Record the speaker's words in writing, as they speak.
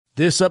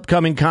This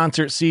upcoming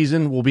concert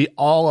season will be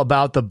all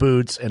about the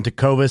boots, and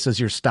Tecovas is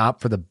your stop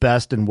for the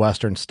best in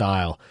Western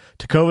style.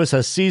 Tecovas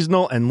has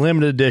seasonal and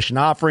limited edition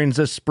offerings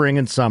this spring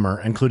and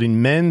summer,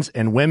 including men's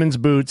and women's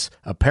boots,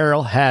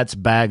 apparel, hats,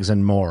 bags,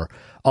 and more.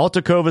 All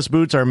Tecovas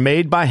boots are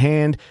made by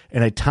hand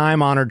in a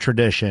time-honored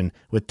tradition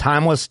with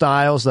timeless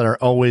styles that are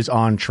always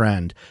on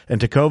trend. And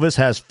Tecovas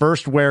has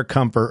first wear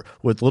comfort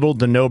with little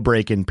to no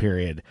break-in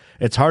period.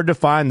 It's hard to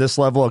find this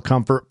level of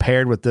comfort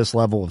paired with this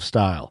level of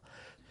style.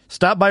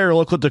 Stop by your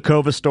local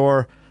Tecovas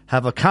store,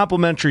 have a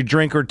complimentary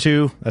drink or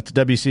two, that's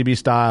WCB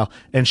style,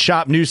 and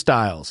shop new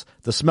styles.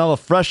 The smell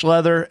of fresh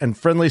leather and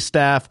friendly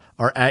staff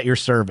are at your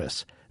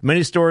service.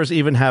 Many stores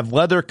even have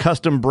leather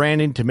custom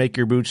branding to make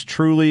your boots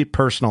truly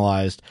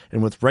personalized.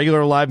 And with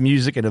regular live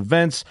music and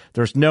events,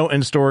 there's no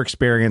in-store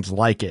experience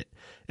like it.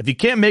 If you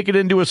can't make it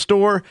into a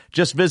store,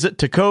 just visit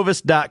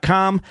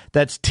tecovas.com.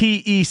 That's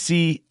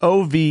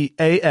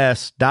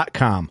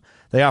TECOVAS.com.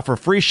 They offer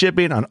free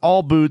shipping on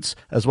all boots,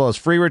 as well as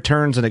free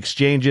returns and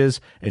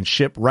exchanges, and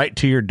ship right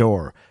to your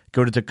door.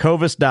 Go to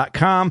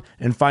tecovas.com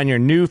and find your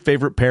new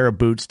favorite pair of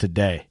boots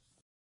today.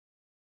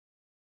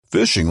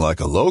 Fishing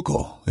like a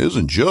local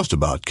isn't just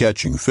about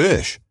catching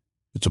fish.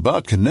 It's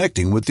about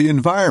connecting with the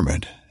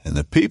environment and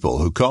the people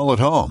who call it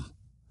home.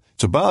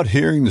 It's about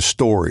hearing the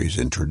stories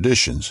and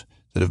traditions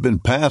that have been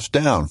passed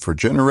down for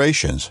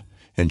generations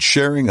and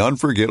sharing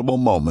unforgettable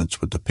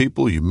moments with the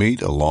people you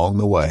meet along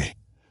the way.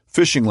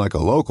 Fishing like a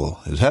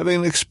local is having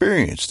an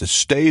experience that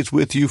stays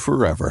with you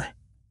forever.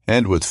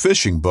 And with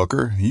Fishing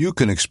Booker, you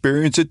can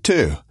experience it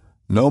too,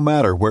 no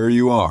matter where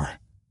you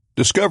are.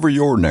 Discover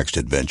your next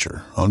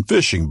adventure on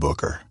Fishing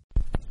Booker.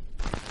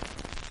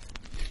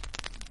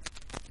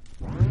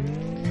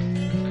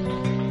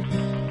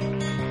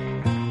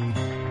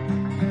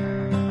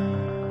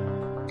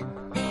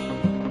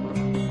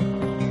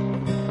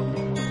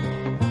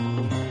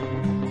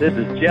 This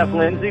is Jeff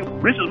Lindsay.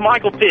 This is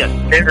Michael Pitt.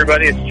 Hey,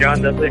 everybody, it's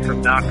John Dudley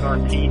from Knock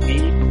on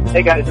TV.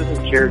 Hey, guys, this is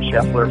Jared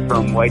Scheffler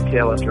from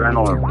Whitetail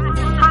Adrenaline.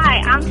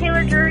 Hi, I'm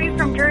Taylor Drury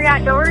from Drury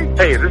Outdoors.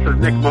 Hey, this is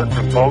Nick Munt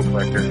from Bow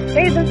Collector.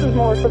 Hey, this is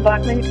Melissa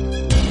Buckman.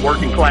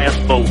 Working Class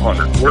Bow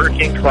Hunter.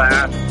 Working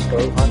Class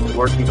Bow Hunter.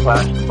 Working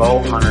Class Bow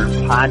Hunter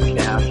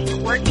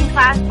Podcast. Working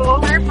Class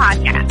Bow Hunter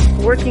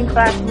Podcast. Working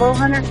Class Bow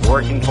Hunter.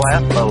 Working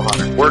Class Bow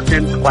Hunter.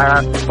 Working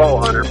Class Bow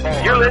Hunter.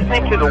 You're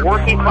listening to the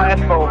Working Class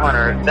Bow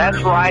Hunter.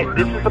 That's right.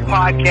 This is the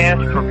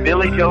podcast for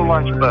Billy Joe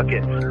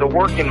Lunchbucket, the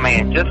working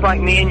man, just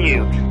like me and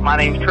you. My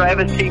name's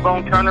Travis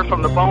T-Bone Turner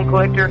from the Bone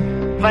Collector.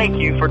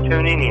 Thank you for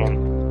tuning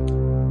in.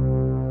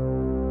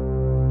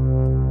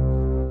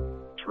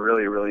 It's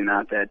really, really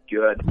not that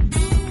good.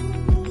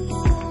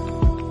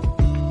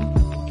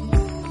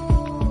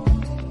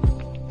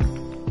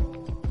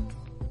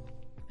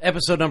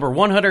 Episode number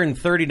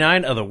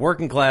 139 of the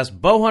Working Class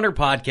Bowhunter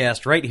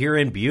Podcast right here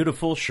in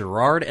beautiful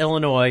Sherrard,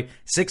 Illinois.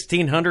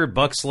 1600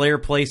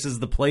 Buckslayer Place is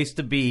the place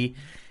to be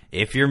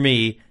if you're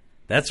me.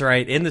 That's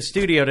right. In the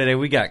studio today,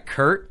 we got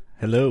Kurt.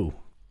 Hello.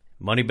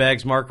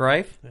 Moneybags Mark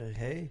Reif.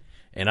 Hey.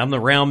 And I'm the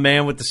round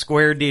man with the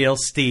square deal,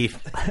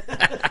 Steve.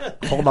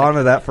 Hold on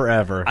to that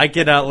forever. I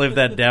cannot live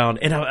that down.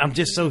 And I'm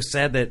just so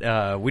sad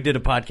that we did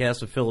a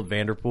podcast with Philip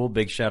Vanderpool.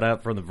 Big shout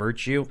out from The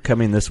Virtue.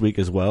 Coming this week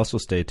as well, so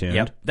stay tuned.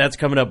 Yep, that's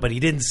coming up. But he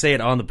didn't say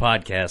it on the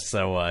podcast,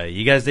 so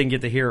you guys didn't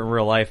get to hear it in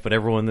real life. But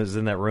everyone that was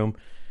in that room,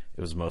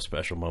 it was the most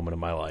special moment of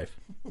my life.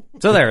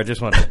 So there, I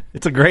just wanted to...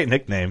 It's a great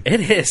nickname.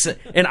 It is.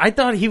 And I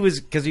thought he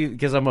was...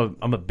 Because I'm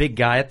a big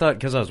guy, I thought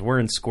because I was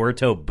wearing square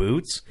toe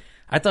boots...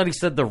 I thought he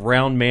said the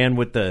round man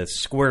with the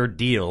square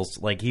deals,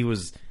 like he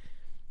was,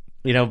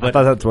 you know. But I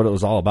thought that's what it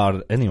was all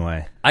about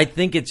anyway. I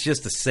think it's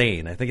just a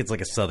saying. I think it's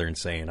like a Southern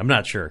saying. I'm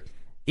not sure.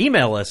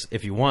 Email us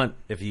if you want,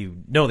 if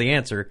you know the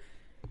answer,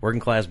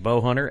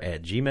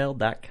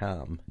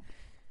 workingclassbowhunter@gmail.com.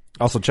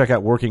 Also, check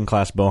out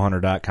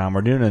workingclassbowhunter.com.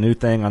 We're doing a new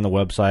thing on the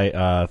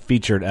website,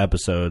 featured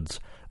episodes.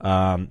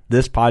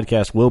 This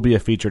podcast will be a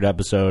featured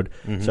episode.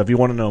 Mm-hmm. So if you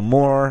want to know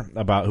more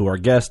about who our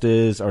guest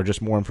is or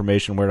just more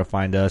information where to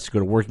find us, go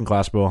to Working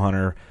Class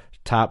Bowhunter.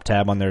 Top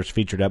tab on there is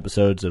featured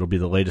episodes. It'll be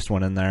the latest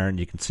one in there, and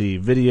you can see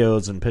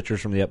videos and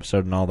pictures from the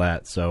episode and all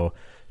that. So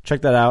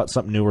check that out.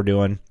 Something new we're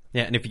doing.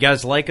 Yeah, and if you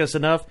guys like us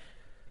enough,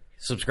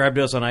 subscribe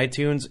to us on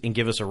iTunes and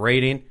give us a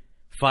rating.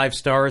 5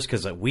 stars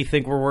because we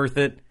think we're worth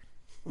it.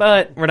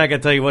 But we're not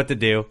going to tell you what to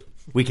do.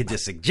 We could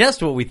just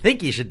suggest what we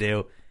think you should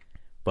do.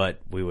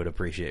 But we would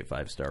appreciate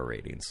 5-star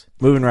ratings.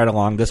 Moving right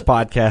along, this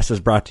podcast is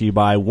brought to you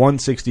by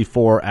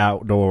 164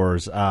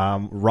 Outdoors.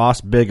 Ross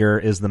Bigger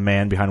is the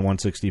man behind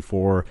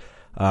 164.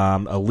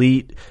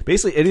 Elite,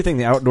 basically anything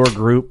the outdoor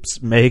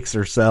groups makes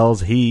or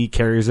sells, he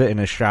carries it in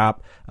his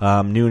shop.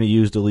 New and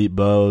used Elite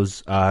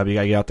bows. You got to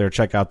get out there,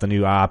 check out the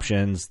new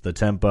options, the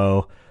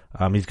tempo.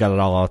 He's got it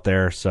all out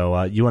there.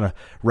 So you want to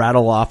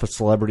rattle off a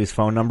celebrity's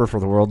phone number for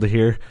the world to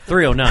hear?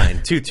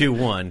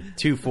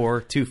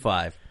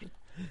 309-221-2425.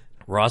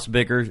 Ross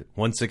Bicker,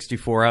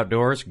 164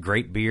 Outdoors.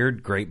 Great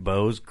beard, great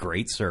bows,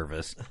 great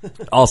service.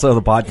 Also,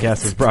 the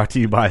podcast is brought to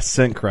you by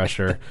Scent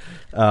Crusher.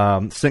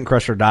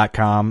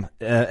 ScentCrusher.com.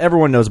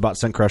 Everyone knows about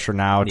Scent Crusher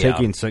now,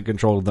 taking scent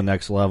control to the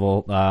next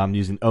level,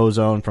 using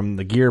ozone from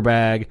the gear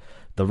bag,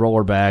 the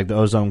roller bag, the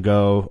Ozone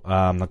Go,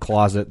 the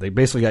closet. They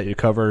basically got you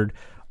covered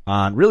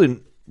on really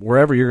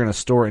wherever you're going to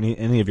store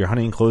any of your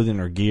hunting clothing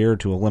or gear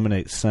to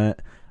eliminate scent.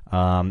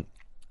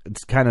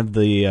 It's kind of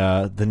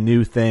the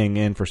new thing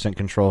in for scent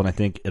control, and I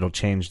think it'll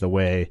change the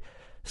way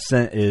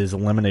scent is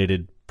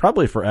eliminated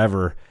probably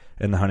forever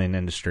in the hunting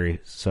industry.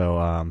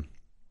 So,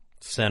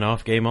 Scent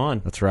off, game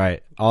on. that's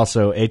right.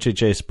 Also,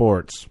 HHA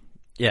Sports.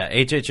 Yeah,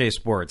 HHA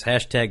Sports,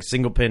 hashtag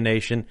Single Pin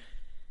Nation.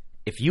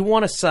 If you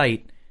want a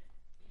site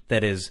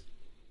that is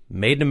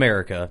made in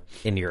America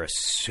and you're a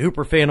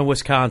super fan of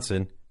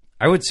Wisconsin,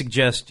 I would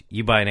suggest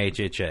you buy an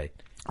HHA.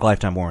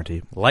 Lifetime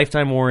warranty.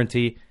 Lifetime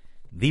warranty,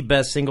 the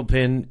best single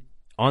pin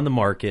on the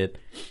market.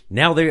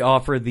 Now they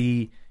offer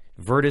the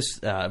Virtus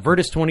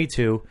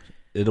 22.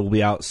 It'll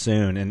be out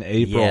soon in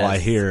April. Yes. I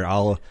hear.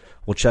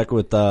 We'll check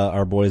with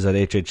our boys at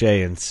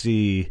HHA and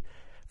see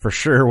for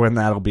sure when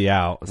that'll be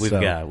out. We've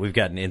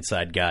got an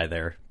inside guy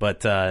there,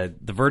 but the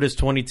Virtus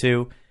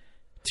 22,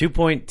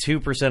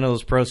 2.2% of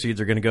those proceeds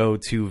are going to go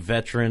to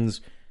veterans,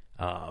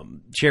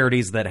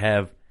 charities that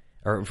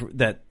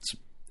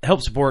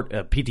help support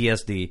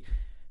PTSD.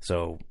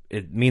 So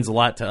it means a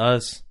lot to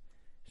us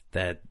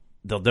that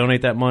they'll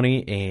donate that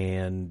money,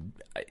 and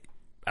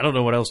I don't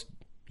know what else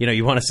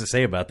you want us to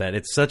say about that.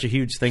 It's such a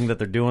huge thing that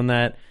they're doing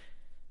that.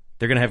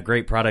 They're going to have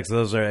great products.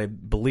 Those I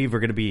believe, are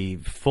going to be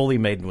fully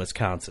made in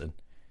Wisconsin.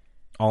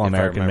 All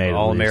American made.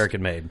 All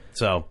American made.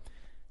 So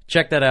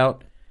check that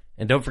out,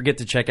 and don't forget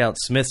to check out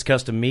Smith's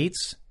Custom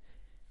Meats.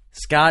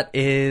 Scott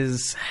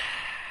is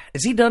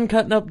he done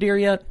cutting up deer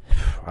yet?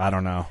 I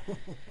don't know.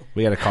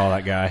 We got to call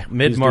that guy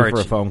Mid-March. He's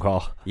due for a phone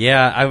call.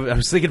 Yeah, I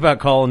was thinking about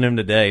calling him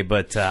today,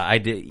 but I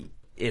did.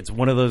 It's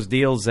one of those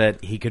deals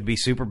that he could be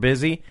super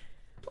busy,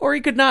 or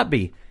he could not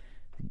be.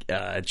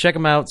 Check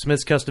him out,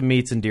 Smith's Custom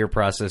Meats and Deer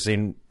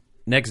Processing.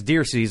 Next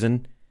deer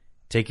season,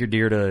 take your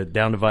deer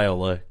down to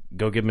Viola.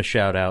 Go give him a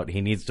shout out. He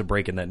needs to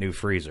break in that new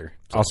freezer.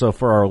 Also,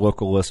 for our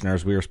local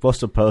listeners, we were supposed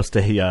to post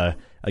a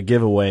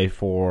giveaway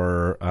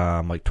for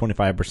like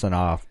 25%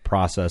 off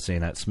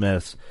processing at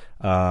Smith's.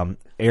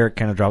 Eric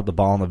kind of dropped the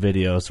ball on the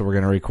video, so we're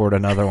going to record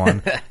another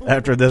one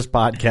after this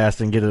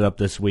podcast and get it up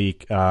this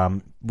week.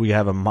 We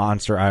have a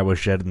monster Iowa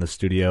shed in the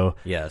studio.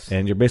 Yes.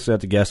 And you basically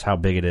have to guess how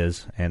big it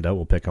is, and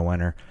we'll pick a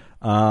winner.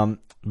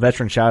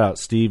 Veteran shout out.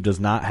 Steve does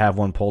not have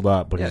one pulled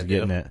up, but he's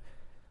getting it.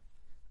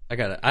 I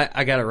got it.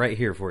 I got it right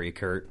here for you,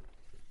 Kurt.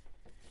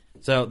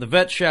 So the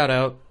vet shout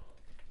out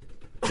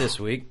this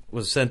week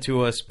was sent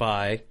to us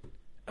by,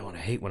 I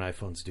hate when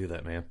iPhones do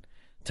that, man.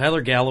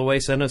 Tyler Galloway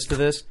sent us to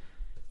this.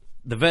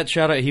 The vet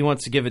shout out he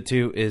wants to give it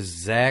to is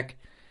Zach.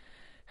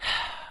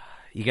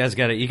 You guys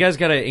got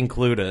to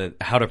include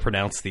how to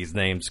pronounce these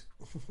names.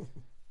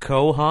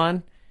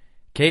 Kohan,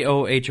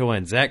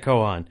 Kohon, Zach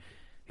Kohan.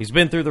 He's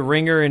been through the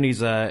ringer, and he's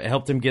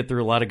helped him get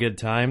through a lot of good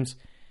times.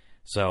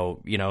 So,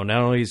 not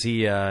only is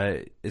he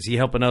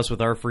helping us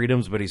with our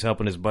freedoms, but he's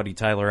helping his buddy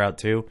Tyler out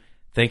too.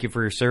 Thank you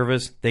for your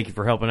service. Thank you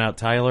for helping out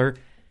Tyler.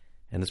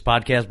 And this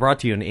podcast brought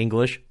to you in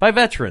English by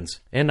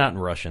veterans and not in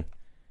Russian.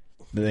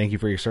 Thank you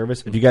for your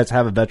service. If you guys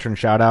have a veteran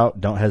shout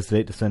out, don't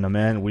hesitate to send them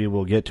in. We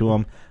will get to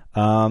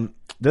them.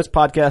 This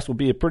podcast will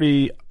be a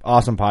pretty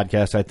awesome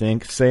podcast, I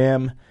think.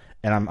 Sam,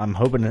 and I'm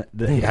hoping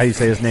that how you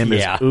say his name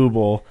is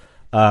Ubel.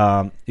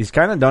 He's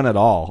kind of done it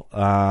all.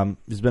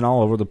 He's been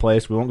all over the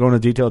place. We won't go into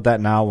detail with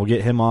that now. We'll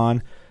get him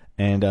on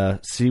and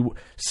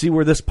see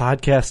where this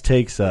podcast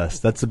takes us.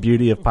 That's the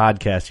beauty of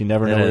podcasts. You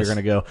never know where you're going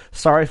to go.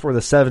 Sorry for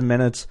the 7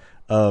 minutes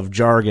of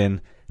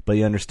jargon, but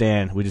you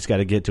understand. We just got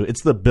to get to it.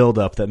 It's the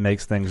build-up that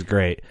makes things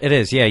great. It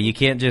is, yeah. You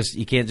can't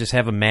just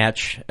have a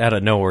match out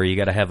of nowhere. You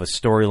got to have a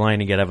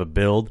storyline. You got to have a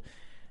build,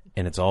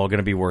 and it's all going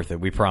to be worth it.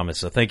 We promise.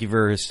 So thank you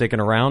for sticking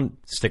around.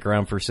 Stick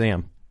around for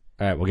Sam.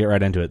 All right, we'll get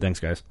right into it.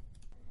 Thanks, guys.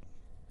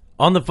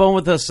 On the phone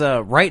with us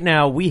right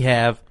now, we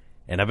have,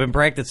 and I've been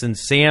practicing,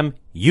 Sam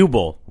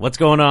Ubel. What's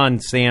going on,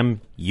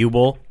 Sam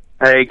Ubel?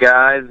 Hey,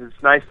 guys.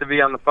 It's nice to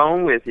be on the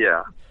phone with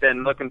you.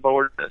 Been looking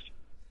forward to this.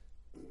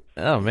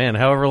 Oh, man.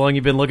 However long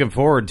you've been looking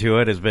forward to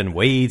it has been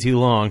way too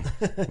long.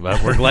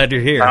 But we're glad you're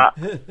here.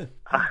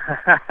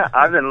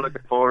 I've been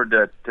looking forward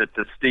to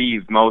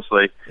Steve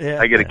mostly.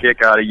 Yeah. I get a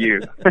kick out of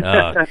you.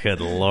 Oh,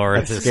 good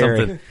Lord. That's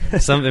scary.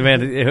 Something,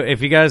 man.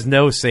 If you guys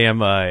know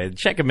Sam,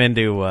 check him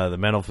into the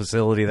mental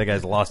facility. That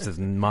guy's lost his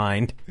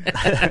mind.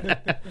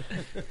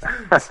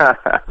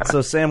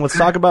 So, Sam, let's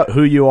talk about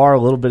who you are, a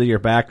little bit of your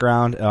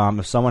background.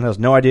 If someone has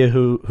no idea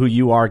who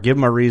you are, give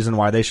them a reason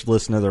why they should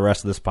listen to the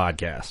rest of this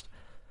podcast.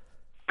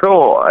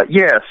 Cool.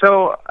 Yeah.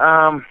 So,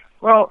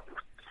 well,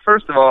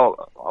 first of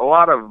all, a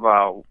lot of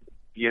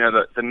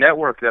the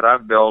network that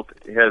I've built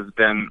has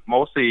been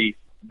mostly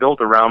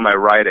built around my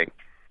writing.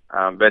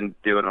 I've been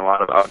doing a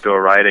lot of outdoor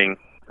writing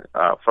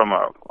from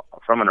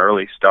an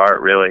early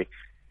start, really.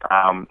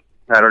 I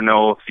don't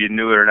know if you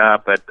knew it or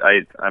not, but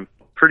I'm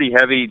pretty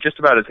heavy, just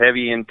about as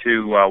heavy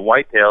into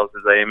whitetails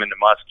as I am into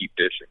muskie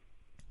fishing.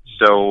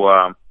 So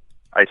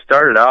I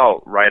started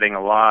out writing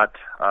a lot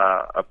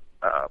of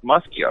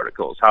muskie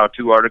articles,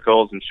 how-to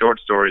articles and short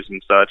stories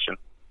and such, and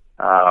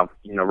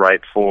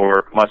write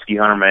for Muskie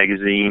Hunter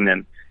magazine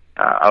and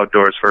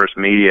Outdoors First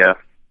Media,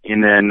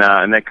 and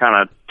that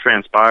kind of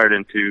transpired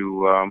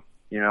into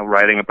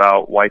writing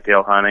about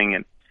whitetail hunting,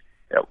 and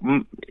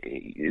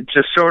it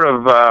just sort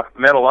of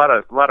met a lot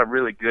of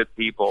really good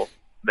people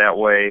that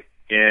way,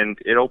 and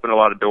it opened a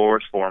lot of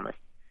doors for me.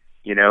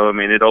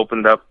 It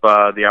opened up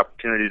the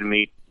opportunity to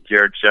meet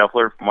Jared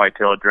Scheffler from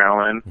Whitetail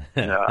Adrenaline.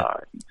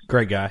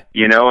 Great guy.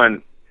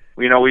 And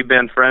we've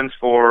been friends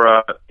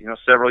for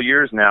several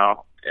years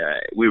now.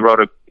 We wrote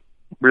a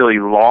really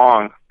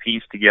long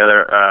piece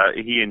together.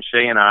 He and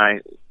Shay and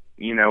I,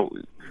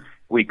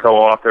 we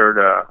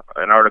co-authored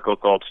an article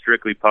called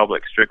Strictly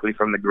Public, Strictly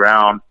from the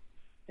Ground,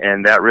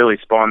 and that really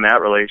spawned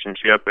that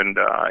relationship. And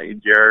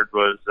Jared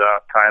was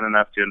kind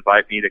enough to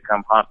invite me to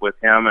come hunt with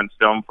him and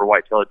film for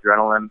Whitetail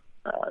Adrenaline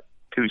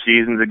 2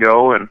 seasons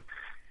ago, and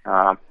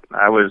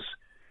I was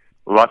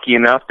lucky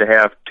enough to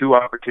have 2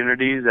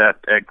 opportunities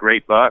at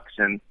great bucks,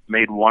 and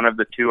made one of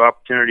the 2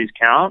 opportunities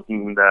count,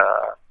 and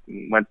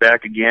went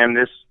back again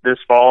this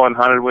fall and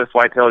hunted with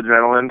Whitetail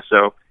Adrenaline.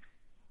 So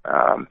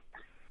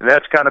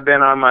that's kind of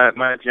been on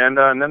my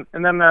agenda. And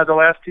then the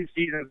last 2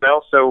 seasons, I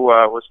also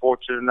was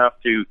fortunate enough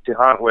to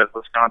hunt with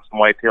Wisconsin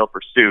Whitetail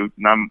Pursuit,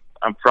 and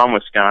I'm from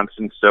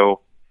Wisconsin,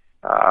 so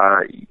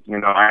I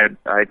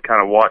had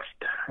kind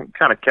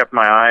of kept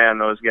my eye on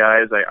those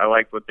guys. I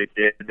liked what they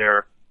did.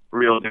 They're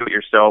real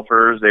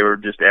do-it-yourselfers. They were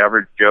just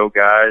average Joe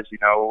guys.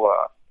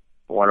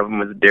 One of them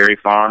was a dairy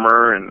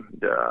farmer, and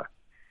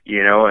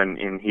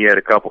he had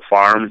a couple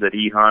farms that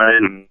he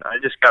hunted, and I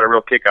just got a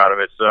real kick out of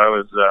it. So I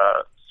was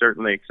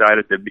certainly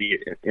excited to be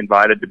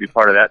invited to be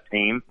part of that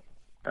team.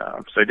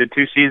 So I did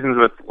 2 seasons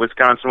with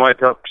Wisconsin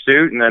Whitetail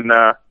Pursuit, and then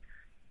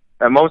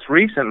most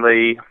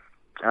recently,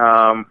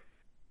 I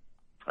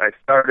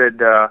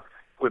started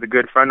with a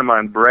good friend of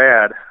mine,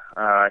 Brad.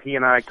 He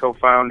and I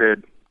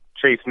co-founded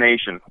Chase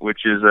Nation,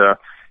 which is a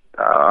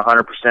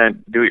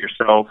 100%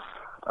 do-it-yourself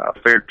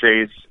fair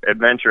chase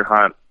adventure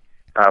hunt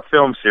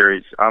film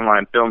series,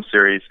 online film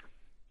series.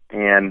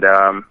 And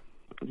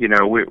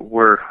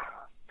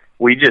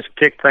we just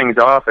kicked things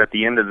off at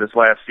the end of this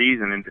last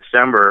season in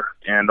December,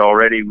 and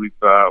already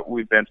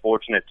we've been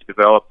fortunate to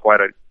develop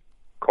quite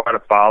a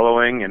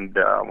following, and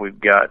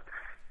we've got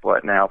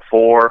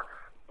four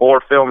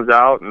films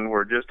out, and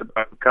we're just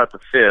about to cut the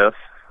 5th.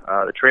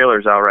 The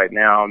trailer's out right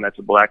now, and that's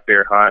a black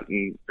bear hunt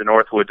in the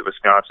Northwoods of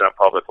Wisconsin on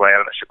public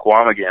land, and a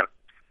Shaquamagan,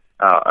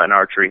 an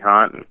archery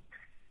hunt.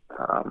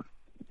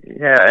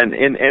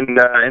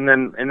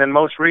 And then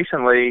most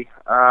recently,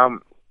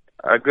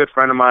 a good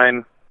friend of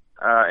mine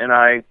and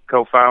I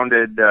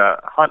co-founded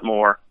Hunt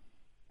More.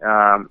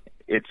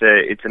 It's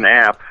an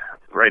app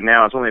right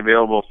now. It's only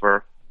available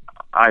for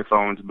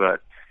iPhones,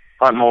 but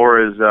Hunt More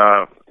is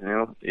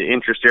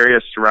interest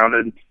areas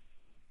surrounded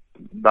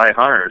by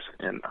hunters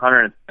and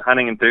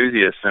hunting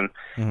enthusiasts, and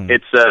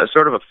it's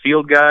sort of a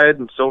field guide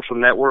and social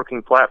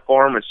networking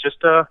platform. It's just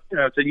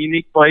it's a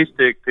unique place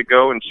to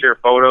go and share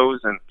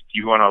photos, and if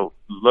you want to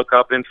look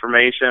up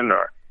information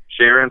or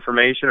share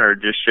information or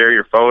just share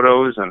your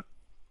photos and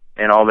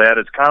all that,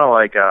 it's kind of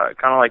like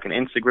an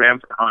Instagram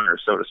for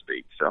hunters, so to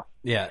speak. So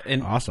yeah,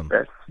 and awesome.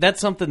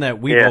 That's something that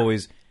we've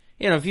always,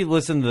 if you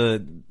listen to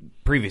the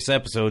previous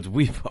episodes,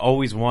 we've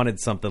always wanted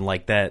something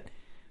like that,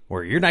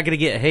 where you're not going to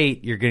get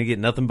hate, you're going to get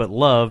nothing but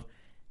love.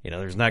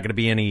 There's not going to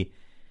be any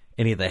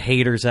of the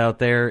haters out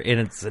there, and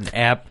it's an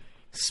app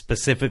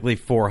specifically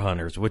for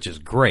hunters, which is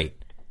great.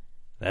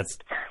 That's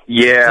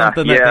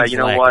something that you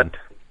know lacking. what?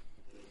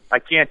 I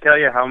can't tell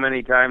you how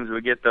many times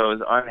we get those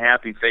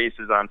unhappy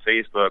faces on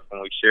Facebook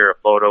when we share a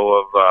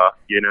photo of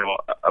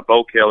a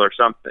bow kill or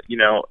something,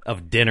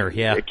 of dinner,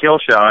 a kill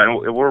shot,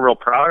 and we're real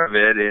proud of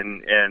it,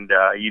 and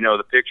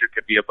the picture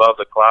could be above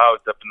the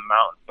clouds up in the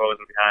mountains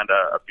posing behind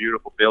a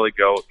beautiful billy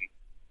goat,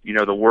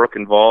 and the work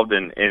involved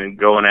in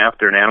going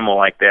after an animal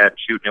like that,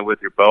 shooting it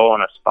with your bow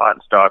on a spot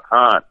and stock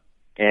hunt,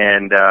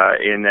 and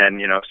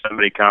then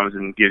somebody comes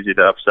and gives you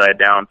the upside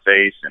down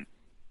face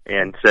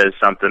and says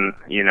something,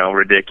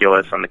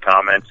 ridiculous on the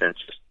comments, and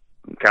it's just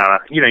kind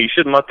of, you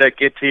shouldn't let that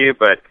get to you,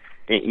 but,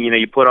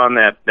 you put on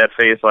that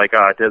face like,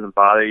 it doesn't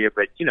bother you,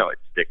 but, it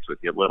sticks with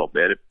you a little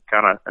bit. It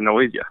kind of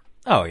annoys you.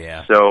 Oh,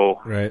 yeah.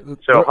 So, right.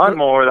 So Hunt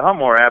More, the Hunt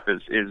More app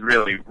is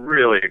really,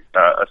 really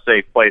a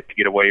safe place to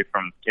get away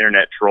from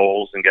internet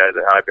trolls and guys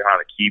that hide behind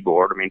a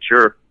keyboard. I mean,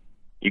 sure,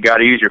 you got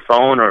to use your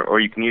phone or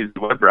you can use the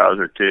web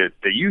browser to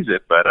use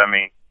it, but, I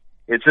mean,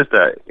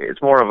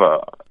 it's more of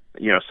a,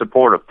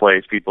 supportive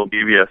place. People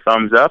give you a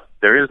thumbs up.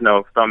 There is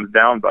no thumbs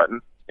down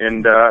button.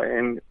 And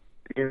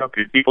if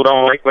people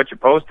don't like what you're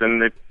posting,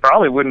 they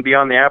probably wouldn't be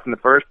on the app in the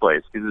first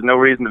place, because there's no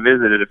reason to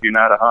visit it if you're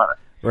not a hunter.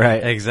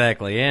 Right.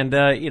 Exactly. And,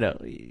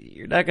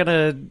 you're not going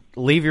to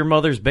leave your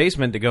mother's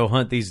basement to go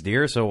hunt these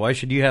deer, so why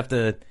should you have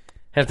to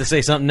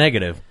say something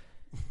negative?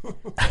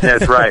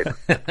 That's right.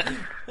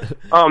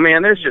 Oh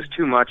man, there's just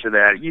too much of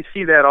that. You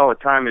see that all the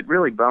time. It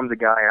really bums a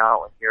guy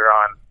out when you're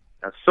on.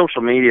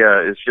 Social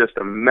media is just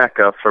a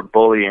mecca for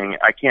bullying.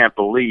 I can't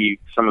believe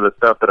some of the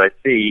stuff that I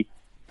see.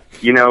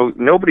 You know,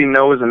 nobody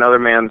knows another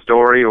man's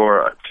story or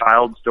a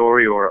child's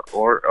story or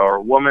a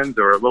woman's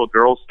or a little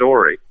girl's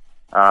story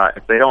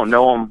if they don't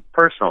know them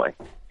personally.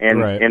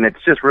 And and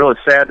it's just really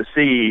sad to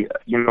see,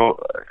 you know,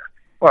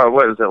 well,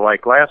 what was it,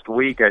 like last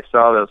week I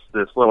saw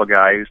this little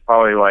guy who's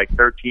probably like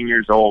 13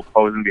 years old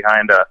posing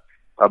behind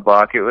a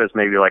buck. It was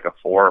maybe like a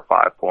 4 or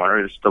 5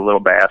 pointer, just a little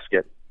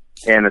basket.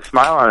 And the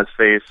smile on his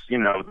face, you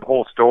know, the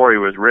whole story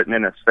was written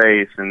in his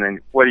face. And then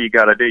what do? You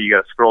got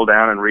to scroll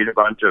down and read a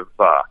bunch of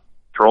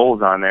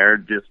trolls on there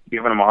just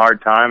giving him a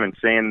hard time and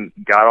saying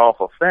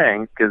god-awful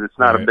things because it's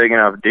not a big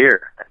enough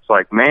deer. It's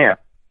like, man,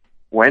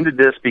 when did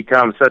this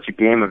become such a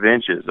game of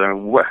inches? I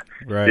mean, what,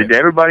 did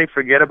everybody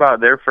forget about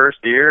their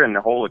first deer and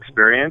the whole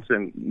experience?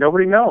 And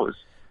nobody knows,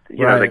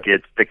 you know,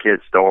 the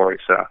kid's story.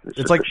 So it's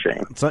just like a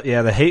shame.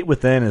 Yeah, the hate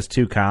within is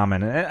too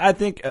common. And I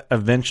think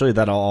eventually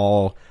that'll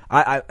all...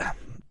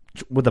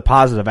 with a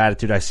positive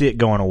attitude, I see it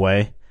going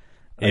away.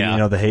 Yeah. You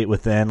know, the hate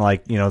within,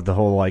 like, you know, the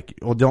whole, like,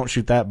 well, don't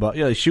shoot that, but,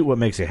 you know, shoot what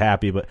makes you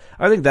happy. But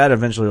I think that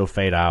eventually will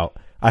fade out.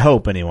 I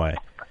hope, anyway.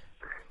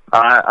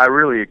 I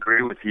really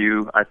agree with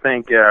you. I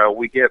think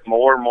we get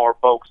more and more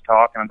folks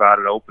talking about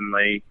it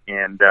openly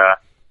and,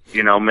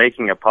 you know,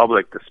 making a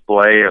public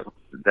display of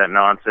that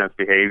nonsense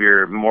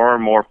behavior. More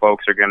and more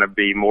folks are going to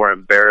be more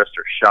embarrassed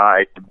or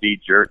shy to be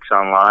jerks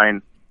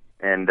online.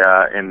 And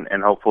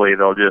hopefully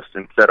they'll just,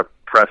 instead of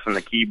pressing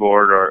the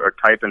keyboard or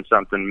typing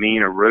something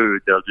mean or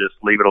rude, they'll just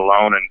leave it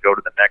alone and go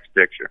to the next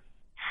picture.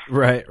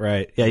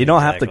 Right. Yeah, you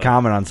don't have to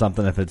comment on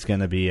something if it's going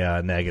to be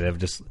negative.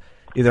 Just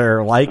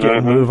either like it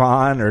and move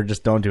on or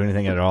just don't do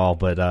anything at all.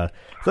 But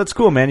that's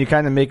cool, man. You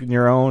kind of making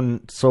your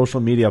own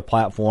social media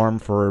platform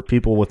for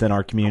people within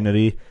our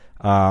community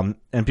and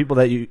people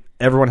that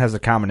everyone has a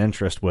common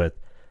interest with.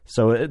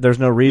 So there's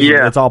no reason.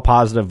 Yeah. It's all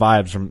positive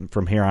vibes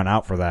from here on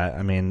out for that.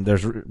 I mean,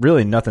 there's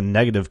really nothing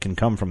negative can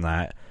come from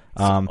that.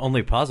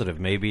 Only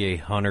positive, maybe a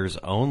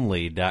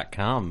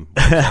huntersonly.com.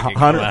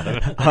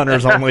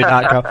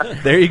 Huntersonly.com.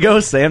 There you go,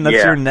 Sam.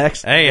 That's your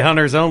next. Hey,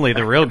 Hunters Only,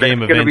 the real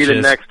game of inches. That's going to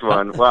be the next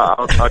one. Well,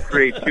 I'll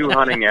create 2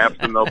 hunting apps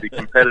and they'll be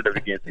competitive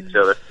against each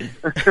other.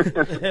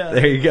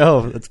 There you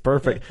go. That's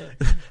perfect.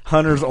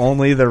 Hunters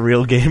Only, the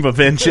real game of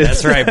inches.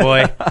 That's right,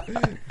 boy.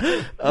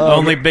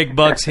 Only big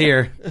bucks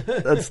here.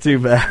 That's too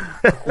bad.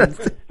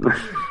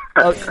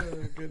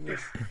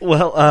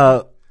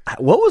 Well,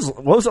 what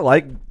was it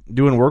like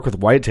doing work with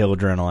Whitetail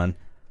Adrenaline?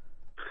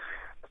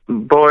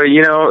 Boy,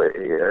 you know,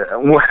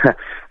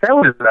 that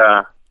was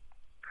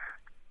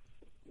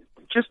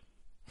just,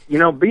 you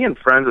know, being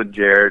friends with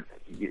Jared.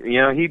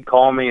 You know, he'd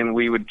call me and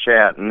we would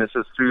chat, and this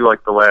is through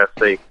like the last,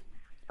 say,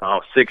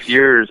 6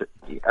 years.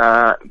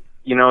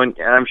 You know, and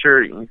I'm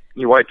sure you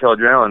Whitetail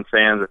Adrenaline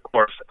fans, of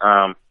course,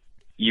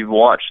 you've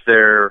watched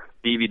their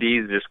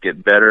DVDs just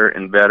get better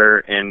and better,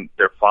 and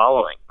their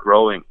following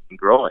growing and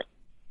growing.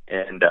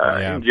 And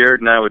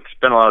Jared and I would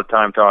spend a lot of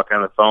time talking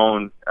on the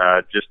phone,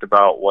 just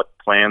about what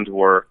plans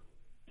were,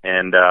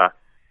 and I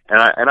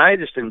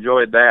just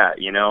enjoyed that.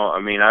 You know,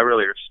 I mean, I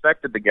really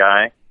respected the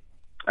guy,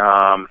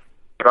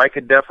 but I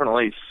could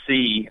definitely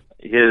see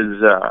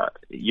his,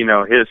 you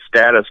know, his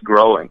status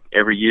growing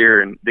every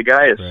year. And the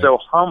guy is so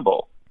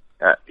humble.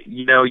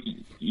 You know,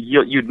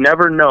 you'd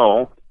never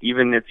know,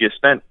 even if you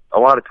spent a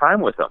lot of time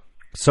with him.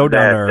 So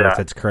down to earth,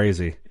 it's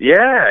crazy.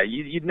 Yeah,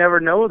 you'd never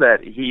know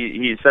that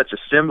he's such a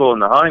symbol in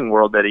the hunting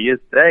world that he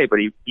is today, but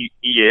he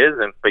is,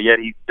 but yet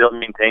he still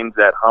maintains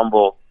that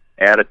humble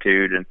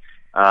attitude. And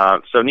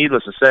so,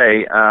 needless to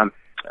say, I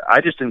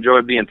just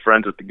enjoyed being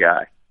friends with the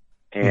guy.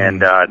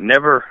 And I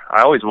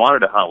always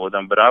wanted to hunt with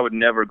him, but I would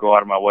never go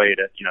out of my way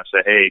to, you know,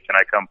 say, hey, can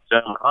I come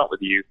film and hunt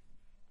with you?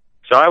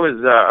 So I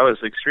was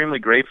extremely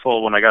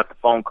grateful when I got the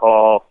phone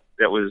call.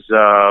 That was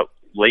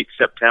late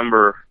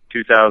September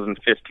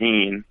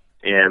 2015.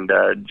 And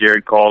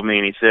Jared called me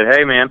and he said,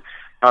 hey, man,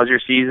 how's your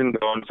season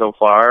going so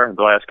far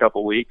the last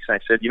couple of weeks? And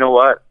I said, you know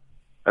what?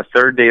 The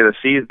third day of the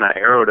season, I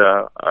arrowed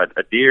a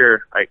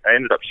deer. I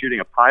ended up shooting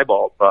a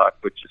piebald buck,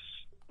 which is,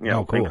 you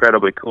know, cool.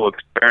 Incredibly cool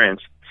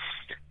experience.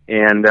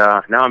 And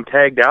now I'm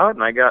tagged out,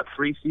 and I got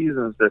 3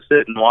 seasons to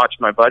sit and watch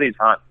my buddies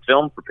hunt and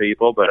film for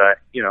people. But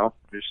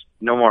there's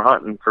no more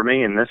hunting for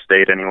me in this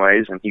state,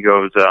 anyways. And he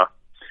goes,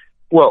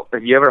 well,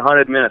 have you ever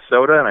hunted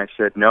Minnesota? And I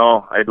said,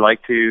 no, I'd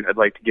like to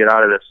get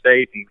out of the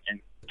state and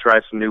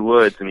try some new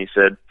woods. And he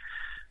said,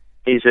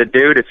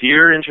 dude, if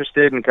you're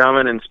interested in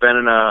coming and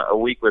spending a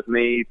week with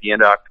me at the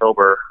end of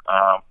October,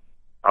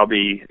 I'll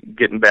be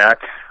getting back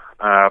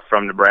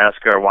from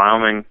Nebraska or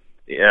Wyoming.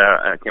 Yeah,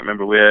 I can't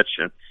remember which.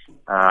 And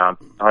I'll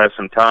have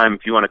some time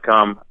if you want to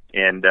come.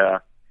 And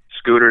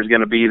Scooter's going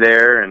to be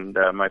there, and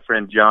my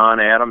friend John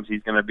Adams,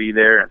 he's going to be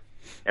there.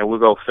 And we'll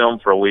go film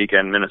for a week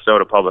in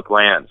Minnesota public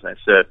lands. And I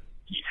said,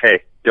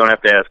 hey, don't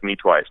have to ask me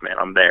twice, man.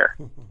 I'm there.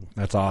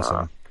 That's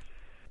awesome.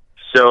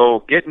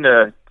 So getting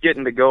to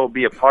go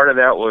be a part of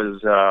that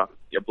was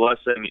a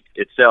blessing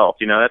itself.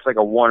 That's like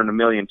a 1 in a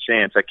million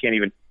chance. I can't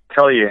even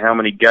tell you how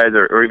many guys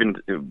or even,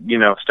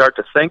 start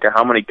to think of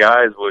how many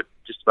guys would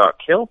just about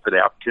kill for the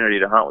opportunity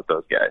to hunt with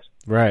those guys.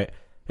 Right.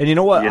 And you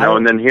know what?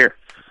 And then here.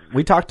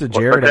 We talked to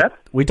Jared.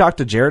 We talked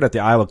to Jared at the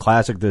Iowa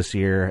Classic this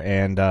year,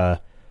 and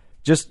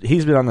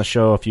he's been on the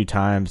show a few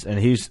times, and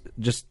he's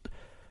just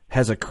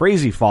has a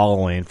crazy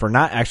following for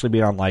not actually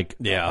being on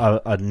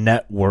a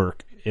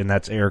network, and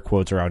that's air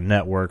quotes around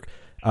network.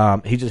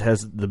 He just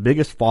has the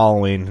biggest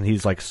following, and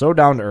he's like so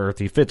down to earth.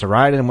 He fits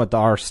right in with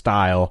our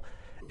style,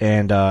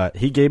 and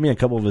he gave me a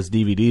couple of his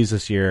DVDs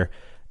this year,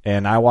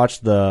 and I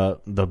watched the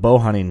bow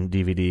hunting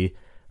DVD,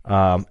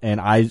 and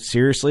I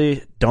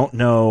seriously don't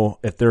know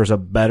if there's a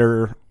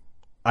better.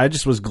 I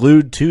just was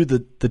glued to the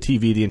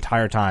TV the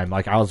entire time.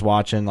 Like I was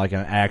watching like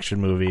an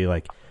action movie.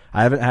 Like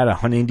I haven't had a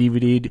hunting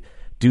DVD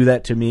do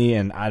that to me,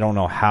 and I don't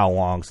know how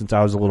long since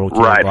I was a little kid.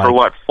 Right, for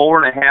what,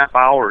 4.5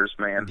 hours,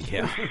 man.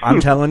 Yeah. I'm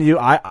telling you,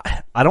 I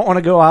don't want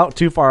to go out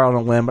too far on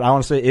a limb, but I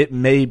want to say it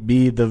may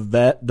be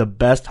the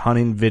best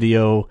hunting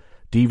video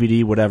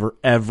DVD whatever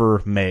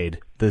ever made.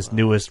 This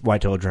newest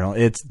Whitetail Adrenaline,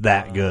 it's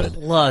that good.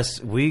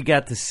 Plus, we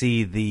got to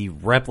see the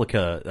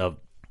replica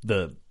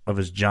of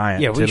his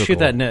giant. Yeah, we shoot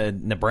that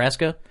in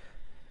Nebraska.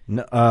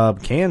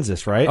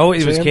 Kansas, right? Oh,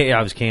 it was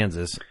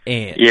Kansas.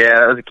 And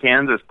yeah, it was a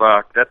Kansas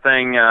buck. That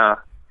thing.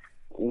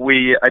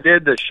 I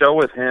did the show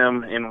with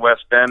him in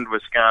West Bend,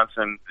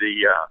 Wisconsin.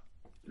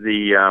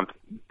 The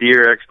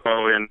Deer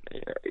Expo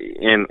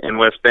in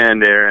West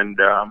Bend there, and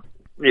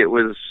it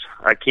was.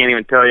 I can't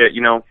even tell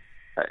you.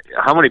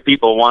 How many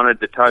people wanted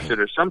to touch it,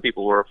 or some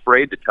people were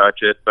afraid to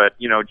touch it. But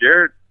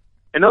Jared,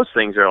 and those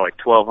things are like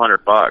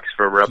 $1,200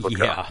 for a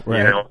replica. Yeah,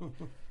 right.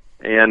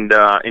 And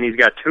he's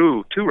got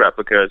two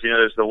replicas.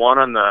 There's the one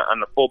on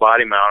the full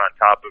body mount on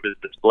top of his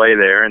display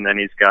there, and then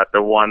he's got the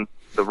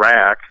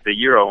rack, the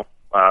Euro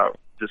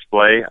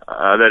display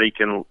that he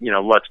can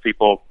lets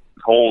people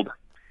hold,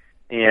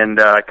 and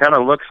it kind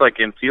of looks like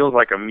and feels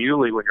like a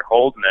muley when you're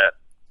holding it.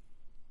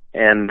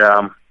 And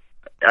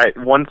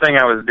one thing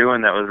I was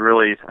doing that was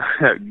really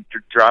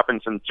dropping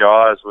some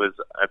jaws was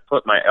I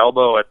put my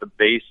elbow at the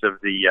base of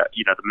the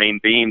the main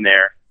beam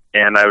there,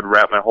 and I would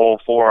wrap my whole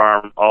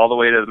forearm all the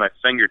way to my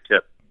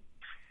fingertip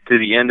to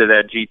the end of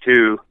that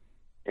G2,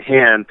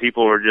 and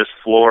people were just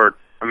floored.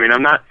 I mean,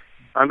 I'm not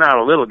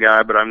a little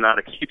guy, but I'm not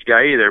a huge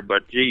guy either.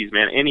 But geez,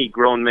 man, any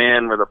grown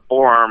man with a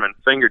forearm and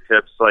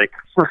fingertips like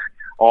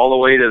all the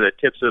way to the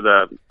tips of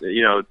the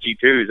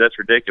G2s, that's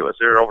ridiculous.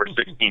 They're over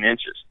 16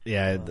 inches.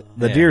 Yeah,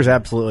 the deer's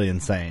absolutely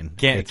insane.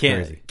 Can't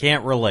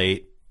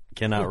relate.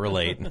 Cannot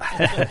relate.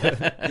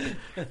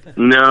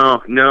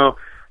 No,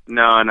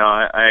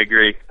 I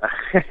agree.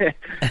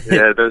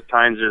 Yeah, those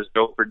times just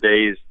go for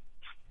days.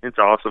 It's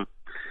awesome.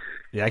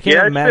 Yeah, I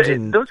can't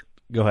imagine.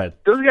 Go ahead.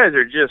 Those guys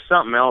are just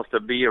something else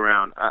to be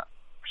around.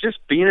 Just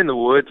being in the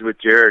woods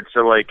with Jared.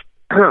 So, like,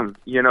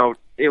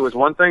 it was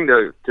one thing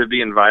to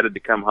be invited to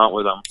come hunt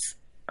with him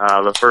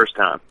the first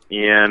time,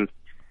 and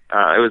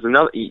it was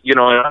another.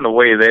 On the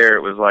way there,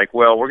 it was like,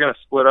 well, we're going to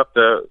split up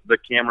the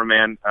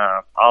cameraman.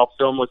 I'll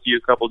film with you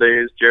a couple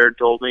days. Jared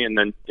told me, and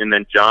then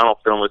John will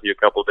film with you a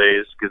couple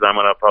days because I'm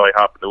going to probably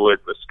hop in the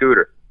woods with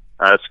Scooter,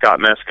 Scott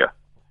Meska,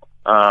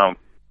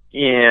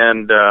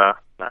 and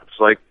that's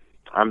like.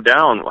 I'm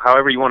down.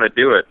 However you want to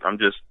do it. I'm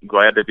just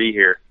glad to be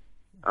here.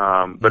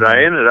 But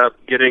I ended up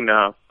getting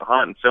to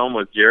hunt and film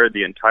with Jared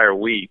the entire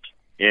week.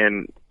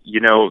 And,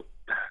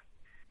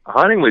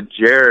 hunting with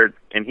Jared,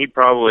 and he'd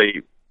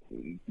probably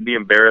be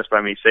embarrassed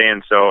by me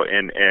saying so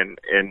and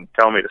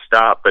tell me to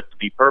stop. But to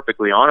be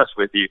perfectly honest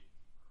with you,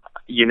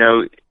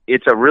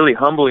 it's a really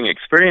humbling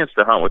experience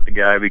to hunt with the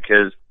guy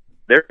because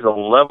there's a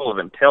level of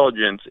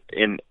intelligence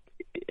in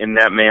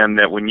that man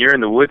that when you're in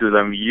the woods with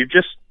him, you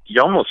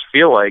almost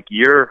feel like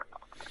you're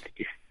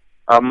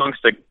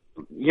amongst like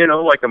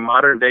a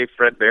modern day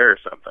Fred Bear or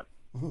something.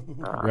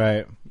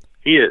 Right.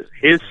 He is.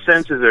 His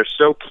senses are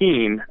so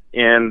keen,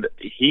 and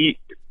his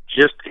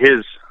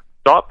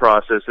thought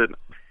process. And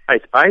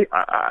I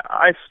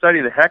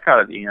study the heck out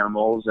of the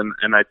animals,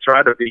 and I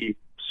try to be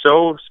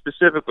so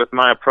specific with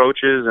my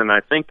approaches. And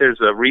I think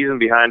there's a reason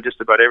behind just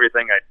about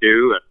everything I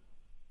do.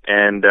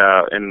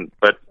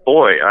 But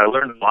boy, I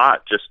learned a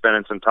lot just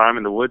spending some time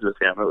in the woods with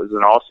him. It was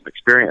an awesome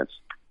experience.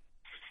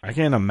 I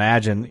can't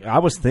imagine. I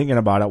was thinking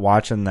about it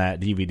watching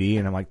that DVD,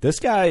 and I'm like, this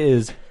guy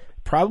is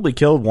probably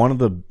killed one of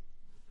the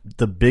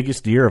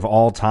biggest deer of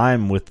all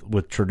time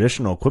with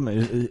traditional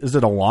equipment. Is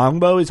it a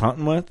longbow he's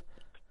hunting with?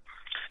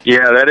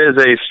 Yeah, that is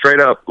a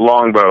straight-up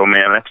longbow,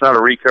 man. That's not a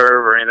recurve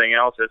or anything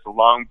else. It's a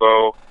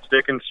longbow,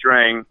 stick and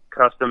string,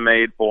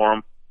 custom-made for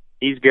him.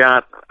 He's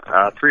got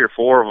 3 or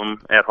 4 of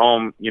them at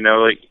home.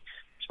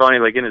 It's funny,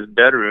 like in his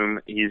bedroom,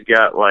 he's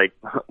got like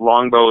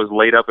longbows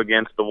laid up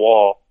against the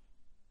wall.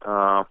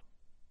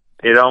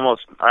 I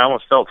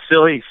almost felt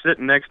silly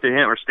sitting next to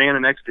him or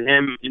standing next to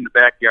him in the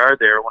backyard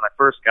there. When I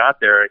first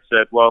got there, I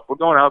said, well, if we're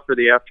going out for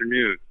the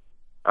afternoon,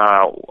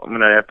 I'm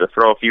going to have to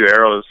throw a few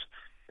arrows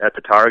at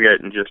the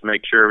target and just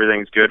make sure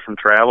everything's good from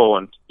travel.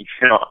 And,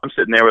 I'm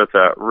sitting there with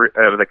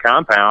a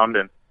compound,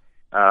 and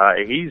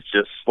he's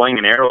just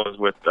slinging arrows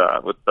with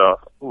the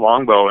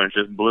longbow, and it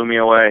just blew me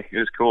away. It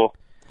was cool.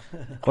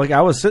 Like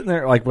I was sitting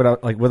there, with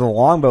a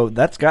longbow.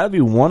 That's got to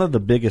be one of the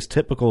biggest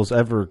typicals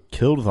ever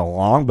killed with a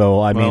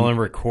longbow. I mean, in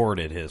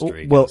recorded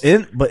history. Well,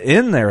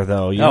 in there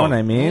though, you know what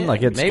I mean?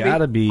 Like it's got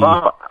to be.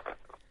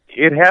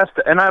 It has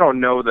to, and I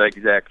don't know the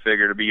exact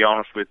figure to be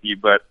honest with you,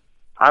 but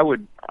I would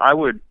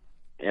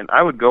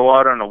go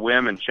out on a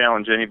whim and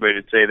challenge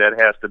anybody to say that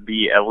has to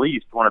be at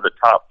least one of the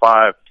top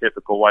 5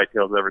 typical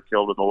whitetails ever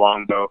killed with a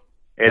longbow.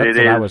 And it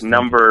is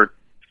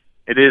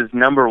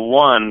number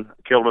 1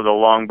 killed with a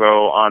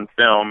longbow on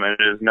film, and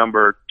it is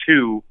number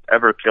 2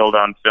 ever killed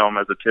on film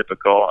as a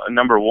typical. And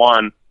number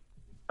 1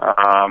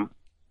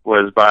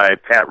 was by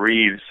Pat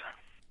Reeves.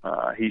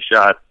 He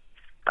shot,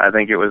 I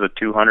think it was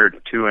a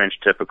 202-inch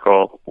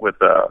typical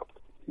with a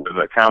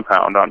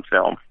compound on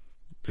film.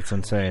 It's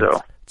insane.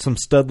 So, some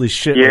studly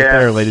shit right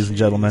there, ladies and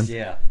gentlemen.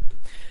 Yeah.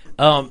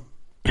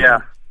 Yeah.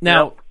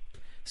 Now,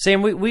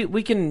 Sam,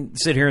 we can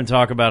sit here and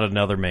talk about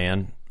another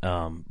man,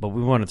 but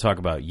we want to talk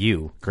about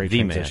you, Great the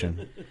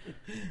transition.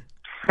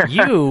 man.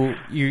 You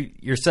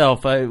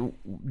yourself,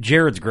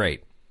 Jared's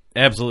great,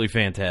 absolutely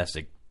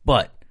fantastic.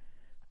 But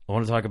I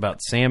want to talk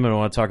about Sam, and I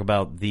want to talk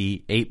about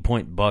the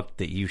 8-point buck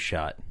that you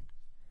shot.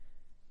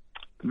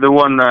 The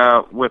one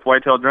with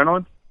Whitetail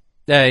Adrenaline?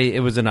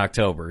 It was in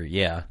October,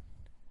 yeah.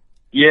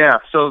 Yeah,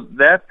 so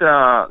that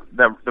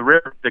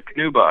the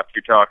canoe buck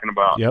you're talking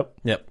about.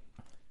 Yep.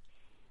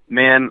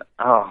 Man,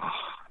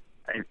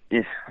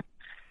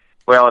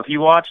 well, if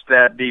you watched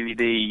that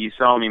DVD, you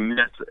saw me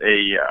miss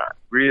a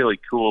really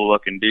cool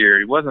looking deer.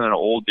 He wasn't an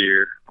old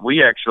deer.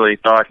 We actually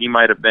thought he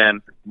might have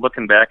been,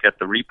 looking back at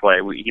the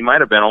replay, he might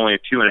have been only a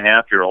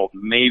 2.5-year-old,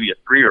 maybe a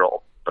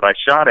 3-year-old. But I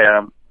shot at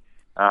him.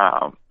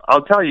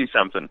 I'll tell you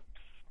something,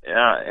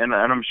 and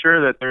I'm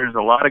sure that there's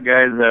a lot of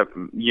guys that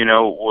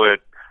would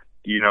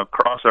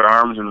cross their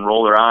arms and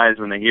roll their eyes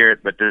when they hear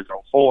it, but there's a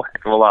whole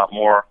heck of a lot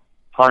more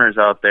hunters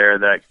out there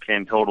that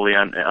can totally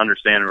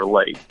understand and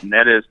relate. And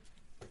that is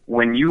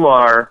when you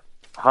are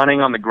hunting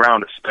on the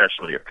ground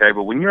especially, okay,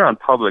 but when you're on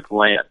public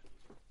land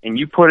and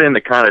you put in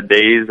the kind of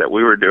days that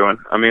we were doing,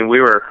 I mean, we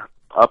were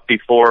up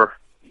before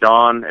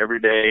dawn every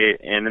day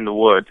and in the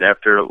woods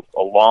after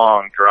a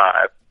long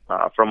drive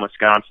from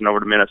Wisconsin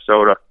over to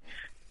Minnesota,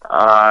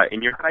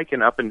 and you're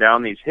hiking up and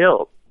down these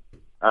hills.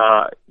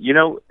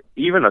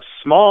 Even a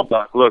small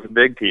buck looks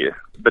big to you,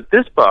 but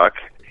this buck,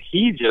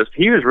 he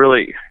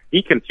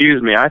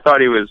confused me. I thought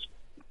he was,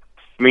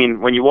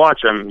 when you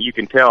watch him, you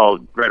can tell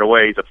right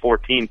away he's a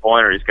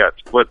 14-pointer. He's got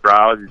split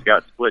brows, he's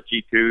got split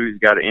G2s, he's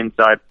got an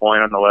inside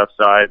point on the left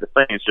side. The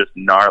thing is just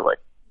gnarly.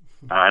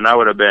 And I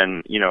would have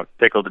been,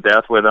 tickled to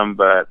death with him,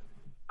 but,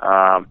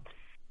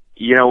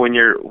 when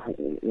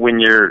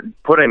you're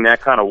putting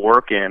that kind of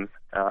work in,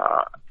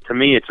 to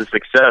me it's a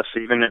success,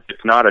 even if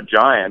it's not a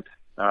giant.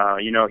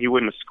 He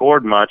wouldn't have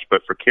scored much,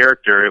 but for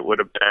character, it would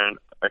have been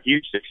a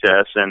huge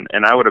success,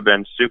 and I would have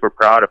been super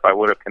proud if I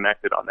would have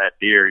connected on that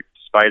deer,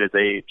 despite his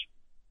age.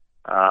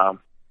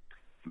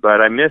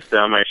 But I missed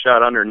him. I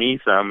shot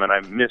underneath him, and I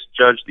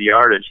misjudged the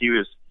yardage.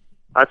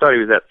 I thought he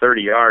was at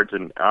 30 yards,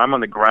 and I'm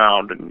on the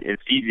ground, and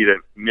it's easy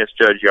to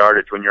misjudge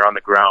yardage when you're on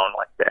the ground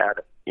like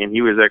that. And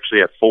he was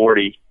actually at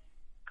 40.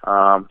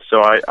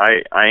 So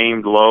I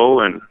aimed low,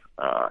 and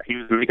he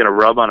was making a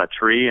rub on a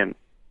tree, and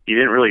he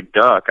didn't really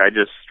duck. I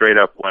just straight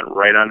up went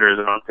right under his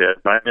armpit.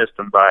 I missed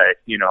him by,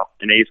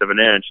 1/8 of an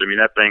inch. I mean,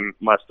 that thing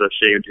must have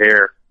shaved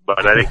hair,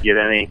 but I didn't get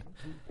any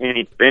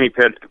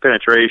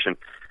penetration.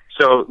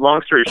 So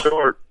long story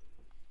short,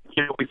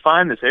 we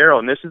find this arrow,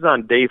 and this is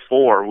on day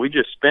 4. We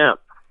just spent,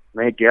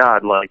 thank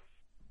God,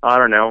 I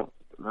don't know,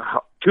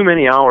 too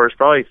many hours,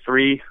 probably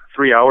three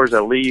hours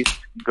at least,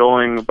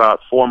 going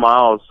about 4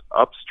 miles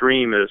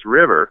upstream of this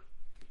river.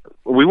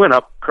 We went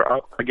up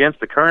against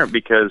the current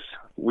because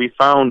we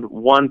found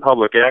one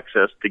public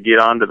access to get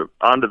onto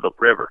the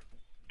river,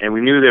 and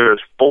we knew there was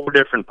 4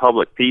 different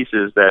public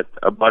pieces that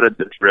abutted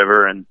this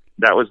river, and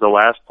that was the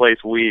last place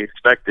we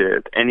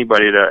expected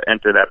anybody to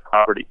enter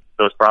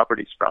those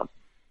properties from.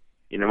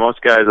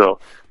 Most guys will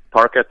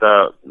park at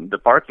the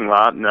parking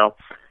lot, and they'll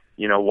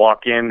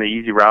walk in the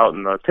easy route,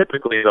 and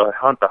typically they'll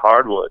hunt the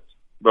hardwoods.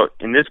 But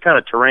in this kind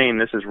of terrain,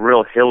 this is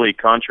real hilly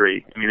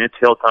country. I mean, it's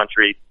hill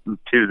country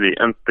to the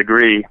nth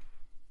degree,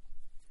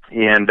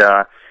 and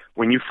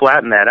when you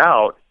flatten that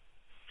out,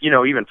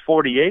 even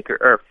 40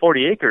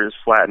 acres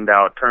flattened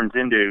out turns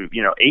into,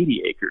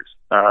 80 acres,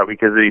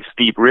 because of these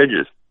steep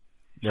ridges.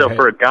 So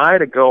for a guy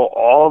to go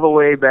all the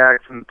way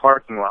back from the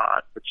parking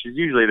lot, which is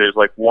usually there's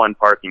one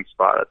parking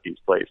spot at these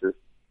places,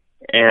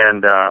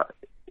 and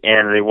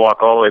they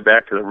walk all the way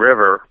back to the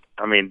river,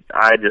 I mean,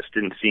 I just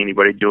didn't see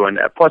anybody doing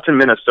that. Plus in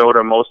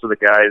Minnesota, most of the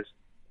guys,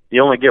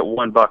 you only get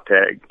one buck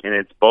tag, and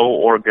it's bow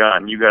or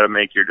gun. You got to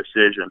make your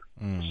decision.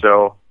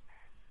 So,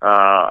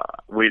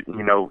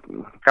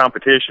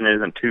 competition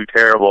isn't too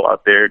terrible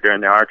out there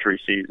during the archery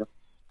season,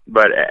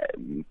 but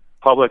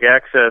public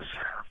access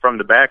from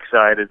the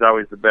backside is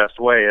always the best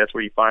way. That's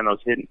where you find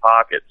those hidden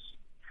pockets.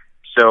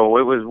 So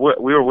we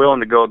were willing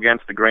to go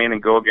against the grain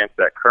and go against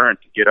that current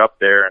to get up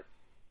there.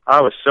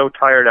 I was so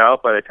tired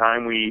out by the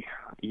time we,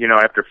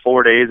 after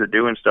 4 days of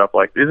doing stuff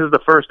like this is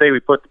the first day we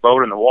put the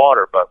boat in the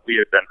water, but we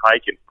had been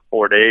hiking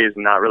for 4 days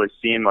and not really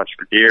seeing much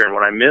for deer. And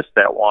when I missed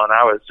that one,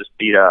 I was just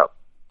beat up,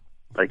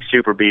 like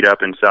super beat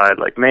up inside.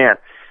 Like, man,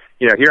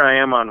 here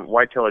I am on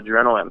whitetail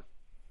adrenaline.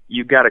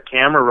 You've got a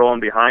camera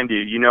rolling behind you.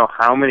 You know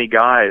how many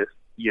guys,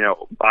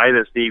 buy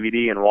this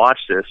DVD and watch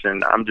this,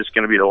 and I'm just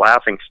going to be the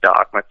laughing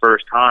stock my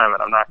first time,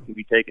 and I'm not going to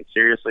be taken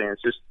seriously. And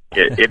it's just,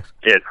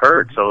 it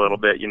hurts a little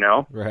bit,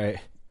 Right.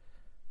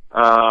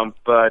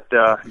 But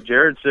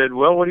Jared said,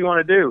 well, what do you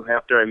want to do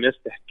after I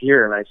missed that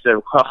deer? And I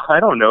said, well, I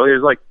don't know.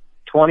 There's like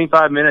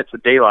 25 minutes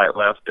of daylight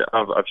left,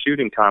 of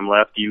shooting time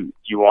left. You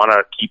want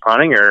to keep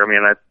hunting? Or,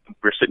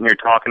 we're sitting here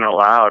talking out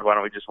loud. Why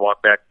don't we just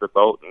walk back to the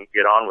boat and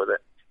get on with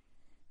it?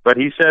 But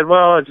he said,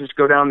 well, let's just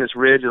go down this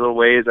ridge a little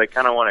ways. I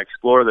kind of want to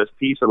explore this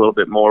piece a little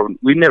bit more.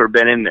 We'd never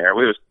been in there.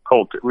 We was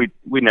cold. We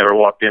never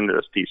walked into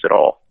this piece at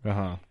all.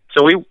 Uh-huh.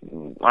 So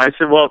I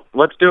said, well,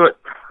 let's do it.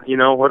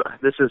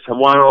 This is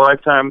one of a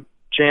lifetime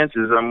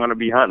chances I'm going to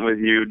be hunting with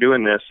you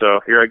doing this. So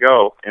here I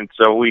go. And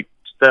so we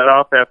set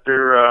off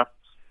after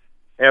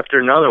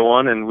another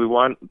one, and we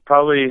went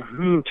probably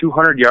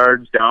 200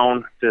 yards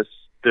down this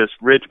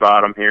ridge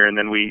bottom here, and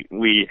then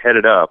we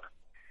headed up.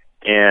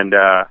 And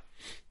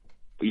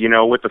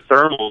with the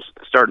thermals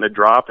starting to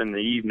drop in the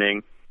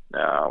evening,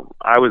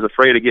 I was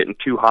afraid of getting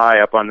too high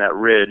up on that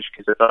ridge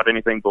because I thought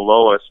anything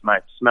below us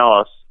might smell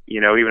us,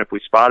 even if we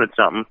spotted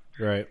something.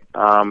 Right.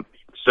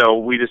 So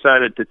we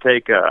decided to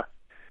take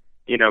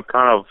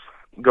kind of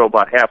go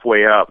about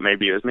halfway up.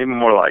 Maybe it was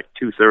more like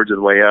 2/3 of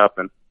the way up,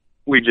 and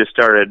we just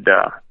started,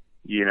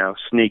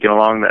 sneaking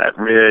along that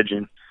ridge,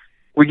 and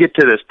we get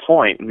to this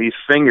point, and these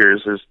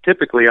fingers, is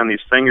typically on these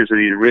fingers of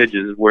these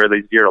ridges where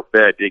these deer will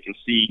bed. They can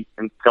see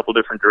in a couple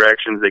different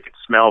directions, they can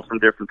smell from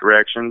different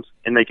directions,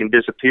 and they can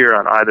disappear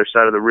on either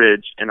side of the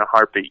ridge in a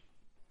heartbeat.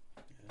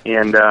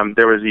 And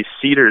there was these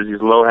cedars,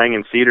 these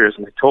low-hanging cedars,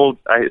 and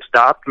I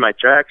stopped my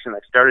tracks, and I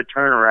started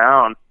turning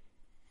around.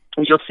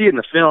 And you'll see it in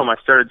the film. I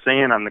started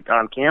saying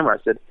on camera,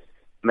 I said,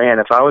 man,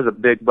 if I was a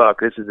big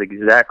buck, this is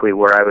exactly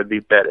where I would be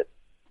bedded.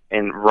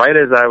 And right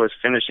as I was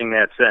finishing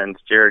that sentence,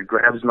 Jared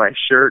grabs my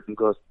shirt and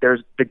goes, there's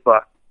a big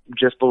buck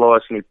just below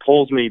us. And he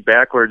pulls me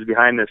backwards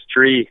behind this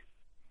tree.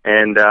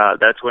 And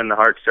that's when the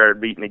heart started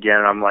beating again.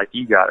 And I'm like,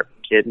 you got to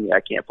be kidding me. I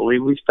can't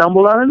believe we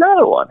stumbled on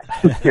another one,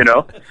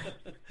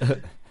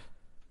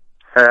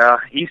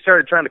 He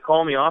started trying to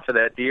call me off of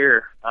that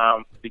deer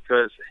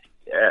because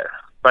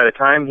by the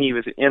time he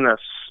was in us,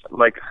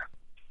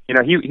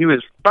 he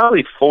was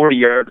probably 40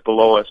 yards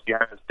below us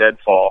behind his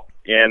deadfall.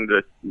 And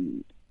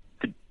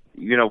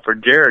for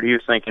Jared, he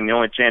was thinking the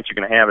only chance you're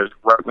going to have is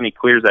right when he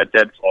clears that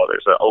deadfall,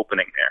 there's an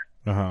opening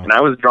there. Uh-huh. And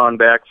I was drawn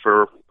back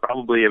for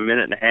probably a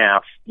minute and a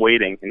half,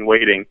 waiting and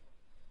waiting.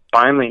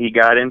 Finally, he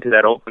got into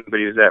that opening, but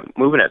he was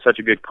moving at such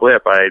a good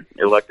clip, I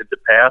elected to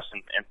pass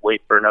and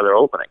wait for another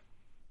opening.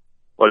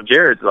 Well,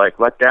 Jared's like,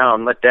 let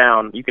down, let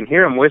down. You can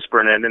hear him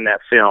whispering it in that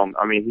film.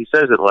 He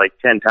says it like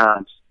 10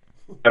 times,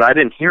 but I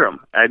didn't hear him.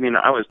 I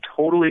was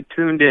totally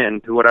tuned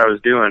in to what I was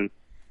doing,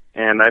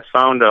 and I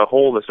found a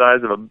hole the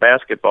size of a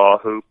basketball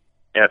hoop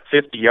at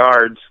 50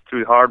 yards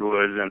through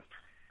hardwoods. And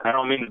I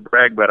don't mean to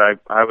brag, but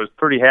I was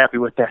pretty happy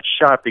with that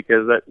shot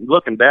because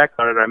looking back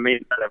on it, I may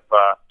not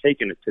have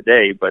taken it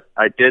today, but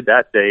I did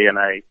that day, and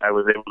I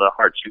was able to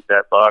heart shoot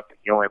that buck, and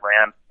he only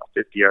ran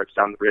 50 yards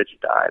down the ridge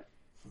and died.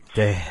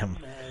 Damn.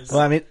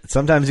 Well,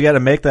 sometimes you got to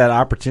make that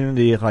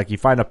opportunity. Like you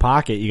find a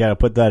pocket, you got to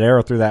put that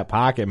arrow through that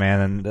pocket, man,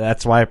 and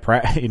that's why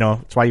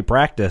that's why you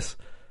practice.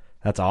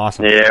 That's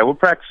awesome. Yeah, we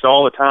practice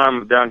all the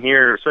time down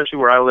here, especially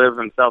where I live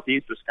in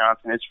southeast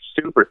Wisconsin. It's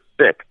super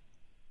thick,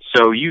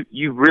 so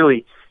you've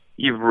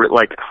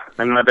like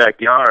in my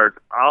backyard.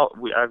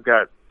 I've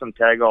got some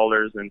tag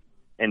alders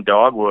and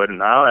dogwood,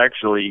 and I'll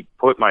actually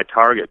put my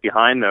target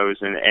behind those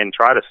and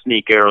try to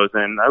sneak arrows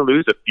in. I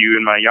lose a few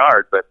in my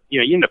yard, but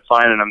you end up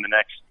finding them the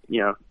next,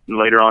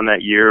 later on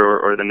that year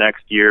or the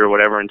next year or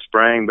whatever in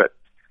spring. But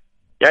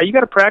yeah, you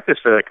got to practice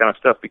for that kind of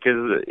stuff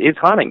because it's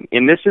hunting,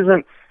 and this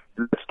isn't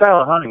the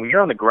style of hunting. When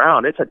you're on the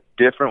ground, it's a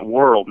different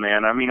world,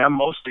 man. I'm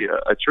mostly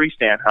a tree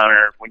stand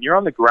hunter. When you're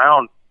on the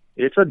ground,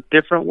 it's a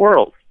different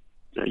world.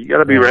 You got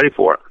to be ready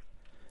for it.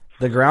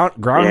 The ground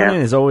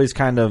hunting has always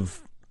kind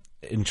of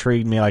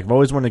intrigued me. Like I've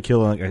always wanted to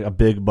kill a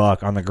big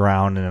buck on the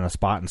ground and in a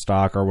spot and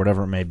stock or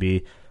whatever it may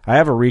be. I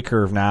have a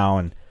recurve now,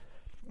 and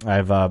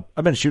I've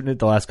been shooting it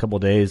the last couple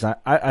of days.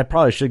 I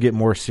probably should get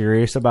more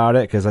serious about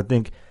it because I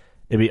think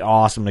it'd be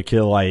awesome to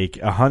kill like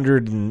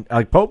 100 and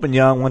like Pope and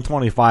Young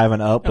 125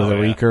 and up with a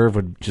recurve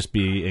would just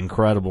be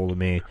incredible to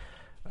me.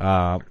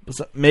 So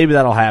maybe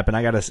that'll happen.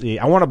 I gotta see.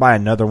 I want to buy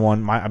another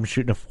one. I'm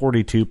shooting a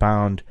 42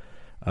 pound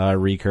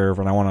recurve,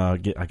 and I want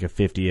to get like a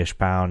 50-ish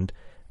pound,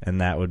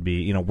 and that would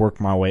be work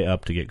my way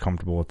up to get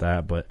comfortable with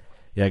that. But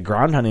yeah,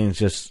 ground hunting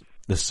is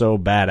so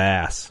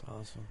badass.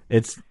 Awesome.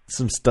 It's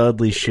some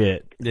studly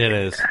shit. It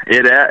is.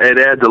 It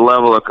adds a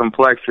level of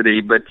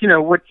complexity, but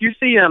what you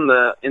see in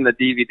the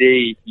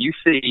DVD, you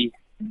see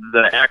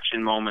the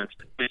action moments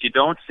that you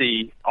don't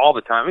see all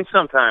the time. I mean,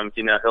 sometimes,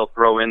 he'll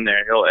throw in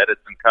there, he'll edit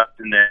some cuts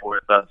in there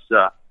with us,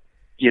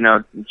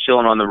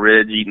 chilling on the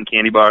ridge, eating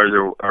candy bars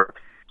or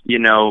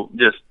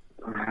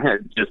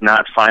just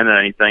not finding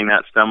anything,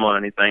 not stumbling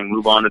on anything,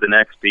 move on to the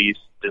next piece,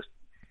 just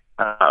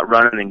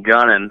running and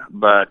gunning.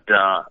 But,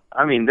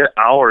 the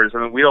hours,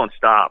 we don't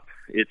stop.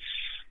 It's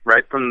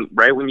right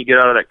when you get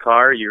out of that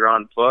car, you're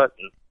on foot,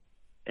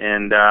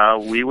 and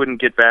we wouldn't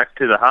get back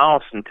to the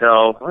house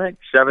until like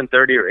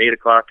 7:30 or 8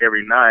 o'clock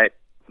every night.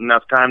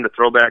 Enough time to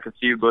throw back a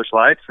few bush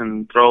lights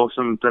and throw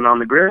something on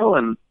the grill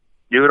and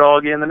do it all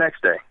again the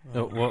next day.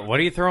 What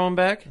are you throwing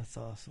back? That's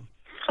awesome.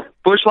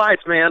 Bush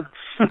lights, man.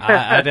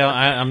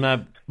 I'm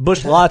not.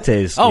 Bush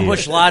lattes. Oh,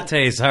 bush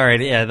lattes. All right,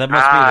 yeah, that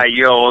must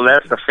be.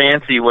 That's the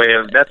fancy way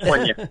of. That's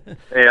when you.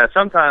 Yeah,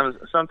 sometimes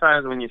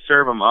when you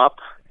serve them up,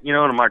 in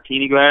a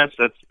martini glass,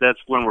 that's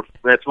when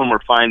we're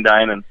fine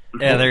dining.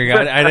 Yeah, there you go.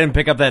 I didn't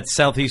pick up that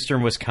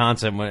southeastern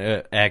Wisconsin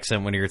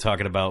accent when you were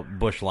talking about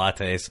bush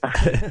lattes.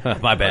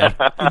 My bad.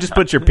 You just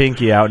put your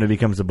pinky out and it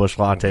becomes a bush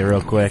latte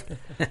real quick.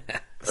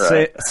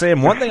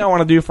 Sam, one thing I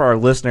want to do for our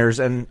listeners,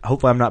 and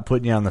hopefully I'm not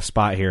putting you on the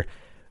spot here,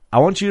 I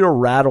want you to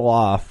rattle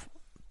off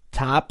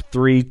top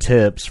 3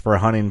 tips for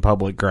hunting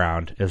public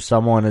ground. If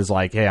someone is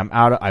like, hey,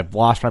 I've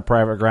lost my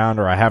private ground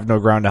or I have no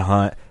ground to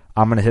hunt,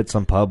 I'm going to hit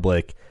some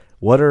public.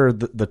 What are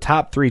the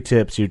top 3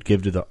 tips you'd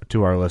give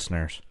to our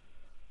listeners?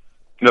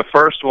 The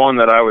first one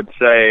that I would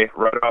say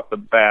right off the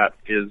bat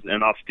is,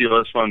 and I'll steal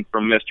this one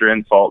from Mr.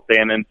 Infault.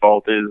 Dan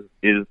Infault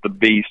is the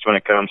beast when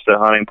it comes to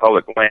hunting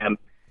public land,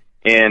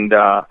 and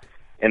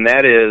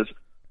that is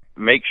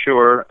make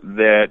sure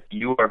that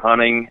you are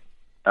hunting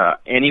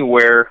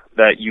anywhere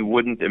that you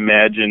wouldn't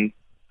imagine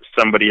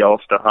somebody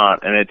else to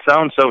hunt. And it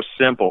sounds so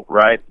simple,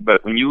 right?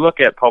 But when you look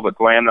at public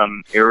land on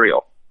an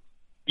aerial,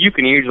 you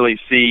can usually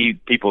see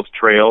people's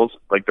trails,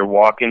 like their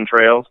walk-in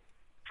trails,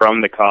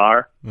 from the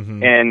car.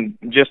 Mm-hmm. And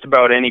just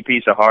about any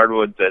piece of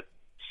hardwood that's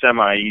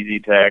semi-easy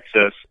to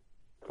access,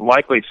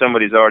 likely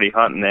somebody's already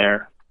hunting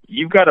there.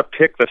 You've got to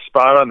pick the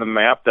spot on the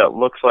map that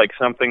looks like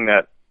something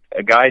that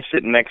a guy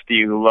sitting next to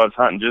you who loves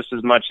hunting just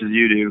as much as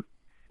you do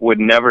would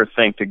never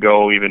think to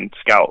go even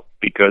scout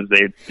because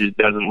it just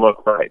doesn't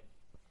look right.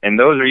 And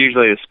those are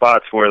usually the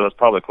spots where those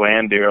public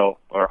land deer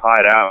or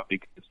hide out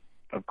because,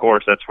 of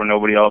course, that's where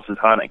nobody else is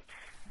hunting.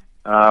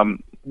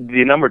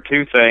 The number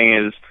 2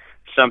 thing is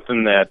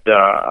something that,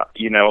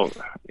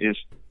 is,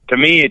 to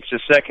me, it's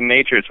just second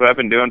nature. It's what I've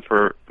been doing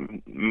for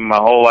my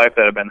whole life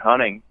that I've been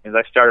hunting, is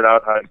I started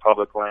out hunting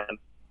public land.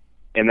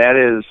 And that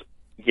is,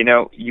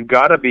 you've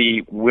got to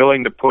be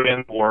willing to put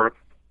in work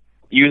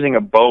using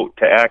a boat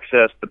to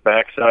access the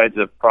backsides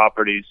of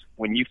properties.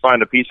 When you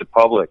find a piece of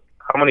public,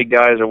 how many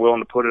guys are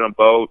willing to put in a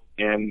boat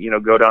and,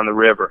 go down the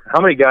river? How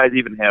many guys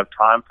even have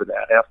time for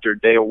that after a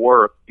day of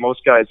work?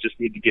 Most guys just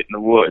need to get in the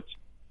woods.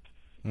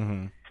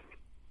 Mm-hmm.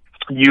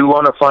 You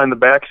want to find the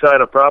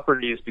backside of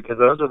properties because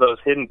those are those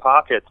hidden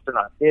pockets. They're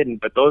not hidden,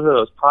 but those are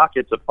those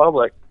pockets of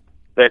public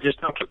that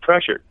just don't get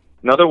pressured.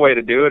 Another way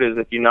to do it is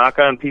if you knock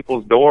on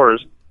people's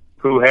doors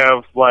who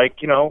have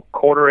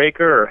quarter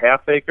acre or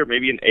half acre,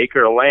 maybe an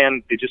acre of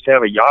land, they just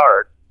have a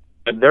yard,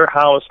 and their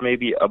house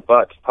maybe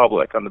abuts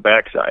public on the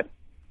backside.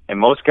 And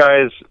most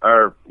guys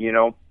are,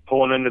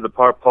 pulling into the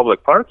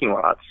public parking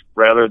lots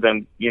rather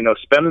than,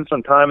 spending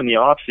some time in the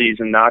off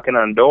season knocking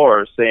on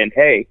doors saying,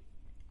 hey,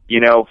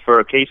 for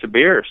a case of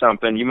beer or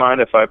something, you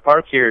mind if I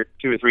park here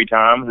 2 or 3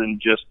 times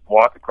and just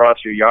walk across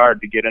your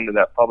yard to get into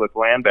that public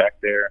land back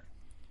there?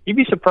 You'd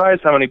be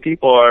surprised how many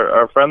people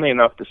are friendly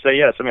enough to say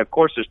yes. I mean, of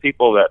course, there's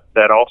people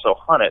that also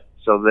hunt it,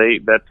 so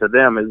that to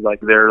them is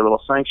like their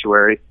little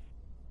sanctuary.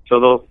 So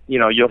they'll,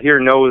 you'll hear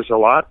no's a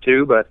lot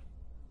too, but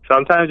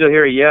sometimes you'll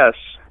hear a yes.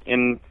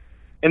 And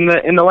in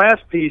the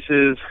last piece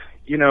is,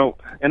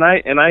 and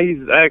I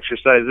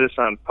exercise this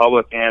on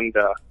public and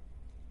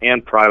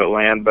private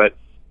land, but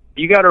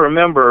you got to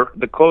remember,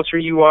 the closer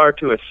you are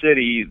to a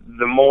city,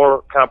 the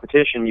more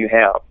competition you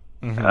have.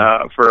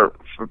 Mm-hmm.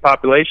 For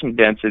population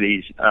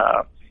densities.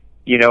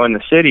 In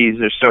the cities,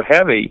 they're so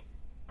heavy.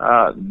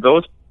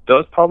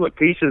 Those public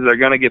pieces are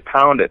going to get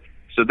pounded.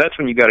 So that's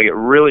when you got to get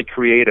really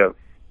creative.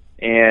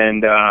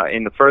 And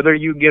the further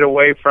you get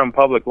away from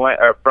public land,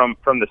 or from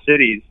the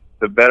cities,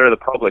 the better the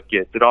public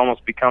gets. It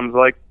almost becomes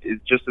like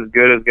it's just as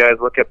good as guys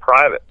look at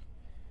private.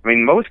 I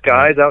mean, most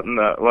guys out in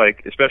the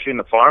especially in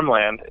the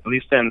farmland, at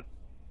least in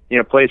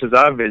places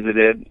I've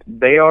visited,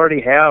 they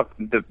already have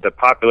the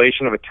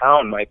population of a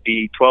town might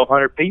be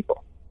 1,200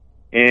 people.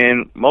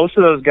 And most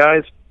of those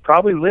guys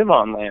probably live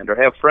on land or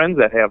have friends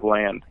that have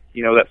land,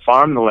 that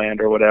farm the land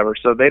or whatever.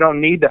 So they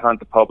don't need to hunt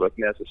the public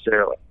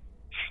necessarily.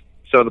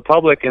 So the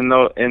public in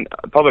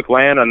public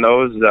land on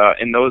those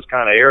in those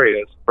kind of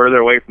areas, further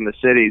away from the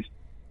cities,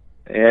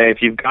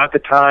 if you've got the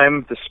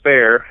time to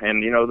spare,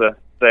 and the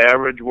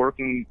average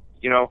working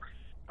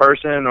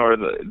person or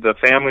the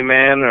family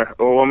man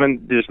or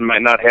woman just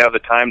might not have the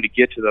time to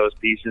get to those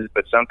pieces,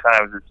 but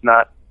sometimes it's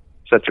not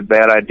such a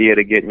bad idea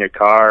to get in your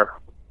car,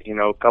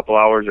 a couple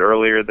hours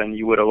earlier than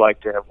you would have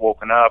liked to have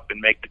woken up and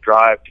make the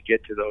drive to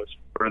get to those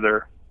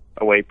further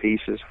away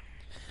pieces.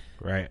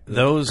 Right.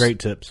 Those great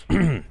tips.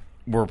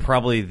 were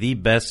probably the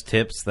best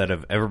tips that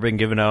have ever been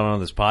given out on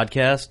this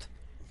podcast,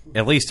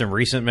 at least in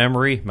recent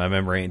memory. My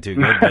memory ain't too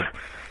good,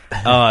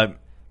 but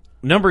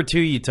number 2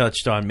 you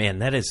touched on, man,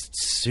 that is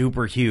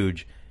super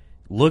huge.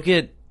 Look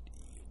at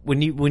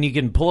when you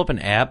can pull up an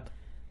app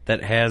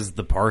that has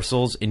the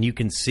parcels and you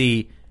can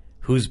see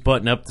who's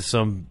butting up to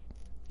some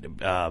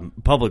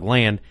public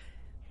land.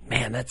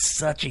 Man, that's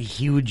such a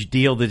huge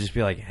deal to just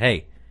be like,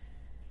 hey,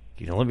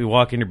 let me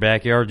walk in your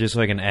backyard just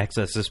so I can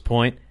access this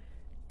point.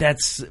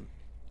 That's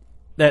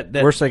that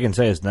worst they can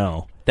say is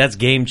no. That's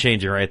game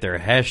changing right there.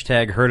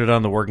 Hashtag heard it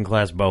on the Working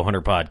Class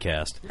Bowhunter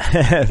podcast.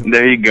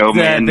 There you go,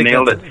 man.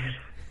 Nailed it.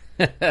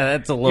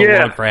 That's a little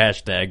long for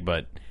hashtag,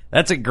 but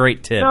that's a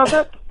great tip. No,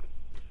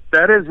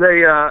 that is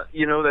a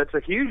that's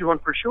a huge one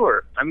for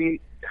sure. I mean,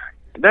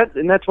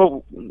 that's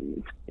what.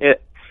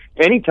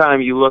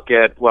 Anytime you look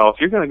at, well, if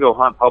you're going to go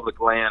hunt public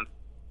land,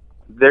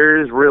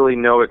 there's really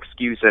no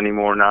excuse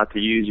anymore not to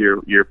use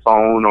your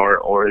phone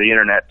or the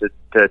internet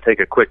to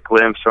take a quick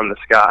glimpse from the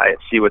sky and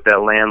see what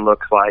that land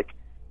looks like.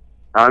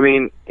 I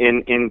mean,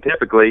 in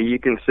typically you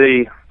can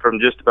see from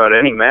just about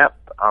any map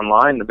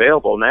online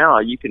available now,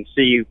 you can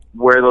see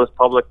where those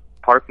public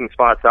parking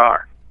spots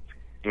are.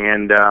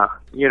 And,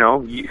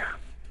 you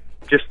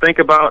just think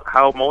about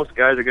how most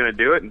guys are going to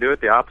do it and do it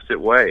the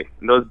opposite way.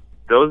 And those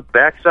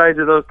backsides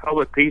of those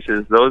public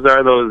pieces, those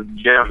are those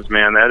gems,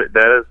 man. That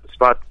is the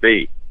spot to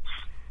be.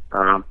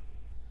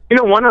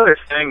 One other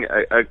thing,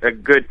 a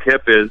good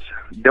tip is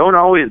don't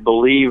always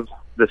believe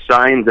the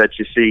signs that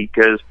you see,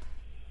 because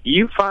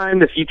you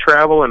find if you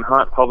travel and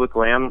hunt public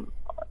land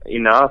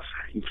enough,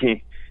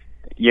 it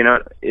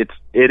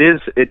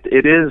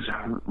is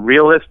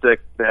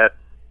realistic that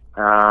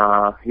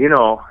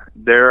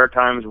there are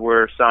times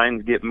where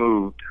signs get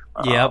moved.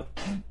 Yep.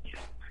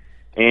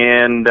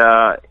 And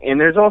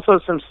there's also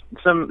some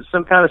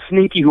kind of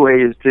sneaky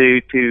ways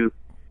to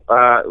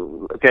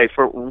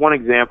for one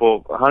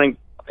example, hunting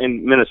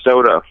in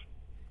Minnesota,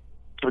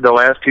 the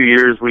last 2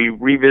 years we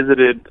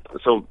revisited.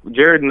 So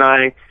Jared and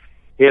I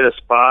hit a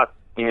spot,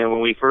 and when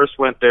we first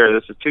went there,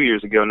 this is 2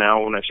 years ago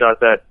now, when I shot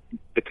the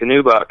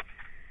canoe buck,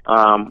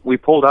 we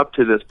pulled up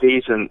to this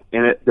piece, and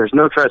there's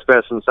no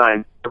trespassing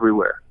signs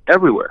everywhere.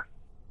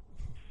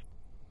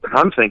 But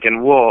I'm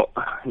thinking, well,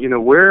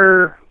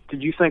 where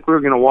did you think we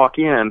were going to walk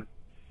in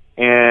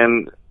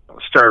and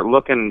start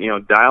looking,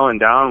 dialing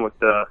down with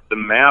the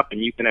map,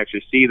 and you can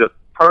actually see the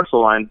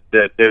parcel line,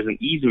 that there's an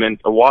easement,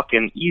 a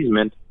walk-in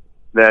easement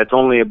that's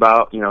only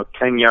about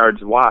 10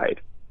 yards wide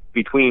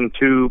between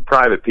two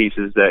private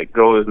pieces that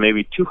goes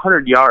maybe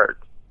 200 yards.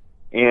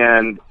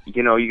 And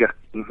you got,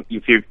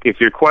 if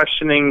you're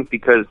questioning,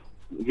 because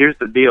here's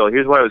the deal,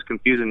 here's why it was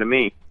confusing to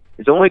me.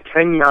 It's only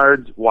 10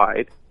 yards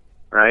wide,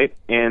 right?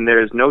 And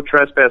there's no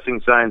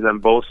trespassing signs on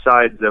both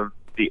sides of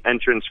the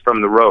entrance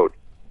from the road.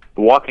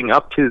 Walking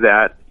up to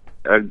that,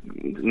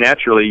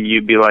 naturally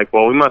you'd be like,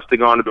 well, we must have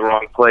gone to the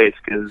wrong place,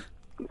 because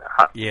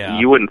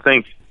you wouldn't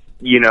think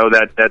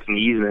that that's an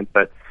easement.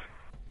 But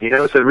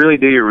so really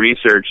do your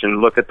research and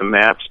look at the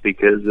maps,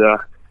 because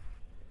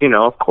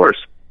of course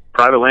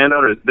private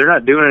landowners, they're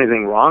not doing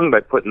anything wrong by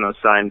putting those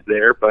signs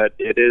there, but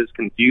it is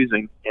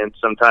confusing. And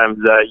sometimes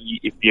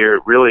if you're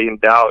really in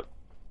doubt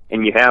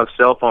and you have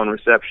cell phone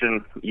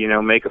reception,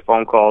 make a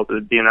phone call to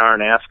the DNR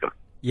and ask them.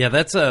 Yeah,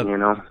 that's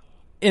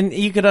and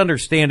you could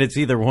understand it's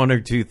either one or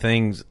two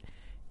things.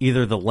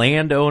 Either the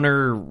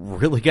landowner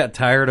really got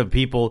tired of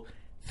people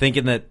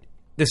thinking that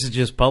this is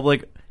just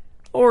public,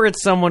 or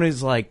it's someone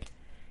who's like,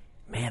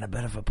 man, I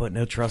bet if I put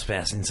no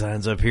trespassing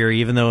signs up here,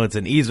 even though it's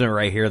an easement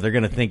right here, they're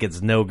going to think it's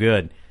no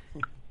good.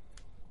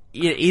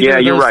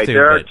 You're right.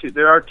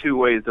 There are two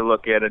ways to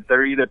look at it.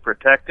 They're either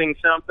protecting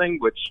something,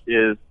 which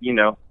is,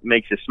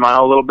 makes you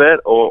smile a little bit,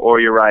 or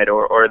you're right,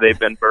 or they've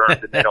been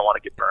burned and they don't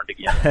want to get burned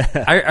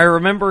again. I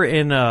remember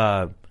in,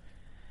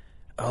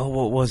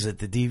 what was it?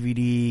 The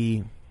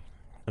DVD,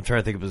 I'm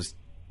trying to think, it was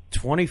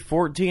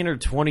 2014 or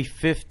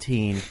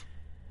 2015.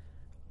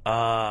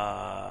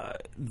 I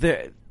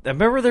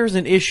remember there was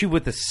an issue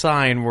with the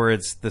sign where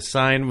the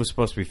sign was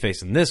supposed to be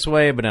facing this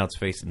way, but now it's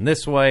facing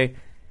this way.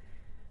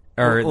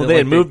 Or they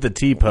had moved the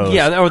T-post.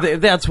 Yeah,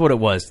 that's what it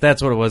was.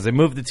 They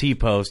moved the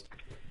T-post.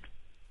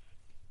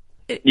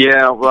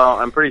 Yeah, well,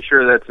 I'm pretty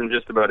sure that's in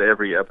just about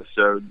every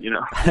episode,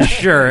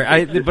 Sure,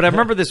 but I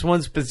remember this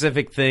one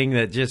specific thing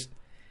that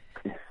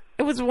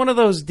it was one of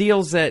those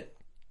deals that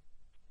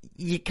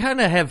you kind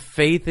of have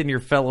faith in your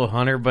fellow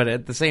hunter, but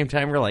at the same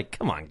time, you're like,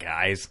 come on,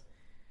 guys.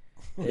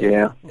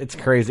 Yeah. It's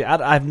crazy.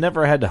 I've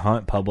never had to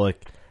hunt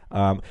public.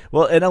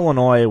 Well, in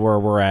Illinois, where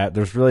we're at,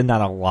 there's really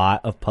not a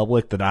lot of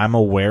public that I'm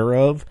aware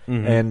of.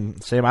 Mm-hmm.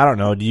 And Sam, I don't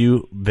know, do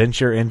you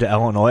venture into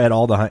Illinois at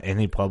all to hunt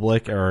any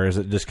public, or is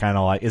it just kind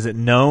of like, is it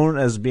known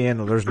as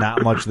being there's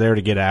not much there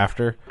to get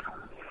after?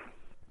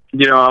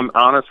 I'm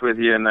honest with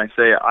you, and I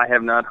say I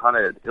have not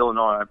hunted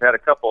Illinois. I've had a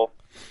couple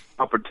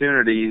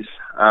opportunities.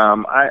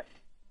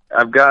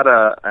 I've got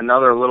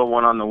another little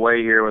one on the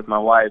way here with my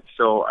wife,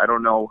 so I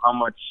don't know how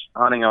much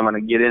hunting I'm going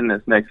to get in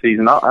this next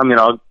season.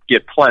 I'll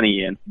get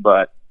plenty in,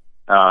 but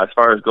As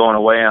far as going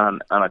away on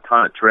a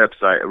ton of trips,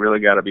 I really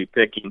got to be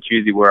picky and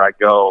choosy where I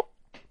go.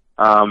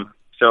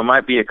 So it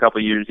might be a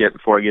couple years yet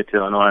before I get to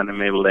Illinois and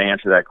I'm able to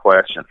answer that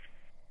question.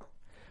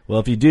 Well,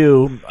 if you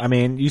do, I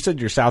mean, you said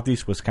you're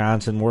southeast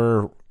Wisconsin.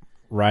 We're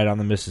right on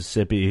the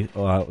Mississippi,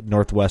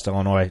 northwest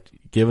Illinois.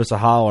 Give us a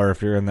holler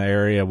if you're in the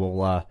area.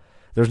 We'll.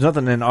 There's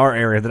nothing in our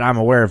area that I'm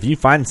aware of. If you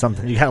find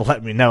something, you got to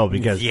let me know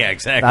because yeah,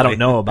 exactly. I don't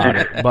know about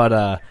it.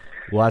 But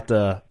we'll have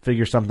to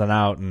figure something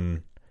out.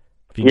 And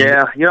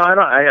yeah,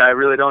 I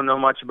really don't know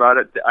much about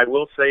it. I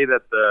will say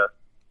that the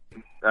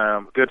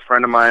good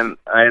friend of mine,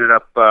 I ended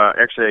up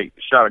actually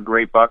shot a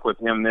great buck with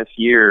him this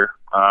year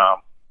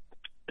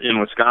in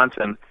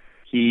Wisconsin.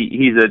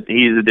 He's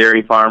a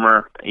dairy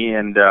farmer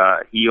and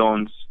he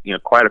owns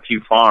quite a few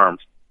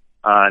farms.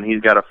 And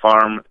he's got a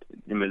farm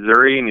in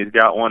Missouri and he's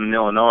got one in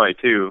Illinois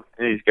too.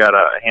 And he's got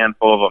a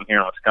handful of them here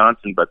in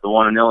Wisconsin, but the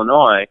one in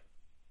Illinois,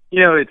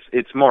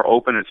 it's more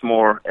open, it's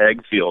more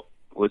ag field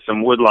with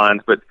some wood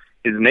lines, but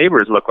his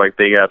neighbors look like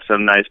they have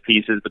some nice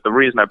pieces. But the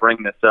reason I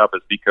bring this up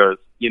is because,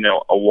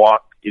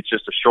 it's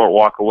just a short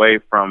walk away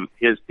from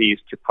his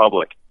piece to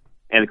public.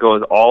 And it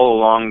goes all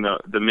along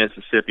the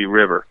Mississippi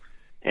River.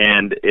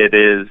 And it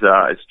is,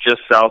 it's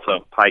just south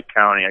of Pike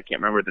County. I can't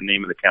remember the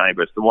name of the county,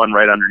 but it's the one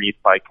right underneath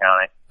Pike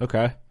County.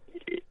 Okay.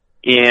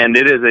 And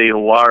it is a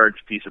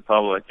large piece of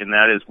public, and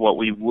that is what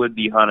we would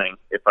be hunting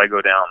if I go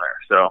down there.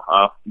 So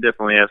I'll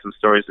definitely have some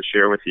stories to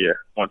share with you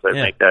once I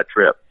make that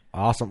trip.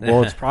 Awesome.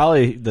 Well, it's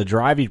probably the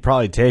drive you'd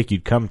probably take.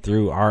 You'd come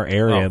through our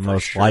area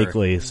most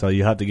likely, so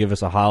you have to give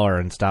us a holler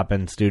and stop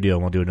in studio,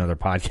 and we'll do another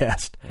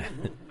podcast.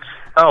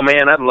 Oh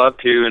man, I'd love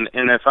to.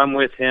 And if I'm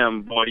with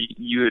him, boy,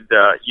 you'd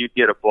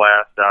get a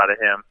blast out of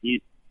him.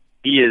 He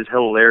is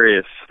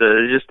hilarious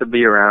just to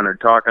be around or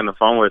talk on the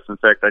phone with. In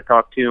fact, I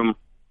talked to him,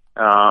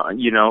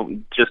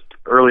 just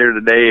earlier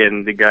today,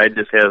 and the guy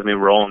just has me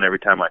rolling every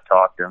time I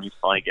talk to him. He's a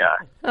funny guy.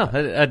 Oh,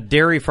 a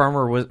dairy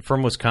farmer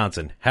from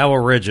Wisconsin. How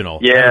original.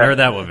 Yeah. I haven't heard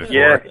that one before.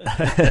 Yeah,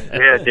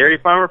 dairy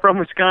farmer from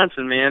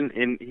Wisconsin, man.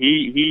 And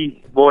he's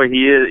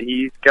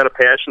got a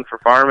passion for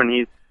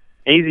farming.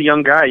 He's a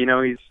young guy,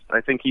 I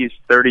think he's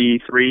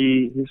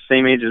 33. He's the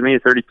same age as me,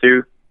 32.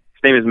 His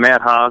name is Matt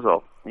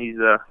Hosel. He's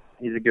a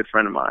good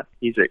friend of mine.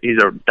 He's a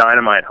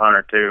dynamite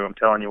hunter too. I'm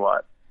telling you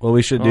what. Well,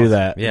 we should do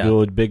that. Yeah.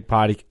 Do a big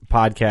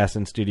podcast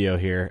in studio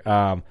here.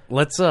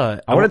 Let's.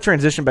 I want to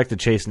transition back to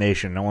Chase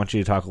Nation. I want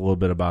you to talk a little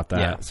bit about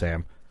that,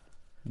 Sam.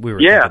 We were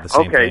thinking the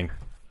same thing.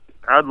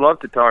 I'd love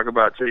to talk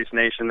about Chase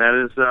Nation.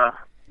 That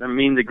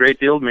means a great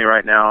deal to me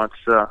right now.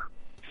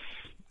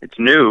 It's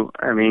new.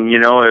 I mean,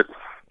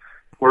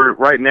 we're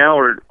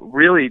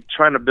really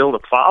trying to build a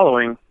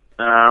following.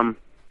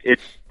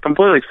 It's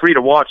completely free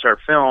to watch our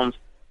films.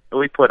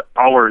 We put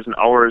hours and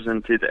hours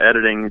into the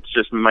editing. It's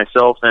just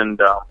myself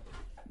and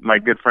my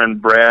good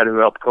friend Brad, who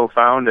helped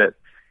co-found it,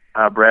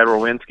 Brad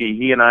Rowinski.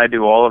 He and I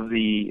do all of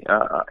the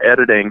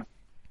editing,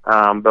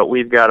 but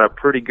we've got a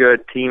pretty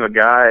good team of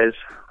guys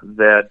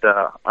that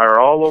are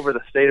all over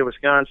the state of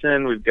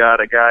Wisconsin. We've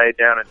got a guy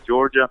down in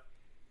Georgia.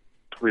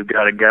 We've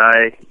got a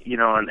guy, in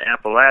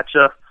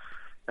Appalachia.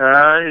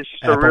 It's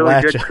just a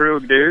really good crew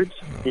of dudes.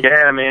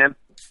 Yeah, man.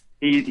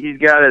 He's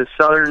got his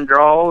southern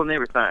drawl and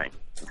everything.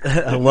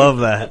 I love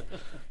that.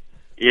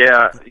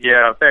 Yeah.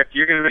 In fact,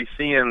 you're going to be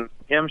seeing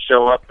him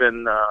show up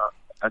in a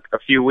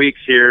few weeks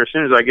here. As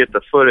soon as I get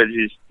the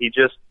footage, he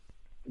just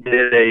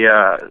did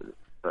a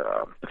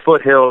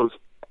foothills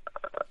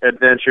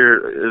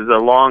adventure. Is a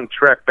long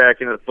trek back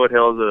into the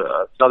foothills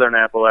of southern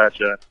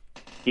Appalachia.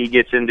 He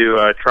gets into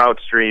a trout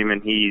stream,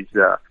 and he's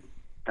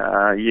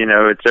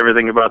it's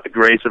everything about the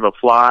grace of a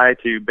fly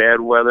to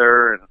bad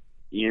weather and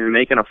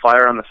making a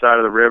fire on the side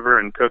of the river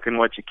and cooking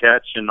what you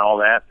catch and all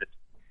that.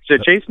 So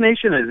Chase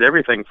Nation is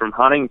everything from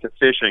hunting to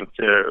fishing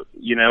to,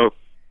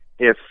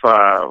 if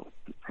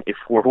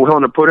we're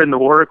willing to put in the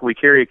work, we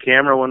carry a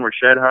camera when we're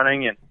shed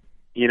hunting and,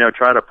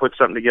 try to put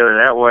something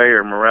together that way,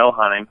 or morel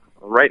hunting.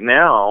 Right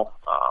now,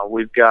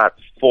 we've got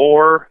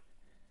 4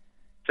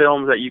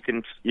 films that you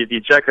can, if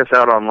you check us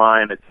out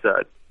online,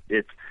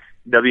 it's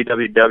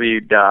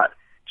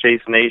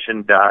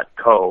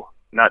www.chasenation.co,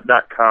 not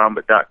 .com,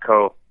 but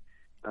 .co.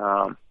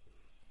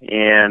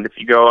 And if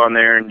you go on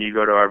there and you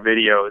go to our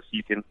videos,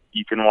 you can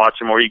watch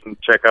them, or you can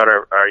check out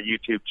our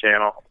YouTube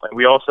channel. And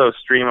we also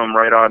stream them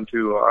right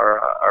onto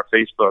our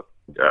Facebook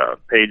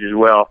page as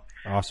well.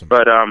 Awesome.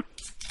 But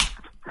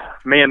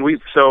man,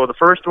 so the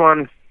first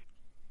one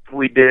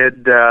we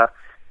did,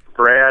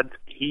 Brad,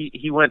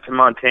 he went to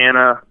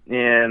Montana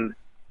and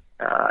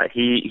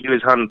he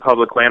was hunting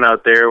public land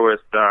out there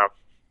with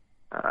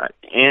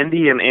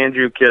Andy and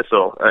Andrew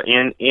Kissel,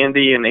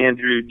 Andy and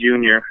Andrew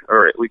Jr.,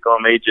 or we call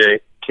him AJ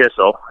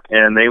Kissel,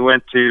 and they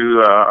went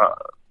to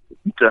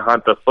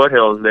hunt the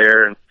foothills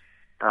there, and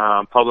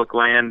public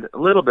land, a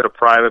little bit of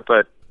private,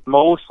 but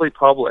mostly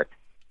public.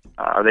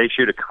 They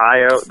shoot a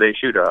coyote, they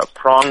shoot a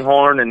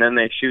pronghorn, and then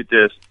they shoot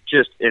this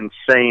just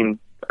insane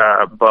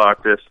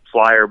buck, this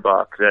flyer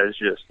buck that is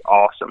just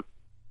awesome.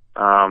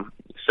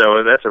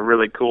 So that's a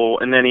really cool.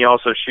 And then he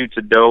also shoots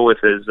a doe with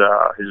his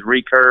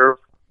recurve.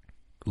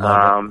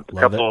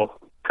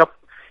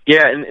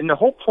 Yeah, and the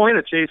whole point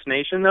of Chase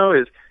Nation, though,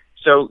 is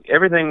so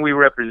everything we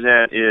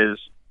represent is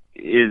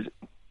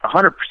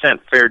 100%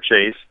 fair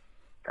chase.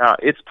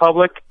 It's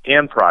public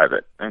and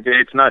private. Okay,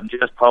 it's not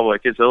just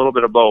public; it's a little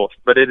bit of both.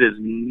 But it is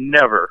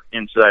never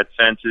inside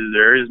fences.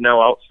 There is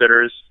no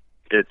outfitters.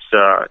 It's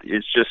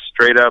just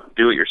straight up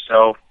do it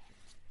yourself.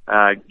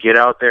 Get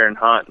out there and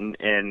hunt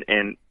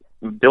and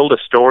build a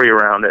story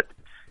around it.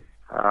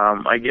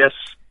 I guess,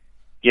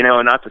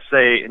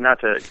 not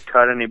to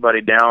cut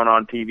anybody down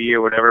on TV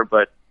or whatever,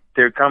 but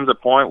there comes a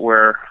point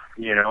where,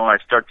 I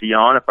start to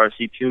yawn if I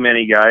see too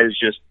many guys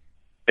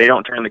they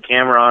don't turn the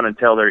camera on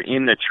until they're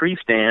in the tree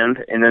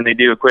stand, and then they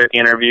do a quick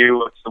interview,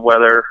 what's the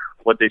weather,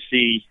 what they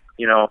see,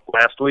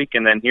 last week,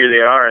 and then here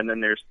they are, and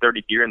then there's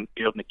 30 deer in the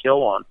field and they kill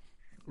one.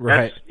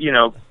 Right.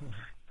 That's,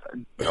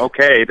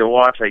 okay to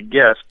watch, I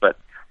guess, but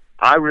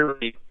I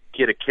really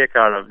get a kick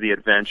out of the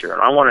adventure.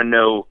 And I want to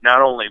know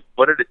not only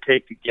what did it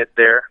take to get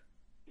there,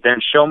 then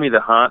show me the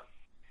hunt,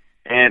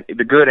 and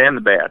the good and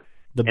the bad.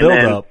 The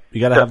build-up. You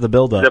got to have the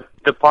build-up.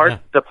 The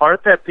part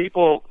that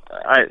people,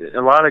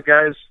 a lot of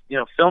guys,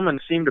 filming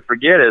seem to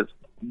forget is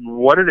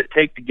what did it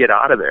take to get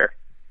out of there?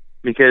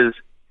 Because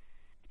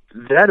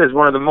that is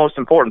one of the most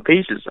important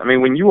pieces. I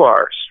mean, when you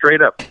are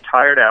straight up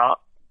tired out,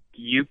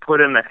 you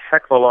put in a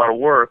heck of a lot of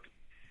work,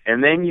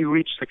 and then you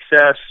reach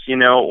success,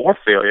 or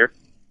failure,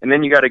 and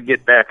then you got to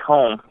get back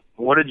home.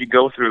 What did you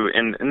go through?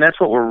 And that's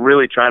what we're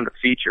really trying to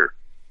feature.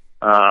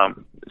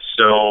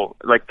 So,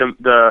 like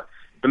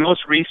the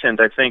most recent,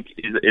 I think,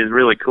 is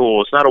really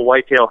cool. It's not a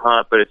whitetail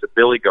hunt, but it's a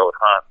billy goat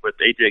hunt with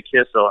AJ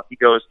Kissel. He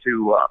goes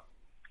to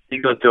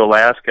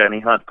Alaska and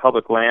he hunts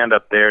public land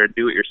up there,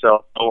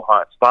 do-it-yourself bow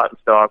hunt, spot and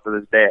stalk with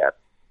his dad.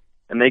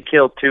 And they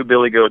killed 2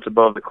 billy goats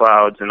above the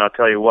clouds. And I'll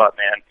tell you what,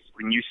 man,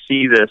 when you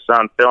see this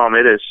on film,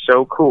 it is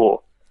so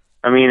cool.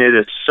 I mean, it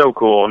is so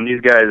cool. And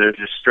these guys are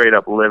just straight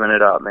up living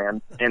it up,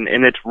 man. And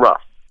it's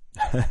rough.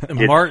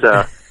 Mark,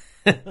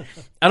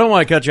 I don't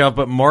want to cut you off,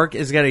 but Mark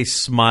has got a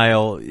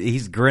smile.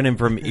 He's grinning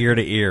from ear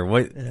to ear.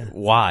 What? Yeah.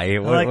 Why?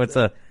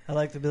 I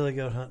like the billy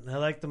goat hunting. I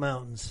like the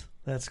mountains.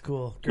 That's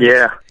cool.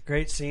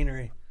 Great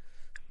scenery.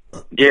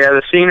 Yeah,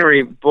 the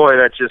scenery, boy,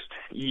 that's just,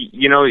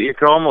 it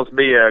could almost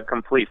be a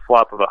complete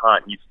flop of a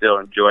hunt, and you still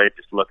enjoy it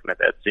just looking at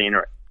that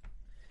scenery.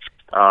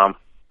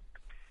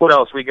 What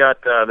else? We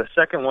got, the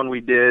second one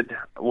we did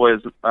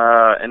was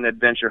an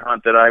adventure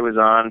hunt that I was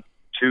on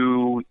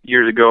 2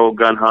 years ago,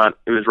 gun hunt.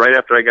 It was right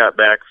after I got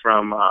back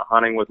from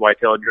hunting with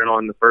Whitetail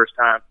Adrenaline the first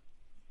time.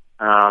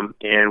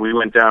 And we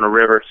went down a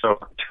river. So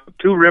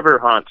two river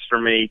hunts for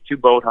me, 2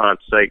 boat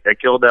hunts. I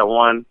killed that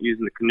one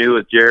using the canoe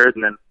with Jared,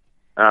 and then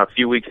a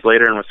few weeks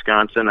later in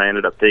Wisconsin, I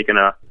ended up taking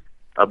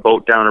a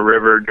boat down a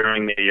river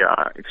during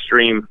the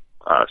extreme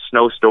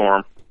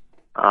snowstorm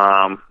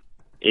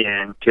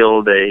and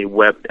killed a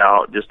webbed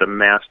out, just a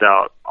massed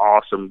out,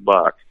 awesome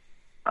buck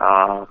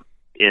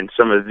in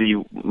some of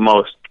the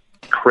most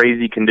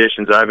crazy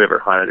conditions I've ever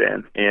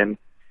hunted in.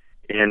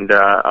 And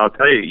I'll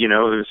tell you,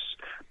 it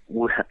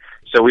was,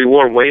 so we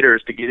wore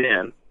waders to get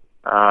in.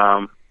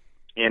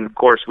 And of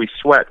course we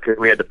sweat because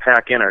we had to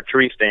pack in our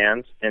tree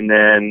stands, and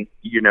then,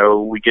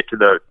 we get to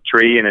the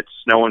tree and it's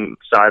snowing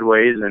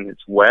sideways and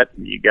it's wet,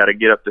 and you got to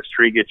get up this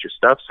tree, get your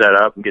stuff set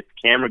up and get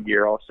the camera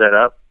gear all set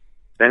up,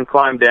 then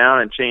climb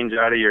down and change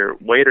out of your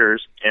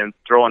waders and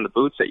throw on the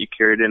boots that you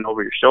carried in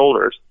over your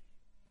shoulders,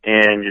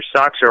 and your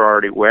socks are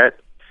already wet.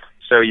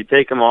 So you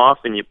take them off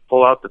and you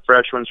pull out the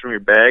fresh ones from your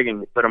bag and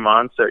you put them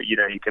on so,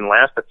 you can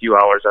last a few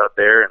hours out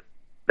there. And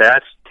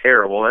that's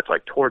terrible. That's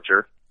like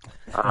torture.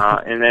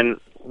 And then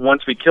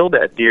once we killed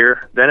that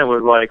deer, then it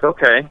was like,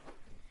 okay,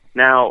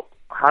 now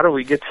how do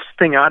we get this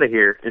thing out of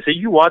here? And so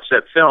you watch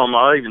that film,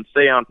 I'll even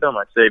say on film,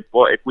 I'd say,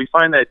 boy, if we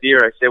find that deer,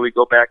 I say we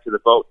go back to the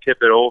boat, tip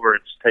it over,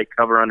 and just take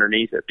cover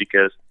underneath it,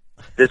 because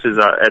this is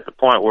at the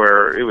point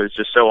where it was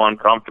just so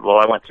uncomfortable.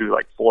 I went through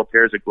like 4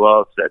 pairs of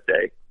gloves that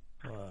day.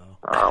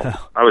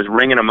 I was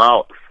wringing them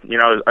out.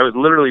 I was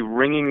literally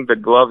wringing the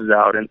gloves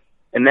out, and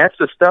that's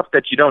the stuff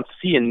that you don't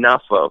see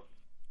enough of.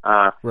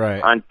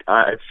 Right.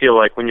 I feel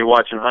like when you're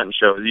watching hunting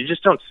shows, you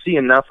just don't see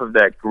enough of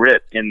that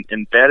grit, and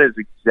that is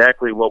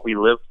exactly what we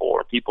live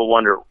for. People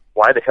wonder,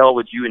 why the hell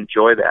would you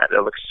enjoy that?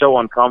 It looks so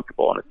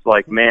uncomfortable, and it's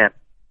like, man,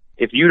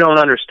 if you don't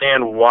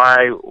understand why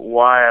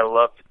I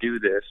love to do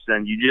this,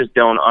 then you just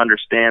don't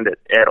understand it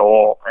at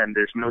all, and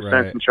there's no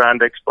sense in trying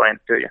to explain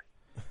it to you.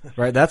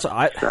 Right,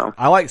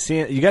 I like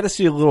seeing. You got to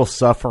see a little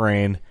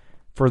suffering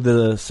for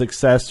the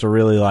success to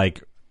really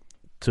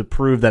to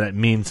prove that it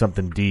means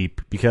something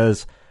deep.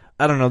 Because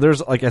I don't know, there's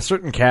like a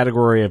certain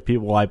category of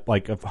people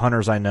like of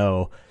hunters I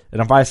know,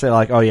 and if I say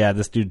oh yeah,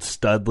 this dude's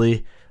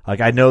studly,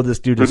 I know this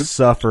dude has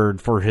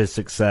suffered for his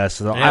success.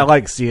 So I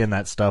like seeing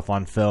that stuff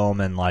on film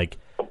and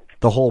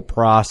the whole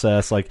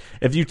process.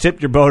 If you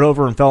tipped your boat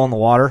over and fell in the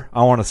water,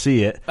 I want to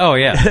see it. Oh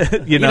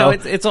yeah, you know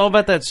it's all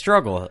about that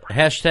struggle.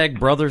 #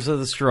 Brothers of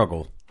the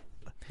Struggle.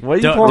 What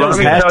are you pulling those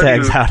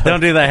hashtags out of? Don't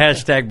do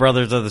the #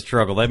 Brothers of the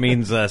Struggle. That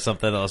means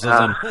something else. It's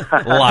on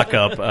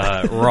Lockup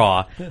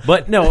Raw.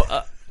 But no,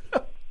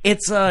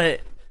 it's I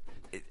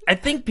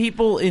think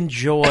people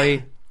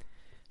enjoy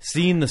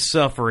seeing the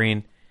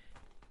suffering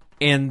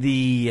and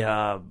the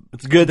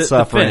it's good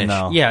suffering the finish.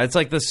 though. Yeah, it's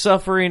like the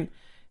suffering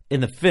in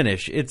the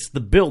finish. It's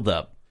the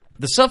build-up.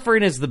 The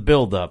suffering is the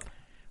build-up.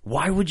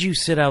 Why would you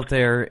sit out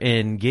there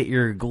and get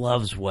your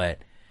gloves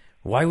wet?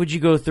 Why would you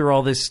go through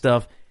all this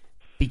stuff?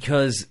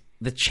 Because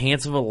the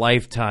chance of a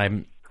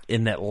lifetime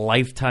in that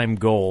lifetime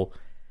goal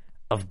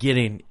of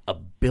getting a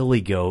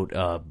billy goat,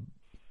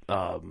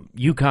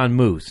 Yukon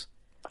moose,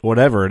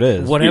 whatever it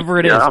is,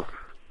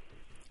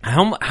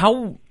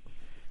 how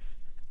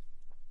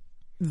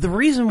the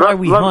reason why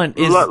we hunt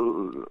is.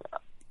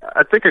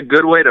 I think a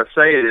good way to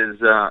say it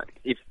is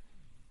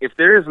if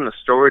there isn't a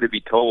story to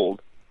be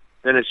told,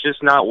 then it's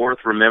just not worth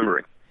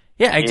remembering.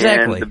 Yeah,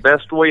 exactly. And the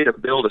best way to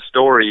build a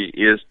story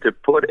is to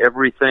put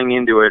everything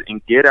into it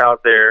and get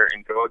out there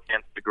and go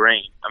against the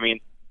grain. I mean,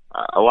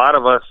 a lot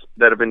of us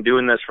that have been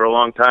doing this for a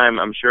long time,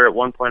 I'm sure at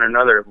one point or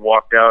another have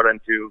walked out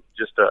into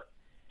just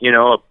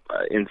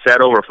and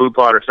sat over a food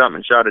plot or something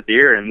and shot a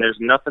deer, and there's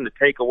nothing to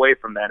take away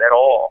from that at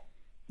all.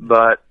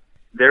 But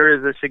there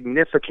is a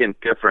significant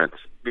difference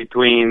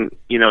between,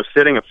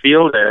 sitting a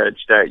field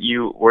edge that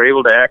you were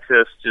able to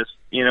access just,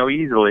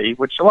 easily,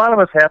 which a lot of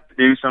us have to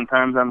do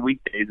sometimes on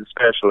weekdays,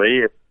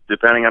 especially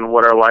depending on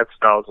what our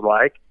lifestyle is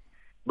like.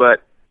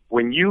 But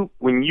when you,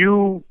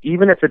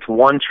 even if it's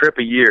one trip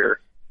a year,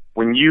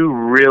 when you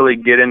really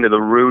get into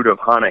the root of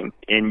hunting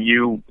and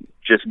you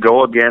just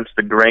go against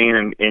the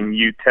grain and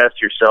you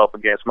test yourself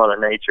against Mother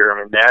Nature,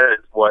 I mean, that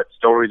is what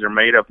stories are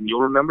made of, and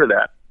you'll remember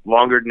that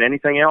longer than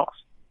anything else.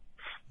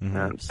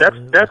 That's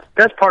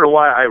part of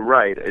why I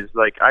write. Is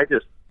like I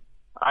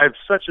have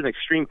such an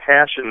extreme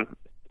passion,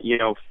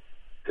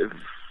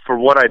 for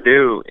what I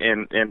do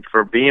and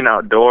for being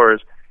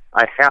outdoors.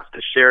 I have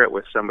to share it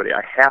with somebody.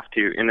 I have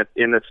to, and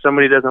if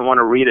somebody doesn't want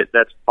to read it,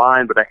 that's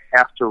fine. But I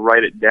have to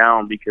write it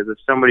down, because if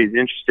somebody's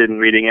interested in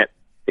reading it,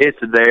 it's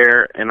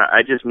there, and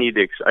I just need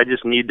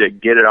to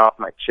get it off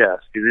my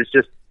chest, because it's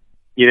just,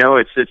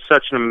 it's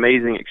such an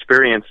amazing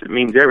experience. It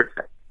means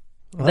everything.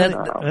 Well,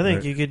 I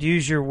think you could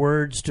use your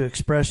words to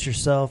express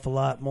yourself a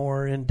lot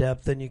more in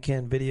depth than you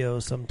can video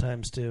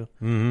sometimes too.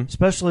 Mm-hmm.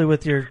 Especially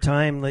with your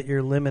time that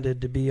you're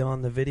limited to be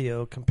on the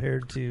video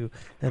compared to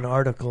an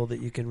article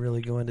that you can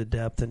really go into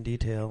depth and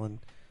detail and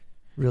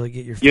really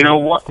get your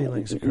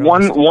feelings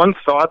across. One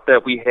thought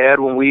that we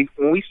had when we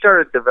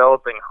started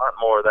developing Hunt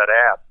More, that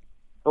app,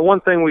 the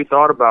one thing we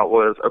thought about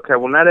was, okay,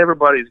 well, not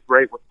everybody's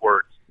great with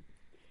words.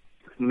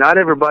 Not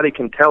everybody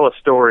can tell a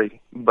story,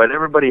 but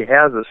everybody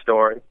has a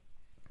story.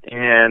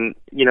 And,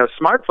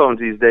 smartphones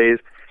these days,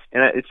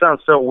 and it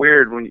sounds so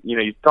weird when,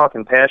 you're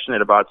talking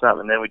passionate about something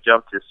and then we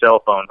jump to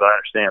cell phones, I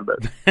understand,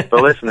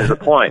 but listen, there's a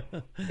point.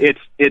 It's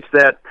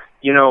that,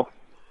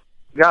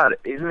 God,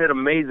 isn't it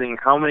amazing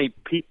how many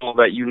people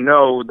that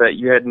that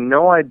you had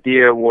no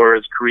idea were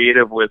as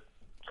creative with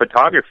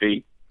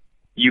photography,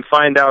 you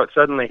find out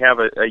suddenly have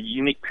a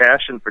unique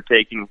passion for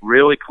taking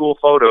really cool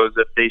photos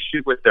that they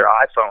shoot with their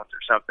iPhones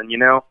or something,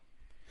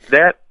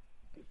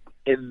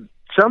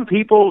 some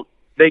people,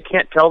 they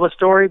can't tell the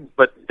story,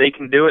 but they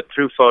can do it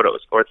through photos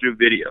or through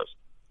videos.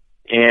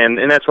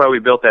 And that's why we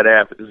built that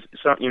app.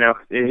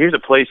 Here's a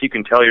place you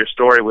can tell your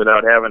story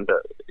without having to,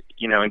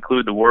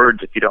 include the words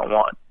if you don't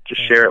want.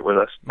 Just share it with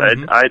us.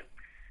 Mm-hmm.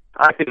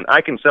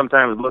 I can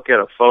sometimes look at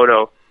a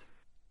photo,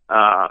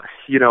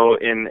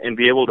 and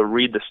be able to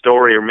read the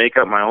story or make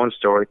up my own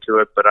story to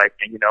it, but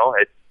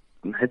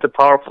it's a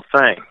powerful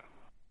thing.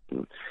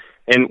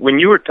 And when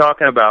you were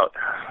talking about,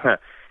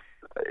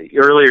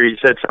 earlier you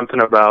said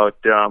something about,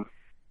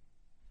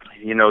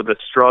 the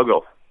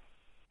struggle.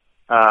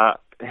 I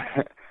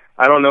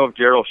don't know if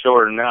Jared will show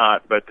it or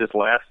not, but this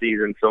last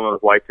season, some of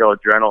the Whitetail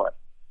Adrenaline,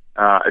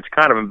 it's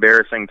kind of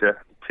embarrassing to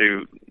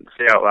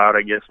say out loud,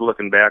 I guess,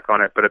 looking back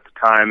on it. But at the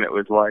time, it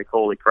was like,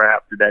 holy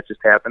crap, did that just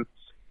happen?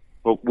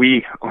 But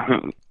we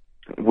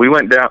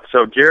went down.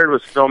 So Jared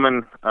was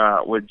filming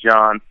with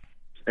John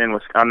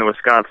on the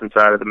Wisconsin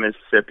side of the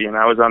Mississippi, and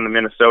I was on the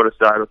Minnesota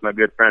side with my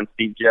good friend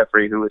Steve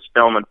Jeffrey, who was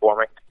filming for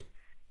me.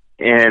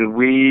 And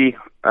we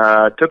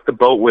took the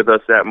boat with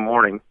us that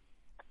morning,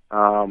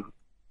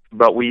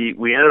 but we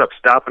ended up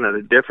stopping at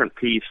a different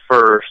piece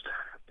first,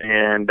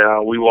 and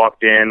we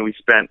walked in. We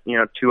spent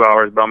 2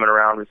 hours bumming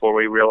around before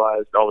we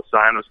realized all the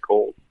sign was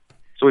cold.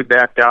 So we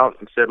backed out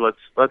and said,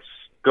 let's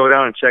go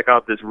down and check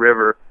out this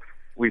river.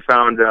 We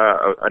found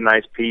a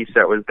nice piece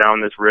that was down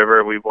this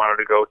river. We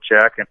wanted to go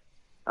check,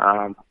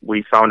 and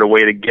we found a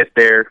way to get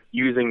there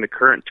using the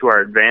current to our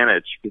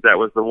advantage, because that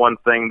was the one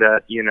thing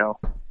that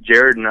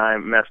Jared and I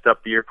messed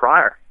up the year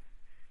prior.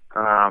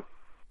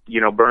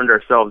 Burned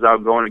ourselves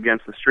out going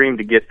against the stream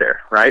to get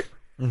there, right?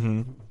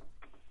 Mm-hmm.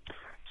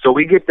 So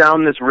we get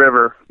down this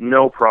river,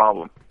 no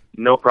problem.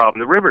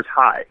 The river's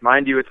high.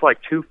 Mind you, it's like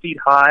 2 feet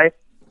high,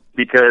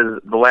 because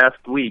the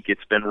last week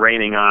it's been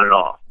raining on and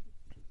off.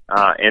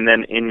 And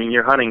then when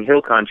you're hunting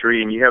hill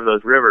country and you have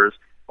those rivers,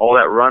 all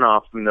that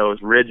runoff from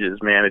those ridges,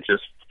 man, it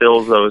just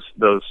fills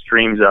those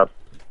streams up,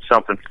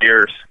 something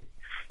fierce.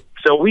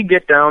 So we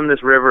get down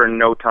this river in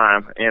no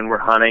time, and we're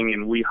hunting,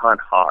 and we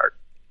hunt hard,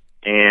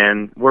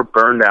 and we're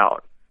burned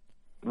out.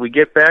 We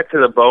get back to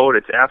the boat.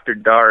 It's after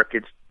dark.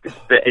 It's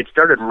it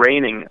started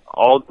raining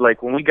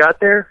like when we got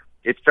there,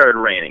 it started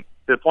raining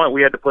to the point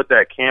we had to put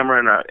that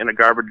camera in a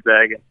garbage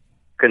bag and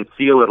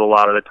conceal it a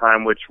lot of the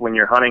time, which when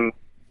you're hunting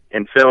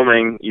and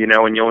filming, you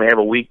know, and you only have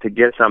a week to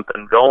get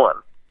something going,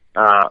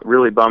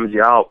 really bums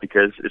you out,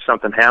 because if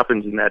something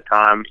happens in that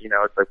time, you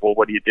know, it's like, well,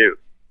 what do you do?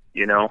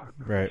 You know?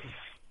 Right.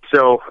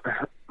 So,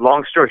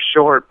 long story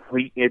short,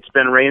 it's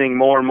been raining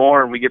more and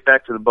more, and we get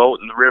back to the boat,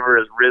 and the river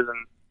has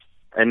risen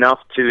enough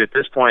to, at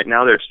this point,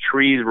 now there's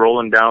trees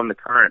rolling down the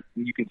current.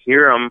 You can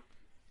hear them.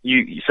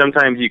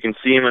 Sometimes you can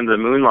see them in the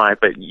moonlight,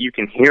 but you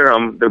can hear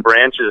them, the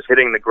branches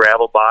hitting the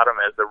gravel bottom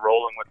as they're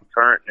rolling with the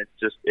current, and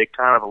it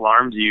kind of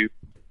alarms you.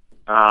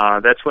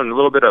 That's when a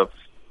little bit of,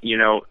 you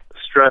know,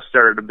 stress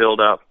started to build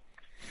up.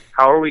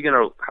 How are we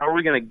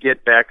gonna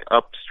get back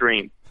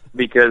upstream?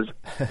 Because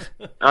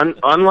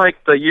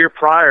unlike the year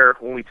prior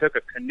when we took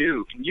a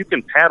canoe, you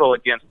can paddle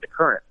against the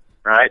current,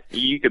 right?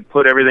 You could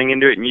put everything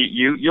into it and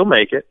you'll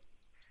make it.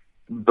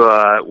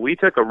 But we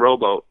took a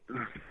rowboat,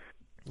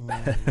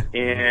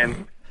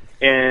 and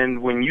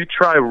when you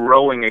try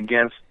rowing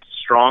against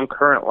strong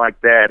current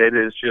like that, it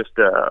is just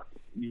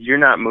you're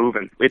not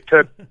moving. It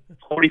took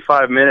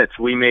 45 minutes.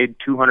 We made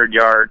 200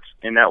 yards,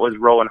 and that was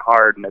rowing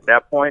hard. And at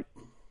that point,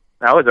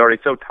 I was already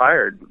so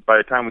tired by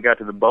the time we got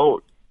to the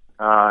boat.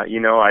 You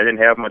know, I didn't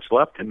have much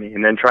left in me.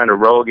 And then trying to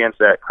row against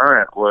that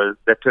current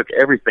that took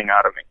everything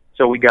out of me.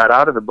 So we got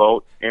out of the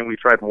boat, and we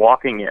tried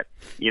walking it,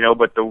 you know,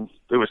 but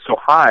it was so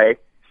high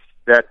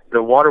that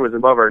the water was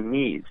above our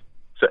knees.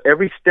 So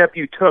every step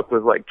you took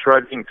was like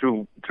trudging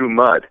through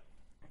mud.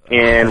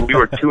 And we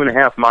were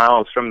 2.5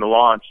 miles from the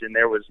launch, and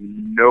there was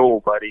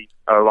nobody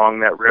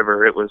along that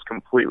river. It was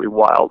completely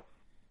wild.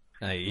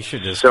 You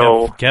should just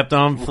kept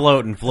on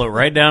floating, float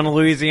right down to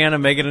Louisiana,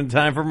 make it in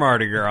time for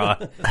Mardi Gras.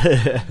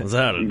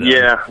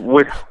 Yeah,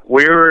 we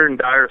were in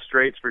dire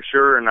straits for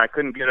sure, and I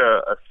couldn't get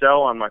a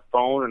cell on my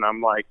phone, and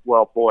I'm like,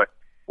 well, boy,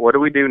 what do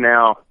we do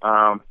now?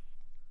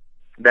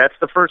 That's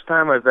the first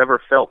time I've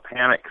ever felt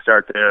panic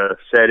start to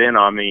set in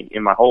on me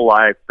in my whole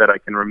life that I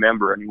can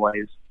remember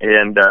anyways.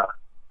 And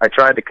I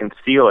tried to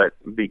conceal it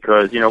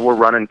because, you know, we're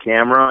running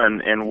camera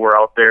and we're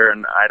out there,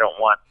 and I don't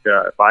want,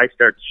 if I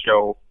start to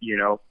show, you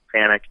know,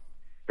 panic,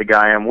 the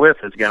guy I'm with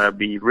is going to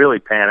be really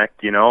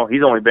panicked, you know.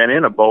 He's only been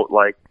in a boat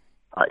like,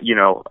 you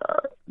know,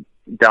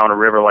 down a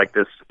river like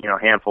this, you know,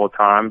 a handful of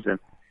times. And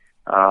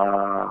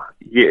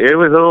it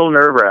was a little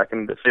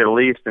nerve-wracking, to say the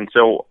least. And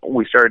so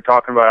we started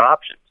talking about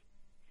options.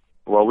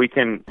 Well, we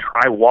can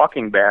try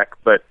walking back,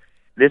 but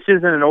this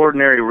isn't an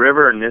ordinary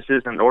river and this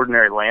isn't an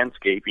ordinary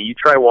landscape. You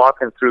try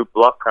walking through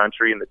bluff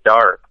country in the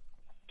dark,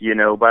 you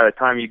know, by the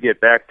time you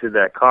get back to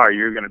that car,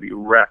 you're going to be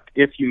wrecked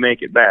if you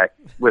make it back.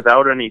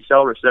 Without any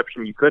cell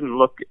reception, you couldn't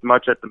look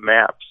much at the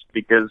maps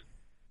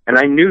and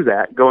I knew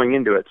that going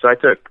into it. So I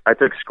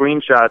took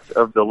screenshots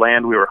of the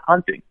land we were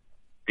hunting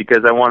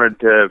because I wanted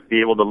to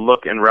be able to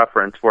look and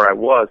reference where I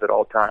was at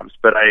all times.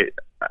 But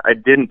I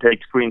didn't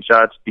take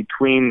screenshots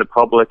between the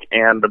public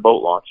and the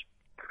boat launch.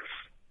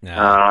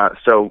 No.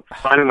 So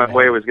finding my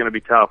way was going to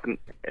be tough. And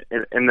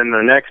then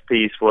the next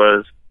piece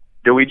was,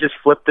 do we just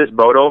flip this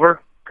boat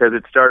over? Because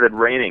it started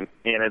raining,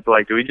 and it's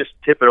like, do we just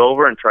tip it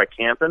over and try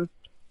camping?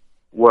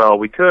 Well,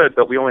 we could,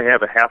 but we only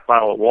have a half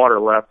bottle of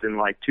water left and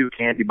like 2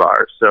 candy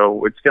bars,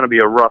 so it's going to be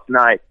a rough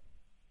night.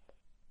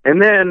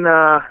 And then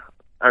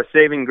our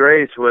saving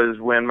grace was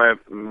when my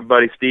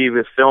buddy Steve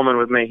was filming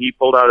with me. He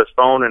pulled out his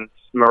phone, and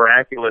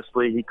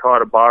miraculously he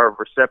caught a bar of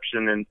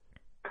reception. And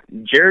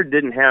Jared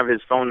didn't have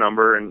his phone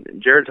number, and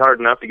Jared's hard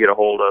enough to get a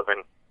hold of.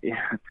 And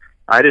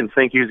I didn't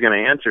think he was going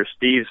to answer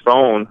Steve's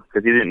phone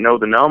because he didn't know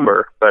the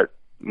number, but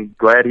I'm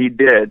glad he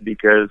did,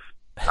 because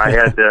I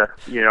had to,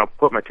 you know,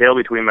 put my tail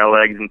between my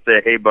legs and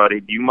say, hey, buddy,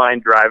 do you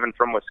mind driving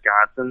from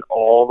Wisconsin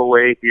all the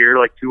way here,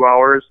 like 2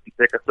 hours, and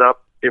pick us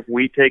up? If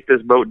we take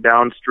this boat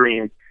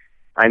downstream,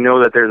 I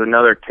know that there's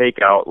another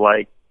takeout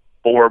like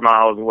 4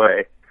 miles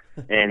away.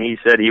 And he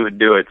said he would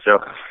do it. So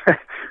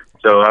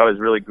so I was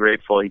really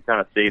grateful. He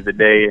kind of saved the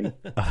day.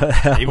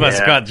 And you must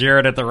have got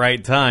Jared at the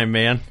right time,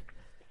 man.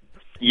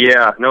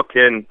 Yeah, no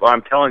kidding. Well,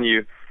 I'm telling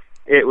you,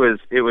 it was,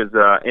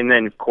 and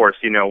then of course,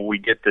 you know, we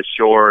get to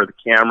shore, the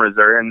cameras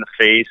are in the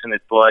face, and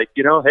it's like,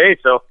 you know, hey,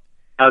 so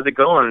how's it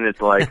going? And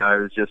it's like, I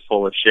was just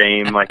full of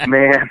shame, like,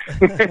 man,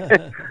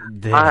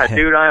 dude,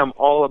 I am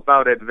all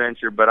about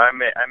adventure, but I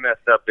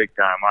messed up big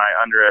time.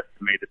 I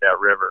underestimated that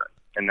river,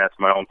 and that's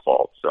my own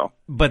fault. So,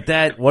 but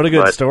what a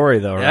good story,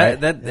 though,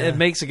 right? It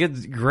makes a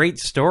great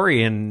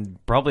story,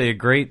 and probably a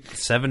great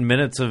 7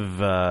 minutes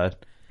of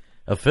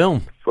a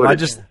film.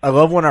 I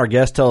love when our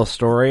guests tell a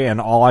story and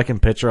all I can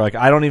picture, like,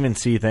 I don't even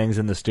see things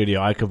in the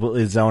studio. I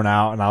completely zone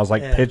out, and I was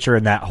like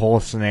picturing that whole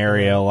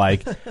scenario,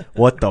 like,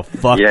 what the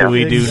fuck do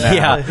we do now?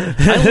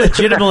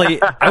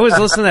 Yeah, I was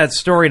listening to that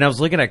story and I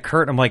was looking at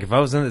Kurt, and I'm like, if I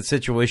was in that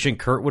situation,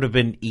 Kurt would have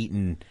been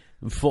eating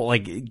full,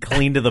 like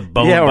clean to the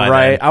bone. Yeah, by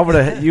right.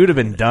 then. You'd have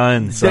been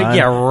done, son.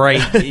 Yeah,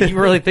 right. You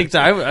really think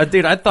so?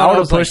 Dude, I thought I would I have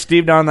was pushed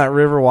Steve down that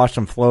river, watched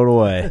him float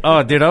away.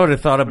 Oh, dude, I would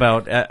have thought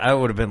about. I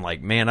would have been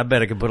like, man, I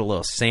bet I could put a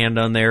little sand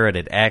on there and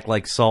it'd act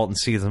like salt and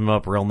season them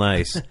up real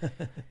nice.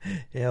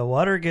 Yeah,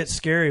 water gets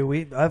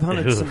scary. I've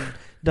hunted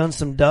done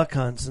some duck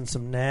hunts in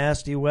some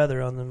nasty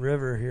weather on the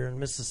river here in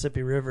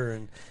Mississippi River,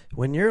 and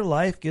when your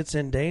life gets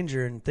in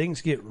danger and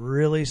things get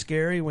really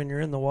scary when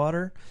you're in the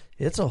water,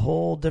 it's a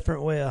whole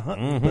different way of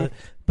hunting. Mm-hmm.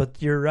 But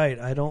you're right.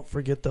 I don't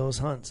forget those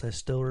hunts. I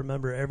still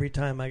remember every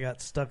time I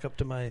got stuck up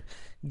to my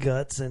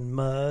guts in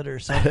mud or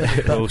something.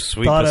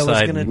 Thought I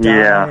was going to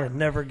die and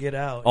never get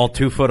out. All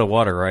 2 foot of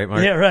water, right,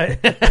 Mark? Yeah,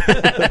 right.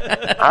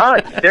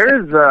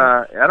 There's,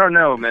 I don't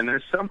know, man.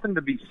 There's something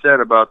to be said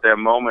about that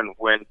moment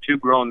when two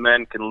grown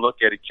men can look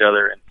at each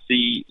other and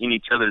see in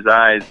each other's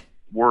eyes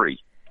worry.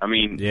 I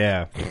mean,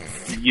 yeah,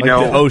 you like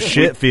know, the oh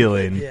shit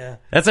feeling. Yeah,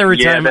 that's every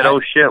time. Yeah, that oh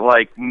shit,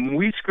 like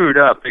we screwed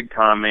up big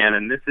time, man,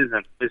 and this is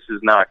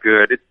not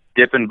good. It's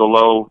dipping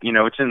below, you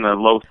know, it's in the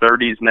low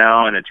 30s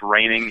now, and it's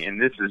raining, and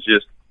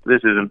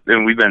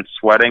and we've been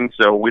sweating,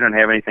 so we don't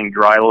have anything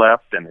dry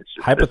left, and it's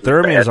just,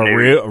 hypothermia is a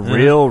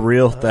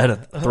real threat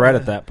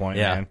at that point.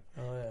 Yeah. Man.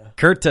 Oh yeah.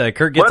 Kurt gets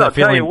I'll that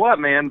feeling. tell you what,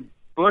 man.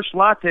 Bush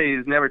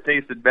lattes never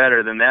tasted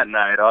better than that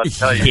night. I'll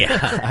tell you.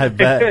 Yeah, I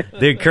bet.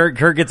 Dude,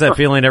 Kurt gets that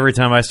feeling every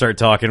time I start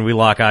talking. We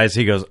lock eyes.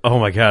 He goes, "Oh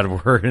my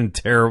God, we're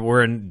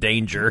in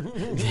danger."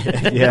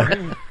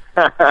 Yeah.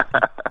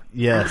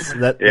 Yes,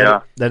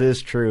 that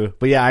is true.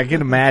 But yeah, I can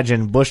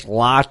imagine Bush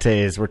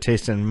lattes were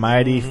tasting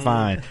mighty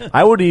fine.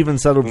 I would have even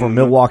settled for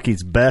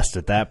Milwaukee's Best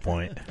at that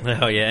point.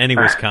 Oh yeah, any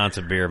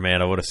Wisconsin beer,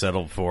 man, I would have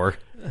settled for.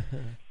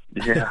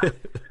 Yeah.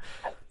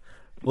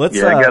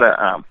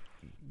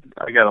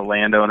 I got a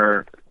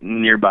landowner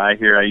nearby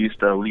here. I used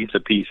to lease a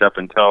piece up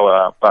until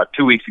about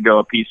 2 weeks ago.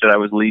 A piece that I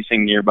was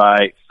leasing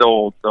nearby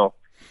sold, so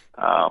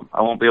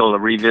I won't be able to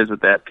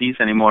revisit that piece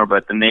anymore.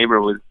 But the neighbor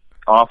was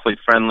awfully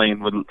friendly,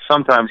 and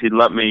sometimes he'd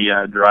let me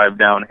drive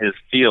down his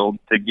field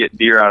to get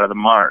deer out of the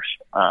marsh.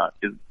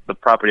 The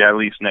property I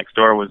leased next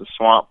door was a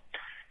swamp,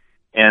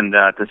 and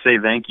to say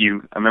thank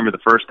you, I remember the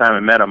first time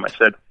I met him, I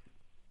said,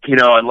 you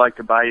know, I'd like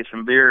to buy you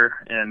some beer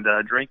and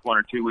drink one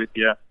or two with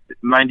you.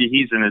 Mind you,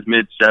 he's in his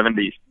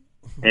mid-70s,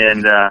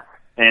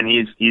 and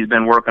he's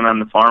been working on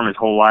the farm his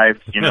whole life,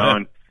 you know,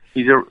 and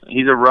he's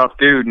a rough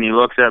dude. And he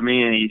looks at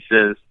me and he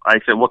says, I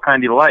said, what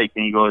kind do you like?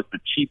 And he goes, the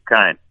cheap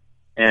kind.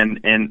 And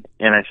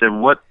I said,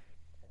 what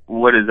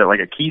is that,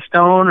 like a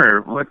Keystone or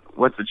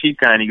what's the cheap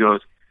kind? He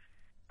goes,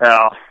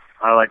 well,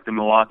 I like the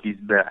Milwaukee's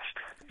Best.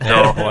 So,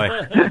 oh boy,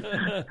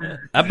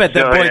 I bet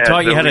that boy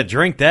taught you how to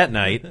drink that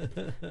night.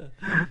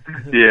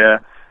 Yeah.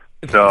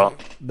 So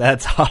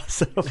that's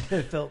awesome.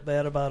 I felt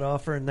bad about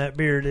offering that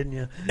beer,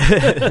 didn't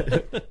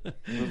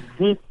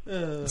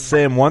you?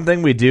 Sam, one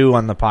thing we do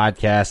on the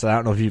podcast, I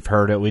don't know if you've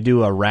heard it, we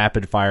do a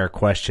rapid fire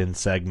question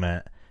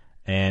segment.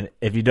 And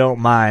if you don't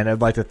mind,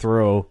 I'd like to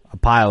throw a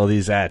pile of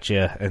these at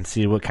you and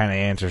see what kind of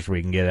answers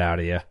we can get out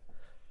of you.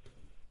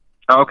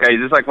 Okay,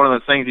 is this like one of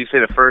those things you say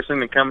the first thing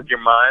that comes to your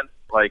mind?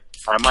 Like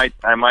I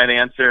might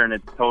answer and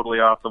it's totally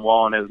off the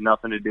wall and has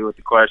nothing to do with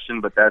the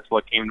question, but that's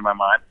what came to my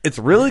mind. It's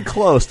really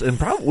close, and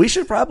we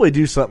should probably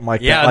do something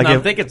like that. Yeah, like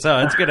I'm thinking so.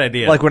 That's a good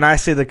idea. Like when I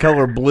say the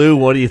color blue,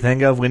 what do you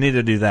think of? We need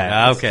to do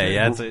that. Okay,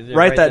 yeah.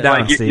 Write that down,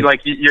 like, Steve.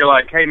 You're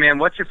like, hey man,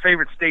 what's your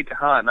favorite state to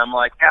hunt? And I'm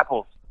like,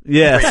 apples.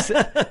 Yes,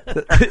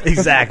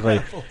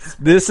 exactly.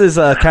 This is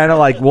kind of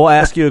like we'll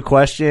ask you a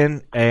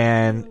question,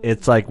 and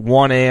it's like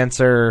one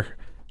answer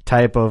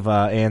type of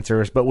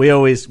answers, but we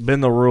always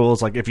bend the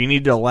rules. Like if you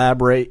need to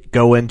elaborate,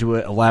 go into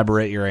it,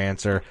 elaborate your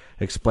answer,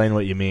 explain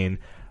what you mean.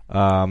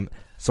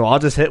 So I'll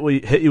just hit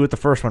you with the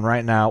first one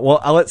right now.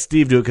 Well, I'll let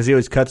Steve do it because he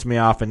always cuts me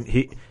off, and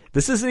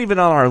this isn't even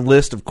on our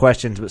list of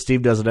questions, but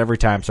Steve does it every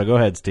time. So go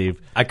ahead,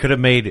 Steve. I could have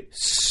made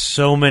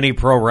so many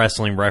pro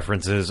wrestling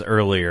references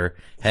earlier.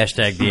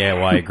 Hashtag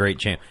DIY, great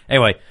champ.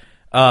 Anyway,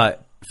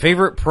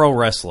 favorite pro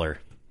wrestler?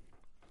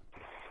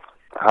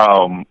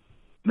 Oh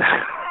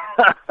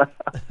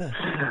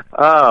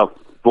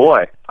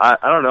boy, I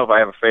don't know if I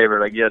have a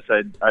favorite. I guess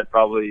I'd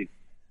probably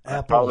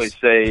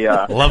say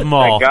love them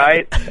all.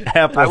 That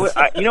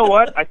guy. You know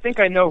what? I think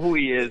I know who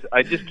he is.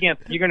 I just can't.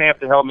 You're gonna have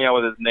to help me out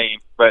with his name.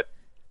 But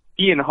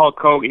he and Hulk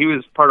Hogan. He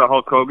was part of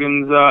Hulk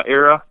Hogan's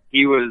era.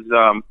 He was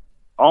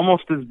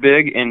almost as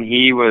big, and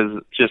he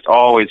was just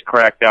always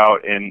cracked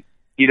out. And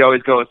he'd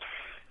always go,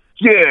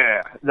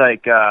 "Yeah,"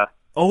 like,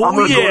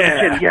 "Oh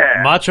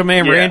yeah, Macho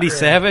Man Randy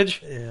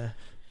Savage." Yeah.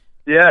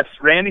 Yes,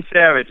 Randy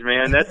Savage,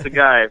 man, that's the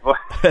guy.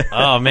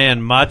 Oh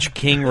man, Mach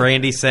King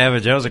Randy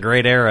Savage. That was a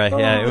great era.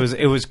 Yeah,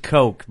 it was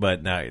Coke,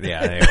 but no,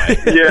 yeah. Anyway.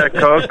 Yeah,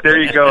 Coke.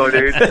 There you go,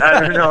 dude. I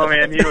don't know,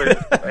 man. He was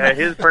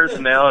his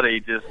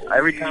personality. Just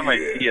every time I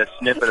see a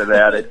snippet of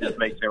that, it just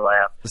makes me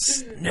laugh.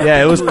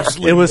 Yeah,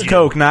 it was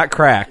Coke, not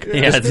crack.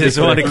 Yeah, just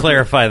wanted to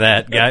clarify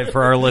that, guy,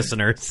 for our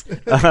listeners.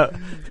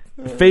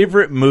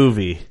 Favorite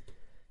movie.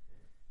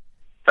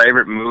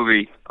 Favorite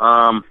movie.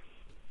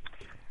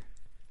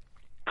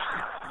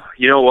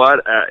 You know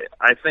what?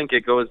 I think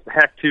it goes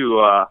back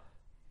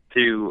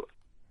to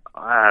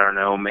I don't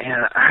know,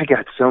 man. I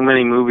got so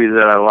many movies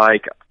that I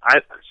like.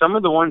 Some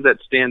of the ones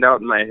that stand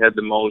out in my head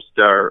the most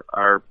are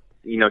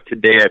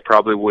today I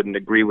probably wouldn't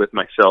agree with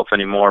myself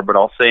anymore, but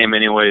I'll say them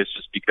anyways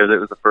just because it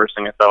was the first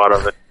thing I thought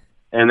of it.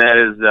 And that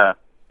is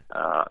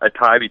a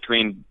tie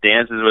between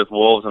Dances with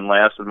Wolves and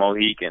Last of the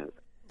Mohicans.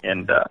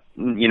 And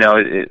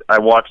I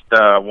watched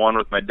one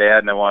with my dad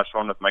and I watched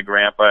one with my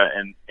grandpa,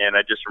 and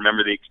I just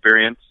remember the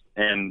experience,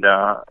 and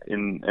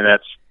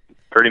that's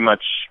pretty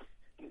much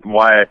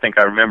why I think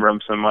I remember them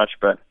so much.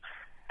 But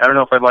I don't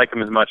know if I'd like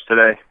them as much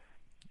today.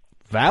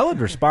 Valid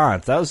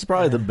response. That was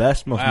probably the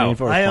best, most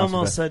meaningful response. I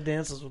almost said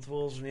Dances with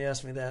Wolves when you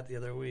asked me that the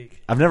other week.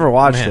 I've never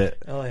watched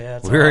it. Oh yeah,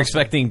 we were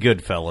expecting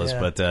Goodfellas,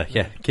 but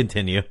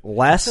continue.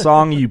 Last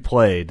song you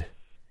played.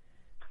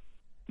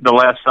 The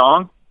last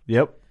song?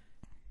 Yep.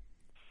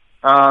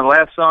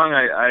 Last song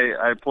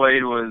I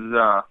played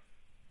was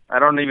I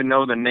don't even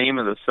know the name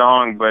of the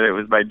song, but it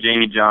was by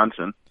Jamie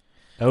Johnson.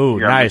 Oh,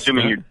 nice.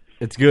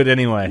 It's good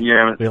anyway.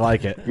 Yeah, we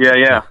like it.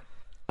 Yeah.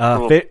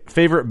 Cool.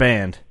 Favorite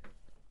band?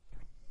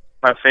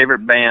 My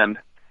favorite band.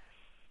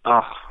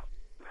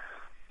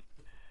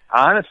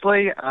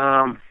 Honestly,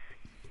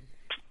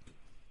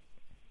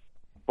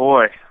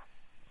 boy,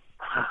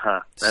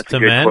 that's a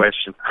good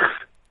question.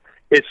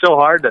 It's so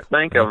hard to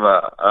think of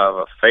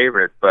a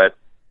favorite, but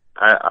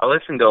I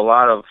listen to a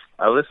lot of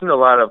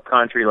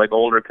country, like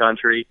older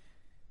country,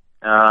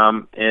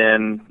 and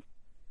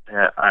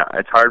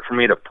it's hard for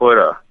me to put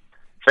a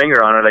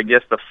finger on it. I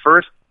guess the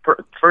first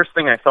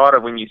thing I thought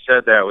of when you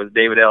said that was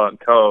David Allan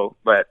Coe,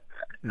 but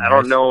nice. I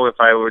don't know if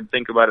I would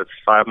think about it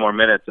for 5 more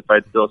minutes if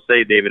I'd still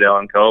say David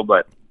Allan Coe,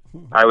 but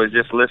I was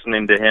just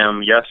listening to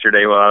him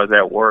yesterday while I was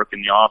at work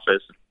in the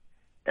office.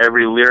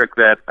 Every lyric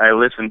that I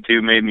listened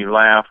to made me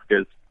laugh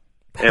because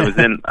it was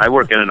I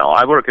work in an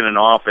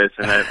office,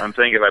 and I'm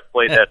thinking if I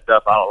played that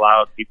stuff out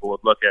loud, people would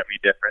look at me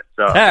different.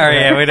 So, all right,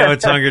 yeah, we know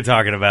what song you're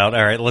talking about.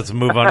 All right, let's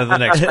move on to the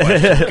next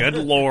question. Good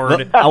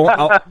Lord. I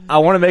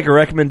want to make a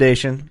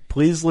recommendation.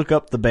 Please look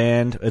up the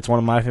band. It's one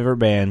of my favorite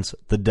bands,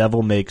 The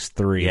Devil Makes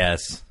Three.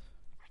 Yes.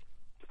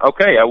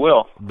 Okay, I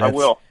will.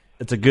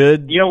 It's a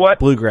good what?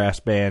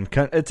 Bluegrass band.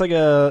 It's like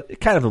a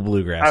kind of a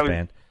bluegrass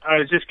band. I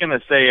was just going to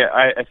say,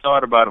 I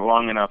thought about it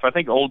long enough. I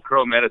think Old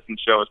Crow Medicine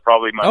Show is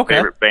probably my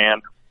favorite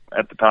band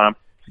at the time.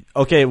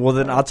 Okay, well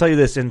then I'll tell you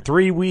this. In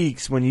 3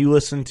 weeks, when you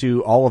listen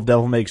to all of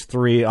Devil Makes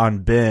Three on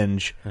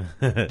binge,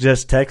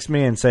 just text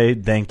me and say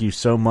thank you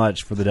so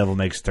much for The Devil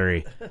Makes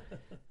Three.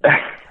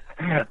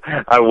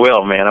 I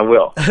will, man. I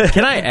will.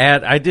 Can I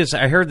add?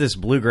 I heard this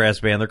bluegrass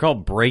band. They're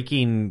called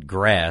Breaking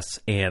Grass,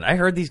 and I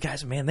heard these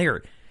guys. Man, they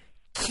are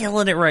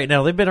killing it right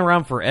now. They've been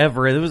around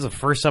forever. It was the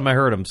first time I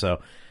heard them.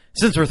 So,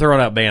 since we're throwing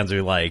out bands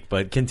we like,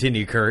 but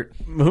continue, Kurt.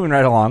 Moving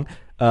right along.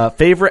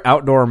 Favorite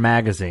outdoor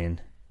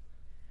magazine.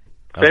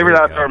 Favorite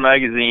outdoor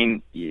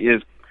magazine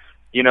is,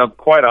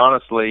 quite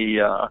honestly,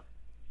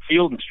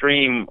 Field and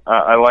Stream.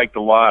 I liked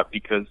a lot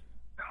because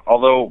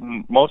although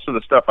most of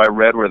the stuff I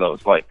read were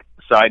those like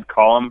side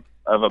column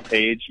of a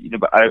page,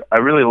 I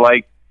really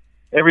liked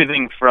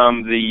everything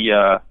from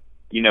the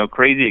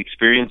crazy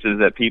experiences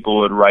that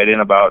people would write in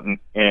about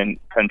and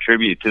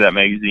contribute to that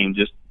magazine.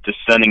 Just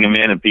sending them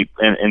in, and people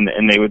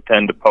and they would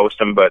tend to post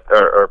them,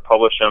 or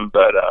publish them,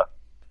 but.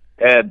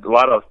 Had a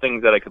lot of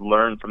things that I could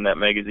learn from that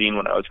magazine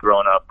when I was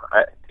growing up.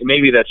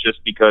 Maybe that's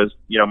just because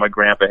my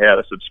grandpa had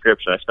a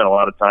subscription. I spent a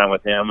lot of time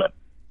with him,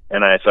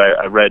 and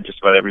I read just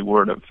about every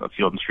word of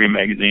Field and Stream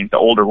magazine, the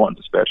older ones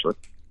especially.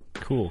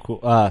 Cool.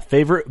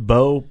 Favorite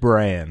bow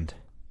brand?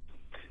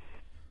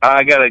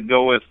 I got to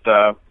go with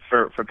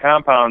for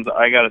compounds.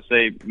 I got to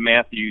say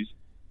Matthews,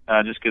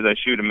 just because I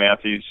shoot a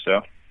Matthews.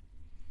 So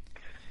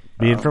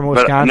being from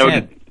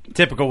Wisconsin,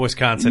 typical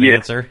Wisconsin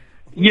answer.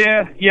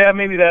 Yeah,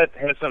 maybe that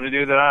has something to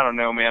do with it. I don't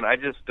know, man. I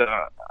just,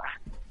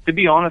 to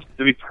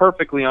be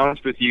perfectly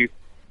honest with you,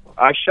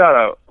 I shot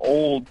a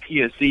old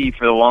PSE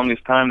for the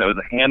longest time that was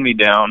a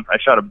hand-me-down. I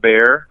shot a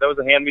Bear that was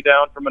a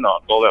hand-me-down from an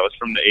uncle that was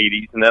from the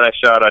 80s, and then I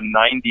shot a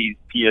 90s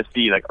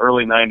PSE, like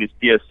early 90s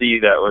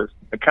PSE that was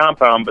a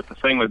compound, but the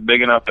thing was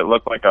big enough it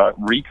looked like a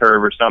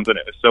recurve or something.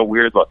 It was so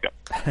weird looking.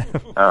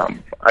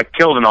 I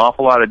killed an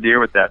awful lot of deer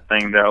with that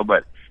thing, though,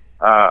 but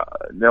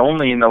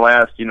only in the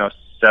last,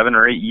 7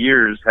 or 8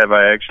 years have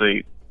I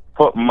actually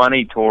put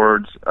money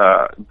towards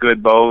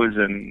good bows,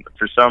 and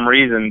for some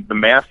reason the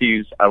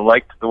Matthews, I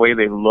liked the way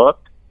they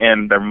looked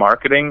and their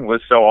marketing was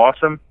so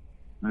awesome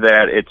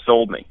that it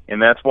sold me,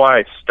 and that's why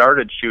I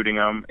started shooting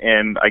them.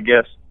 And I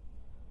guess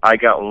I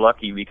got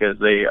lucky because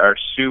they are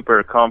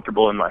super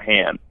comfortable in my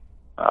hand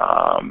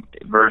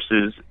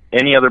versus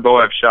any other bow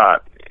I've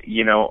shot.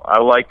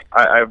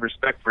 I have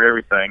respect for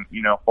everything.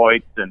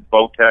 Hoyts and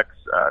Bowtex,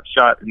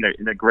 shot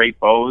in the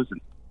great bows,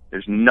 and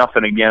there's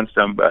nothing against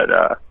them,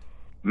 but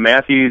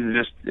Matthews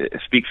just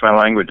speaks my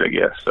language, I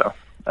guess. So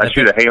I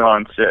shoot a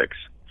Halon 6.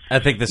 I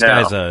think this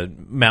guy's a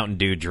Mountain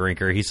Dew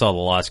drinker. He saw the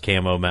Lost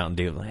Camo Mountain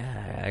Dew. Like,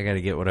 I got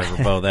to get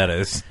whatever bow that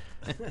is.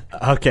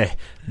 Okay,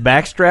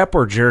 backstrap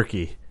or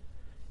jerky?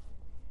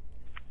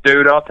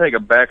 Dude, I'll take a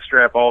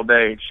backstrap all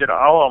day. Shit,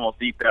 I'll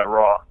almost eat that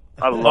raw.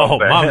 I love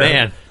that. Oh, my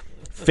man.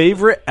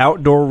 Favorite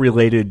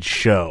outdoor-related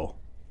show?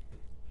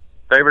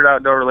 Favorite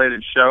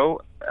outdoor-related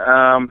show?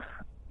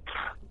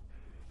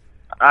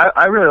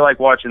 I really like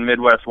watching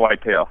Midwest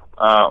Whitetail.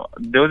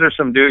 Those are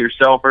some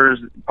do-it-yourselfers,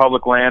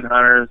 public land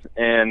hunters,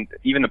 and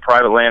even the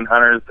private land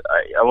hunters.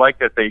 I like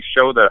that they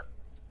show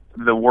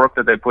the work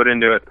that they put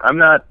into it. I'm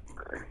not,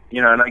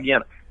 and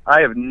again,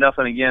 I have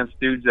nothing against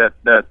dudes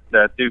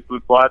that do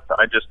food plots.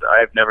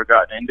 I've never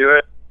gotten into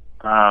it.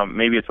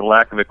 Maybe it's a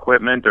lack of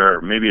equipment,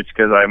 or maybe it's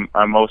because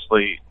I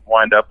mostly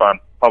wind up on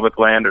public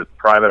land, or the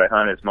private I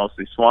hunt is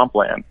mostly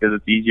swampland because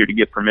it's easier to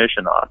get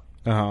permission on.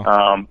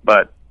 Uh-huh.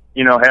 But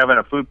having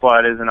a food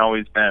plot hasn't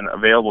always been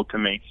available to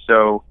me.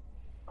 So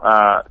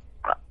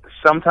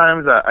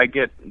sometimes I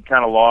get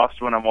kind of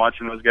lost when I'm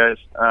watching those guys.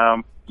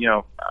 I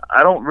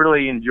don't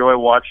really enjoy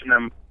watching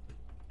them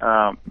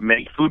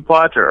make food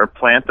plots or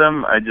plant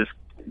them.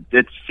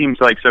 It seems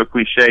like so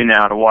cliche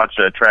now to watch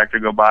a tractor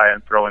go by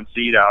and throwing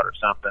seed out or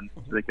something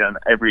like on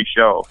every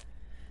show.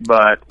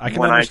 But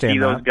when I see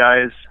those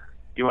guys,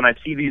 when I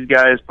see these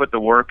guys put the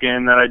work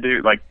in that I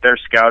do, like they're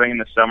scouting in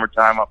the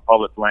summertime on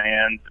public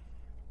land,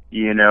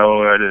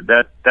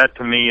 that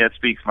to me, that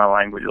speaks my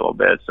language a little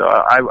bit. So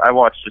I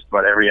watch just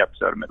about every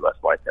episode of Midwest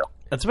Whitetail.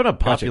 That's been a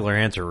popular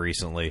answer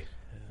recently.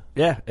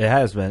 Yeah, it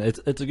has been.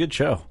 It's a good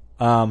show.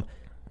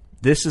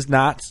 This is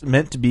not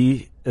meant to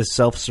be as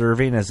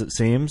self-serving as it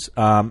seems.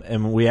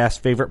 And we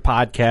asked favorite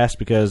podcast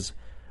because,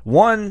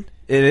 one,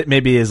 it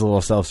maybe is a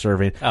little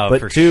self-serving. Oh,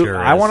 but for two, sure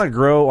I is. want to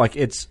grow.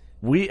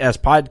 We as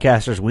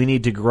podcasters, we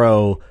need to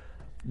grow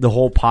the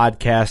whole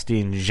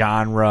podcasting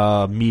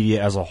genre,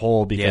 media as a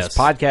whole, because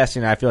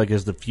podcasting, I feel like,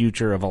 is the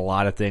future of a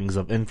lot of things,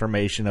 of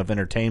information, of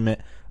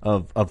entertainment,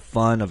 of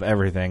fun, of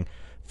everything.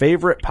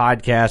 Favorite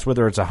podcast,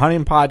 whether it's a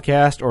hunting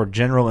podcast or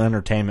general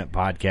entertainment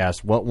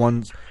podcast,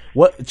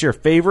 what's your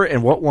favorite,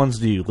 and what ones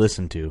do you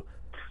listen to?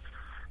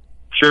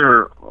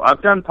 Sure.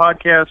 I've done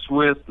podcasts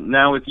with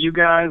you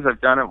guys. I've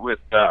done it with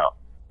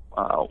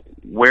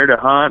Where to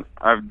Hunt.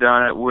 I've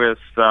done it with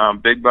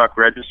Big Buck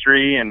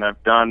Registry, and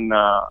I've done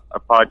a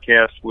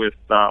podcast with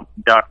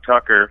Doc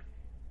Tucker.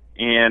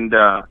 And,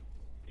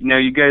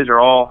 you guys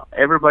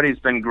everybody's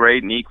been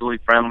great and equally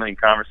friendly,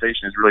 and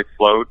conversation has really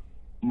flowed.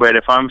 But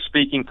if I'm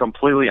speaking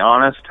completely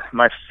honest,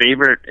 my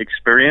favorite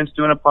experience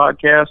doing a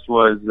podcast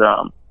was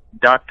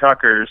Doc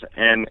Tucker's,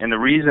 and the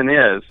reason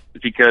is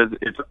because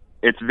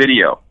it's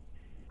video.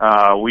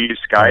 We use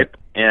Skype,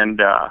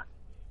 and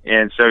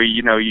so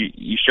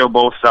you show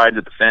both sides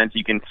of the fence.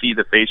 You can see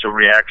the facial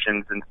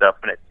reactions and stuff,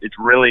 and it's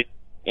really,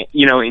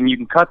 and you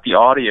can cut the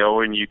audio,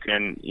 and you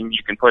can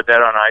put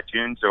that on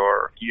iTunes,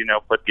 or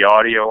put the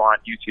audio on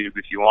YouTube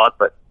if you want.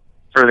 But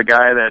for the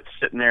guy that's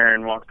sitting there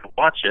and wants to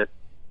watch it,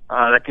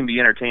 that can be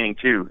entertaining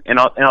too. And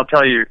I'll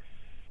tell you,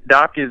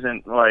 Doc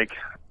isn't like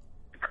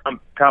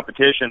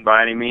competition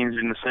by any means,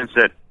 in the sense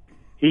that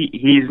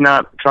he's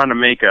not trying to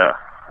make a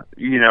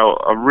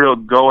real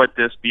go at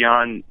this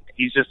beyond.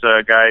 He's just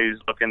a guy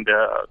who's looking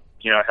to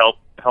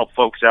help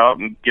folks out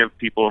and give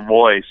people a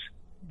voice.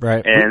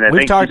 Right. And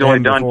we've talked to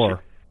him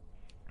before.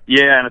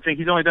 Yeah, and I think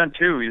he's only done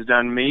 2. He's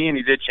done me, and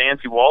he did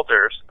Chancey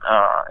Walters.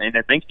 And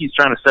I think he's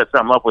trying to set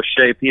something up with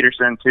Shea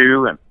Peterson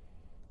too,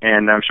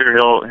 and I'm sure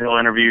he'll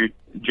interview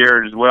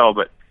Jared as well.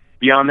 But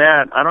beyond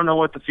that, I don't know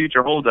what the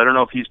future holds. I don't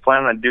know if he's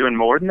planning on doing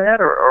more than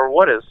that, or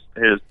what his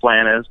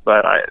plan is.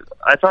 But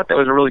I thought that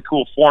was a really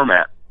cool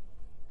format.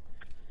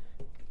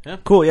 Yeah.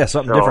 Cool, yeah,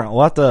 something different.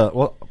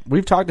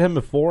 We've talked to him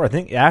before. I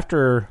think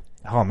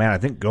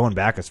going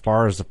back as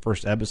far as the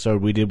first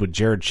episode we did with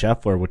Jared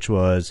Scheffler, which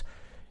was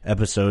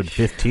episode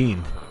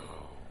 15.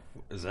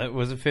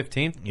 Was it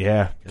 15?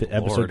 Yeah, Good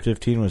episode Lord.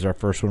 15 was our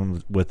first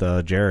one with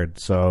Jared.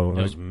 So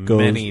it was goes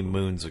many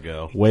moons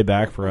ago. way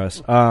back for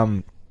us,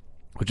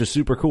 which is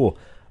super cool.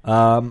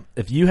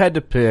 If you had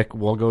to pick,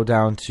 we'll go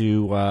down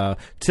to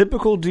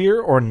typical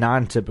deer or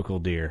non-typical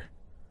deer.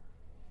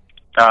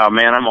 Oh,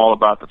 man, I'm all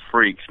about the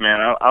freaks,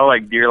 man. I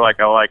like deer like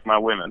I like my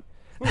women.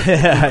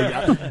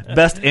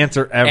 Best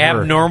answer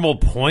ever. Abnormal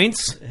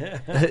points? Yeah.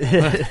 We'll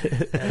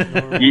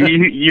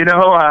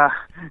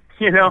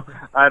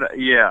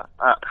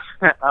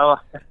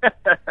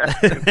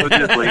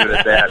just leave it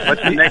at that.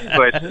 What's the next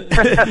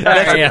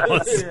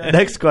question?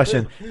 Next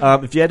question.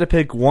 If you had to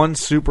pick one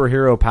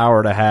superhero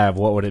power to have,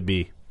 what would it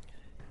be?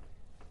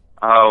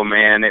 Oh,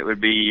 man, it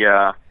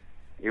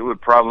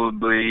would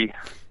probably,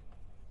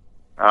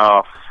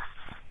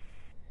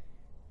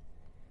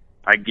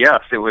 I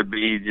guess it would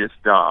be just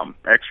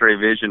X-ray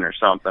vision or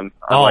something.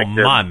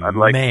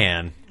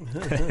 Man.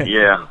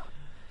 Yeah.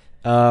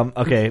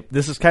 Okay,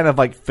 this is kind of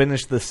like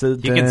finish the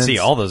sentence. You can see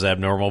all those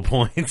abnormal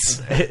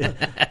points.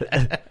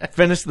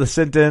 Finish the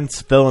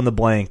sentence, fill in the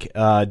blank.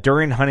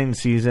 During hunting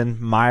season,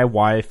 my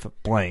wife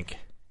blank.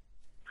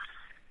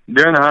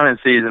 During the hunting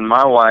season,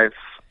 my wife,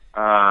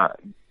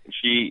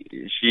 she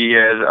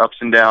has ups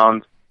and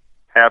downs,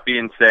 happy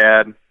and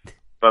sad,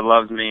 but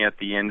loves me at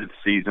the end of the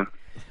season.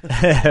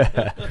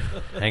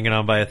 Hanging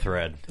on by a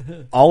thread.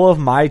 All of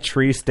my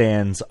tree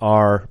stands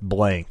are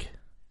blank.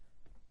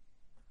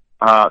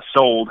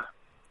 Sold.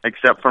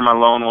 except for my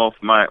lone wolf,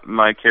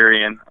 my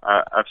carrion.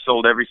 I've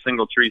sold every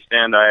single tree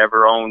stand I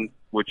ever owned,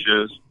 which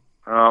is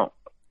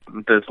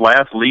this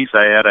last lease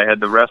I had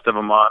the rest of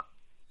them on.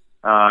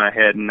 I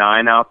had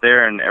 9 out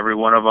there, and every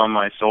one of them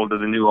I sold to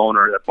the new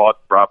owner that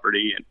bought the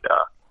property,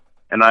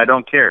 and I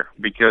don't care,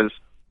 because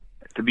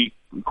to be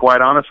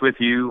quite honest with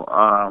you,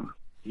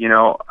 you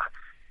know,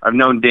 I've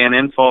known Dan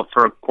Infalt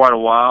for quite a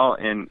while,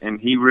 and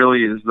he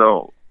really is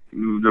the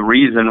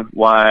reason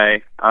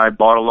why I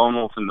bought a lone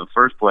wolf in the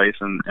first place,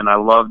 and I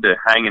love to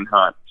hang and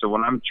hunt. So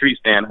when I'm tree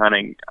stand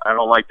hunting, I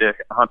don't like to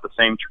hunt the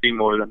same tree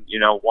more than,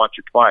 once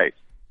or twice.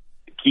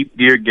 Keep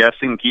deer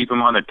guessing, keep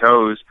them on their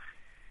toes.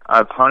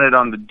 I've hunted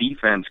on the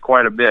defense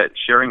quite a bit.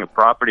 Sharing a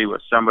property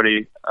with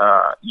somebody,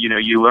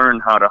 you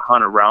learn how to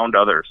hunt around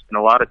others. And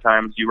a lot of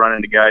times you run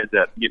into guys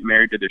that get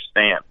married to their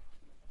stand.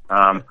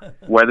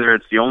 Whether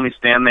it's the only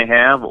stand they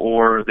have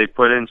or they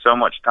put in so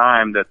much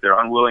time that they're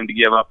unwilling to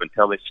give up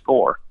until they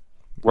score.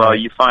 Well,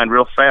 you find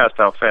real fast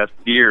how fast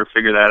deer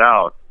figure that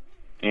out.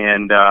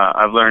 And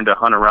I've learned to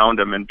hunt around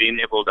them, and being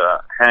able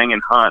to hang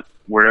and hunt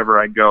wherever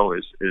I go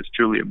is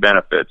truly a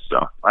benefit.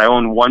 So I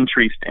own 1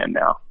 tree stand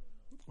now.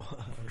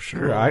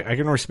 Sure, I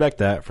can respect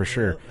that for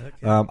sure.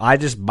 I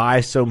just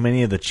buy so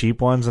many of the cheap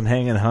ones and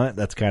hang and hunt.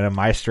 That's kind of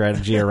my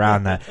strategy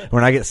around that.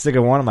 When I get sick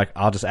of one, I'm like,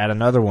 I'll just add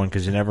another one,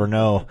 because you never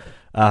know.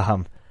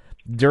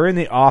 During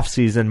the off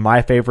season,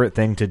 my favorite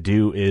thing to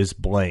do is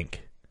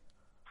blank.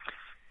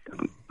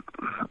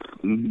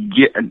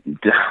 Yeah,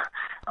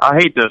 I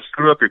hate to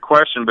screw up your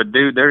question, but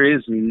dude, there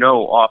is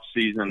no off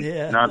season.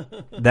 Yeah.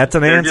 That's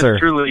an answer.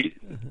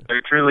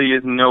 There truly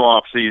is no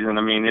off season.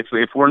 I mean,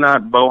 if we're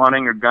not bow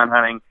hunting or gun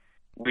hunting,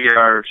 we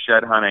are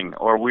shed hunting,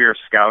 or we are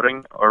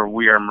scouting, or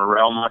we are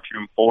morel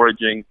mushroom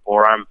foraging,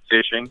 or I'm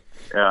fishing.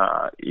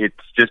 It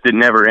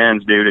never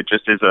ends, dude. It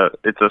just is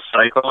it's a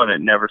cycle, and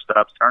it never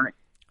stops turning.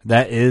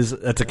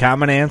 That's a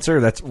common answer.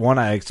 That's one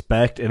I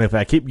expect. And if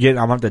I keep getting,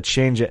 I'm going to have to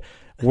change it,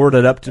 word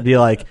it up to be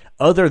like,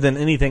 other than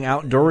anything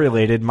outdoor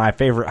related, my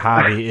favorite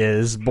hobby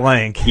is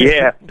blank.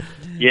 Yeah.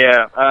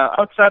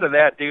 Outside of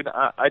that, dude,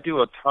 I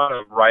do a ton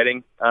of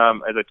writing,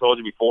 as I told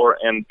you before,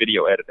 and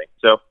video editing.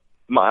 So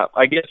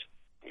I guess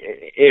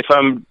if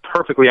I'm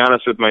perfectly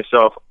honest with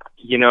myself,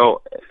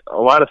 a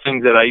lot of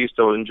things that I used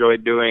to enjoy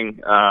doing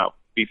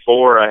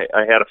before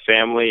I had a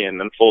family and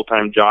a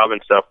full-time job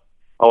and stuff,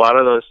 a lot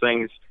of those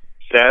things,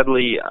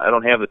 sadly, I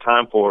don't have the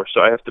time for,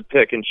 so I have to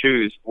pick and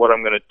choose what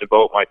I'm going to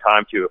devote my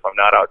time to if I'm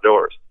not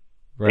outdoors.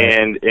 Right.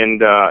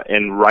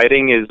 And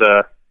writing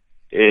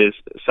is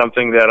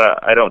something that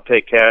I don't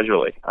take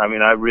casually. I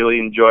mean, I really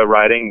enjoy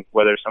writing,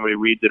 whether somebody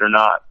reads it or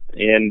not.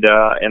 And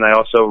I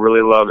also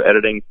really love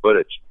editing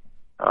footage.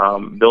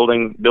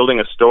 Building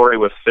a story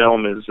with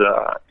film is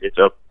it's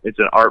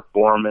an art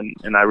form,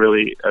 and I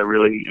really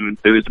am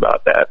enthused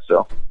about that.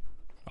 So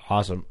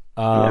awesome.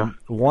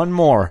 One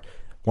more.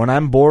 When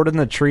I'm bored in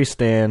the tree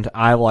stand,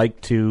 I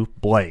like to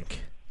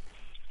blank.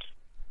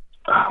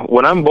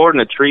 When I'm bored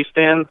in a tree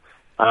stand,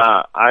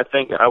 I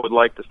think I would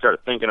like to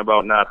start thinking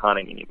about not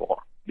hunting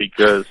anymore,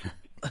 because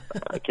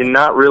I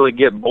cannot really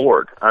get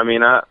bored. I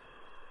mean,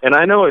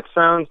 I know it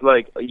sounds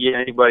like, but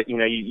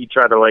you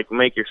try to like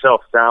make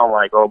yourself sound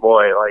like, oh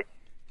boy, like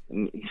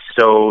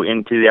so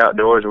into the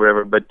outdoors or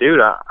whatever. But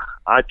dude,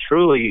 I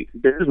truly,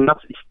 there's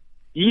nothing.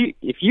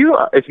 If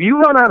you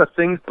run out of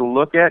things to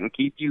look at and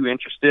keep you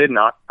interested and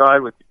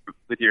occupied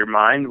with your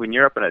mind when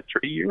you're up in a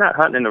tree, you're not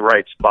hunting in the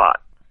right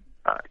spot.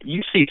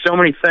 You see so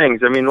many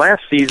things. I mean,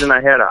 last season I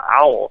had an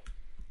owl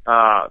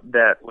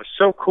that was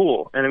so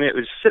cool, and I mean, it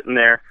was sitting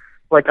there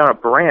like on a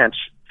branch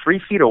 3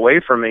 feet away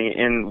from me,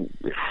 and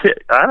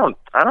I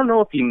don't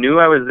know if he knew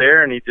I was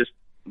there and he just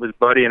was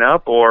buddying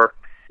up, or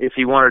if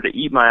he wanted to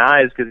eat my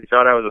eyes because he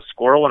thought I was a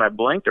squirrel and I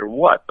blinked, or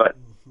what. But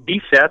he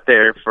sat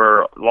there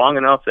for long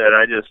enough that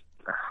I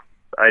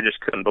just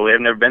couldn't believe.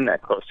 I've never been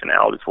that close to an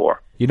owl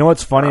before. You know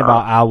what's funny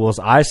about owls?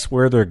 I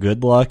swear they're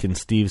good luck, and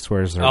Steve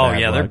swears they're bad luck. Oh,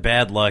 yeah, they're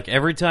bad luck.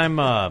 Every time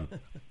I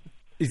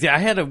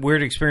had a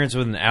weird experience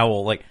with an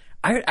owl. Like,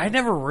 I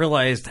never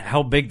realized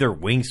how big their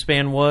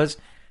wingspan was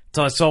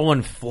until I saw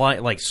one fly,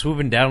 like,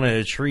 swooping down at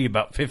a tree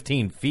about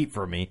 15 feet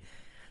from me.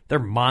 They're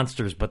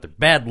monsters, but they're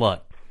bad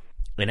luck.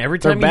 And every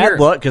time they're bad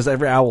luck because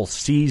every owl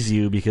sees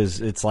you,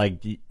 because it's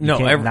like you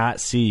can't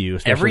not see you,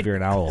 especially if you're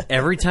an owl.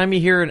 Every time you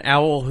hear an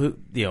owl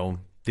hoot, do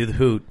the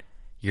hoot,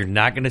 you're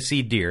not going to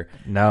see deer.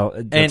 No,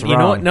 that's and you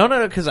wrong. know what?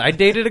 No, because I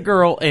dated a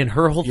girl and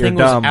her whole thing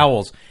was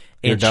owls,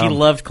 and she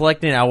loved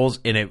collecting owls,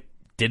 and it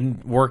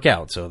didn't work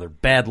out. So they're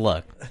bad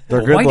luck.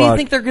 Why do you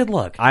think they're good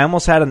luck? I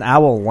almost had an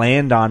owl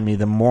land on me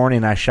the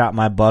morning I shot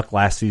my buck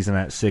last season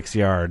at 6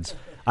 yards.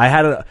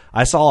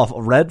 I saw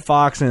a red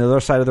fox on the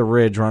other side of the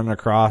ridge running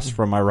across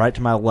from my right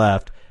to my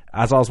left.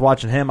 As I was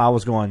watching him, I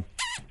was going,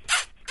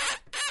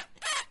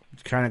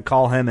 trying to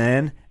call him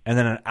in, and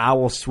then an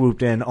owl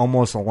swooped in,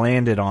 almost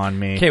landed on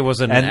me. Okay,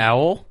 was it an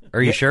owl?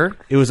 Are you sure?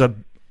 It was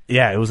an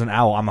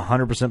owl. I'm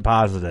 100%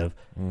 positive.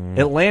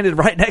 It landed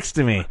right next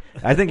to me.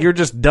 I think you're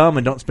just dumb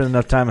and don't spend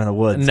enough time in the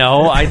woods.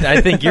 No,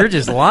 I think you're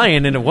just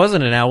lying, and it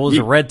wasn't an owl. It was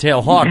a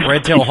red-tailed hawk.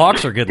 Red-tailed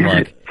hawks are good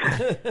luck.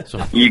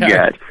 So, You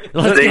guys.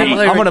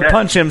 I'm going to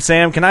punch him,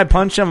 Sam. Can I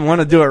punch him? I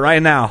want to do it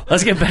right now.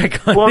 Let's get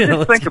back on. Well,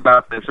 just think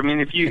about this. I mean,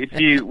 if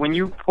you when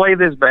you play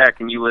this back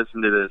and you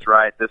listen to this,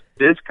 right?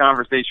 This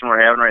conversation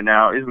we're having right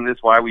now, isn't this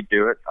why we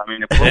do it? I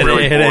mean, if we're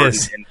really bored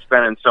and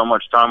spending so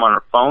much time on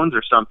our phones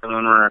or something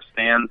when we're in our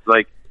stands,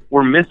 like,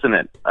 we're missing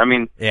it. I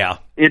mean, yeah,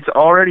 it's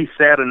already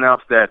sad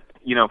enough that,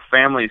 you know,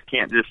 families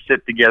can't just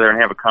sit together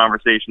and have a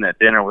conversation at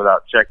dinner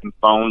without checking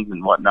phones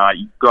and whatnot.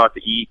 You go out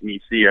to eat and you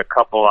see a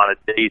couple on a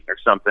date or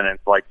something, and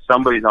it's like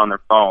somebody's on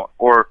their phone,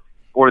 or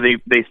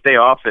they stay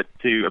off it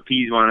to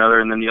appease one another,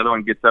 and then the other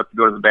one gets up to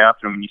go to the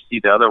bathroom, and you see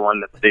the other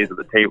one that stays at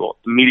the table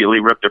immediately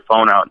rip their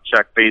phone out and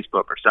check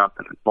Facebook or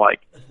something. It's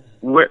like,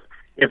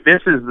 if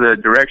this is the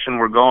direction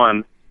we're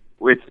going,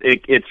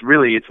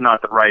 it's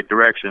not the right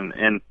direction.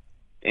 And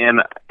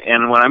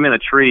when I'm in a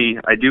tree,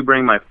 I do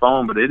bring my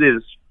phone, but it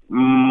is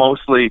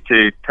mostly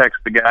to text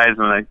the guys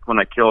when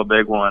I kill a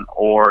big one,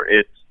 or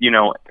it's, you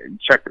know,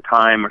 check the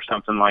time or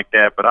something like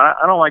that. But I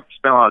don't like to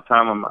spend a lot of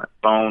time on my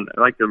phone.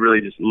 I like to really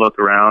just look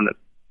around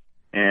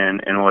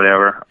and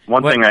whatever.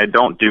 One thing I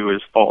don't do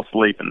is fall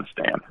asleep in the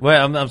stand.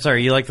 Well, I'm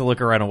sorry. You like to look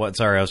around on what?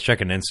 Sorry, I was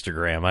checking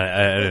Instagram.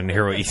 I didn't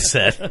hear what you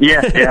said.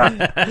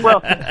 Yeah.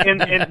 Well,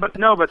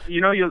 but you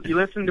know, you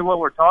listen to what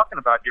we're talking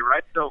about here,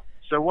 right? So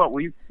what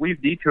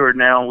we've detoured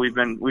now. We've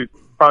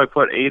probably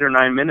put 8 or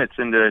 9 minutes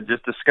into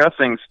just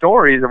discussing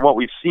stories of what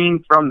we've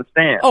seen from the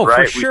stand. Oh,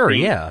 right? For sure,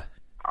 yeah.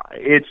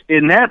 It's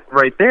in that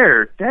right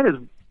there. That is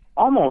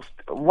almost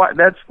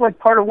that's like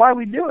part of why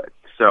we do it.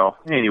 So,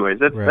 anyways,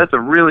 that's a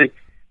really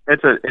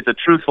it's a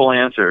truthful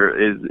answer.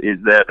 Is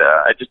that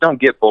I just don't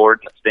get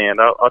bored in the stand.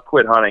 I'll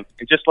quit hunting.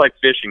 It's just like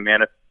fishing,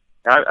 man.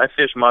 I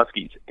fish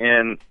muskies,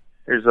 and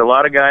there's a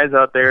lot of guys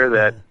out there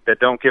that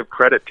don't give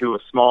credit to a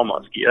small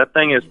muskie. That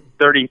thing is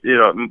 30,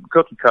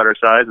 cookie cutter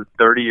size is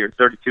 30 or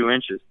 32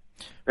 inches.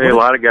 A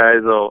lot of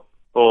guys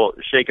will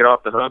shake it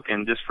off the hook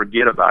and just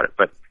forget about it.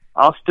 But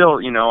I'll still,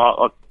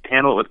 I'll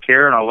handle it with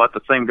care and I'll let the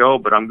thing go.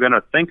 But I'm going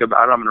to think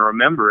about it. I'm going to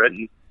remember it,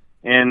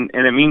 and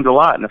it means a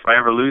lot. And if I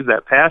ever lose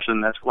that passion,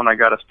 that's when I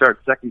got to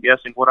start second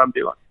guessing what I'm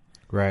doing.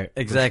 Right.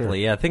 Exactly.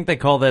 Sure. Yeah, I think they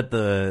call that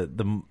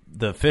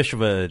the fish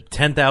of a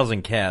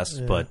 10,000 casts,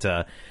 but.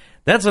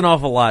 That's an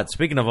awful lot.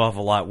 Speaking of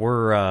awful lot,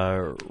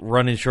 we're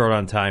running short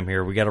on time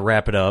here. We got to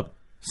wrap it up.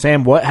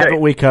 Sam, what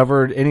haven't we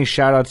covered? Any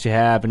shout-outs you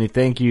have? Any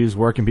thank yous?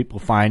 Where can people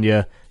find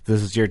you?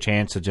 This is your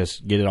chance to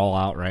just get it all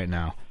out right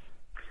now.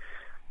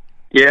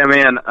 Yeah,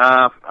 man.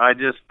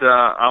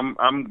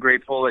 I'm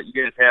grateful that you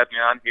guys have me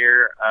on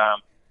here.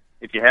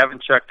 If you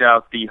haven't checked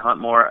out the Hunt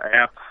More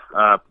app,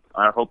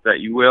 I hope that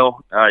you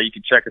will. You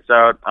can check us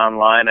out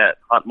online at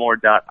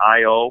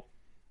huntmore.io.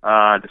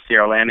 To see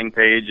our landing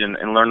page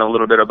and learn a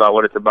little bit about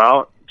what it's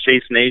about.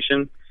 Chase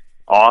Nation,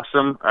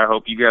 awesome. I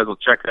hope you guys will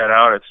check that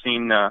out. I've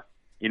seen, a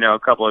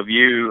couple of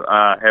you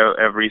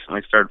have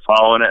recently started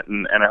following it,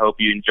 and I hope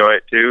you enjoy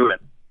it too.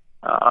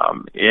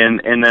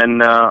 And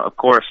then, of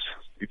course,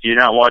 if you're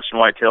not watching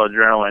Whitetail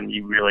Adrenaline,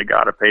 you really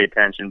got to pay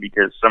attention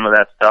because some of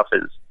that stuff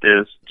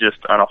is just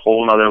on a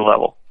whole nother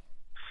level.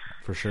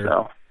 For sure.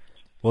 So.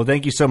 Well,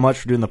 thank you so much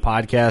for doing the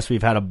podcast.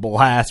 We've had a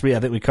blast. I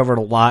think we covered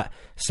a lot.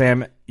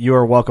 Sam, you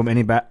are welcome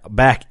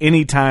back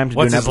anytime to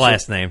do an episode. What's his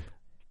last name?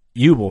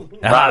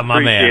 Ubel. My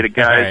man. It,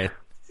 guys.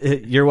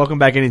 Right. You're welcome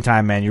back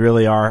anytime, man. You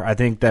really are. I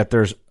think that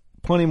there's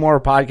plenty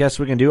more podcasts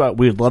we can do.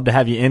 We'd love to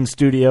have you in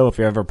studio if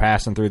you're ever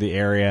passing through the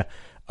area.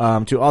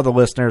 To all the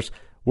listeners,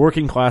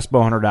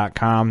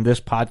 workingclassbowhunter.com. This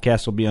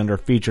podcast will be under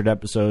featured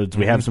episodes.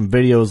 We have some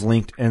videos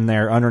linked in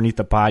there underneath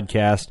the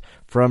podcast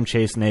from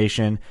Chase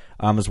Nation,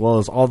 as well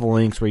as all the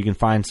links where you can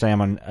find Sam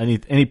on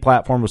any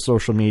platform with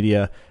social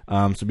media.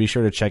 So be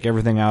sure to check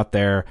everything out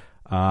there.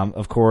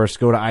 Of course,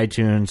 go to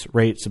iTunes,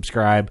 rate,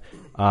 subscribe.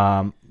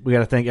 We got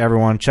to thank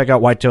everyone. Check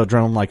out Whitetail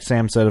Adrenaline, like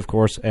Sam said, of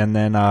course. And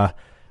then a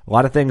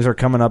lot of things are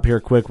coming up here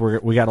quick.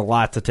 We got a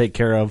lot to take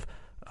care of.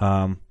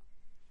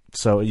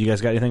 So you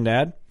guys got anything to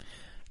add?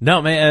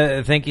 No,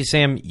 man. Thank you,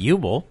 Sam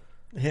Ubel.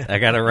 Yeah. I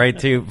got it right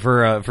too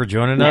for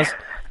joining us.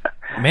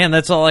 Man,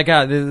 that's all I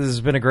got. This has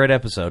been a great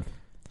episode.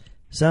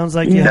 Sounds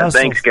like you hustle.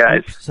 Thanks,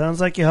 guys.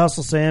 Sounds like you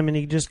hustle, Sam, and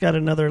you just got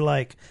another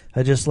like.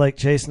 I just like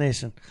Chase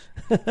Nation.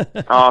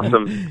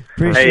 Awesome.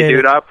 Appreciate dude,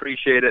 it. I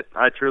appreciate it.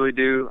 I truly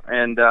do.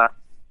 And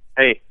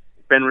hey,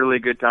 it's been really a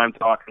good time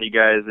talking to you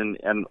guys,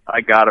 and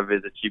I gotta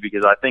visit you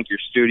because I think your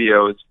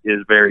studio is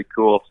very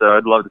cool. So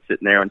I'd love to sit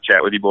in there and chat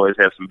with you boys,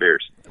 have some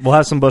beers. We'll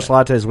have some Busch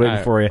Lattes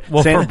waiting for you.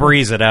 We'll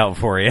Febreze it out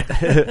for you.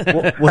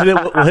 we'll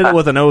hit it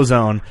with an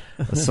ozone,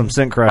 some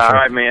scent crusher. All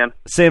right, man.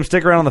 Sam,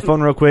 stick around on the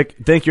phone real quick.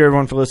 Thank you,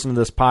 everyone, for listening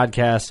to this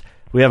podcast.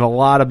 We have a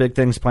lot of big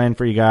things planned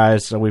for you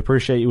guys, so we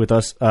appreciate you with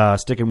us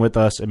sticking with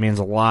us. It means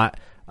a lot.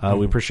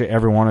 We appreciate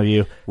every one of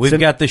you. We've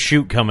got the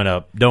shoot coming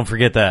up. Don't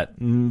forget that.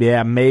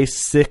 Yeah, May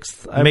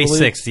 6th, I believe.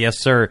 May 6th, yes,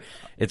 sir.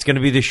 It's going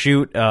to be the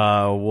shoot.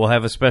 We'll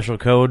have a special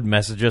code.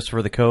 Message us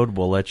for the code.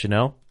 We'll let you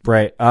know.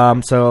 Right.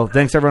 So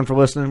thanks, everyone, for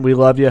listening. We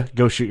love you.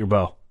 Go shoot your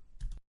bow.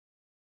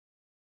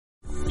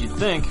 You'd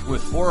think,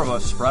 with 4 of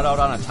us spread out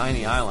on a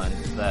tiny island,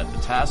 that the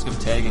task of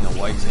tagging a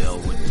whitetail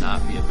would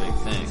not be a big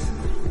thing.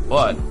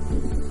 But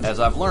As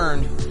I've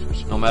learned,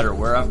 no matter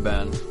where I've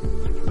been,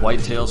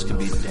 whitetails can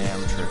be damn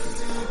tricky.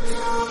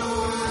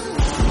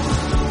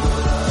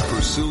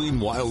 Pursuing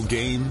wild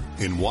game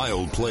in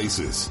wild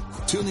places.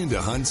 Tune in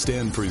to Hunt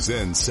Stand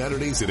Presents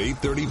Saturdays at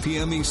 8:30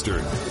 p.m.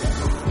 Eastern.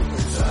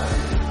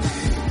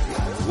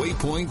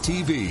 Waypoint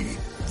TV,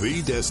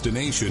 the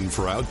destination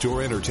for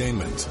outdoor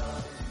entertainment.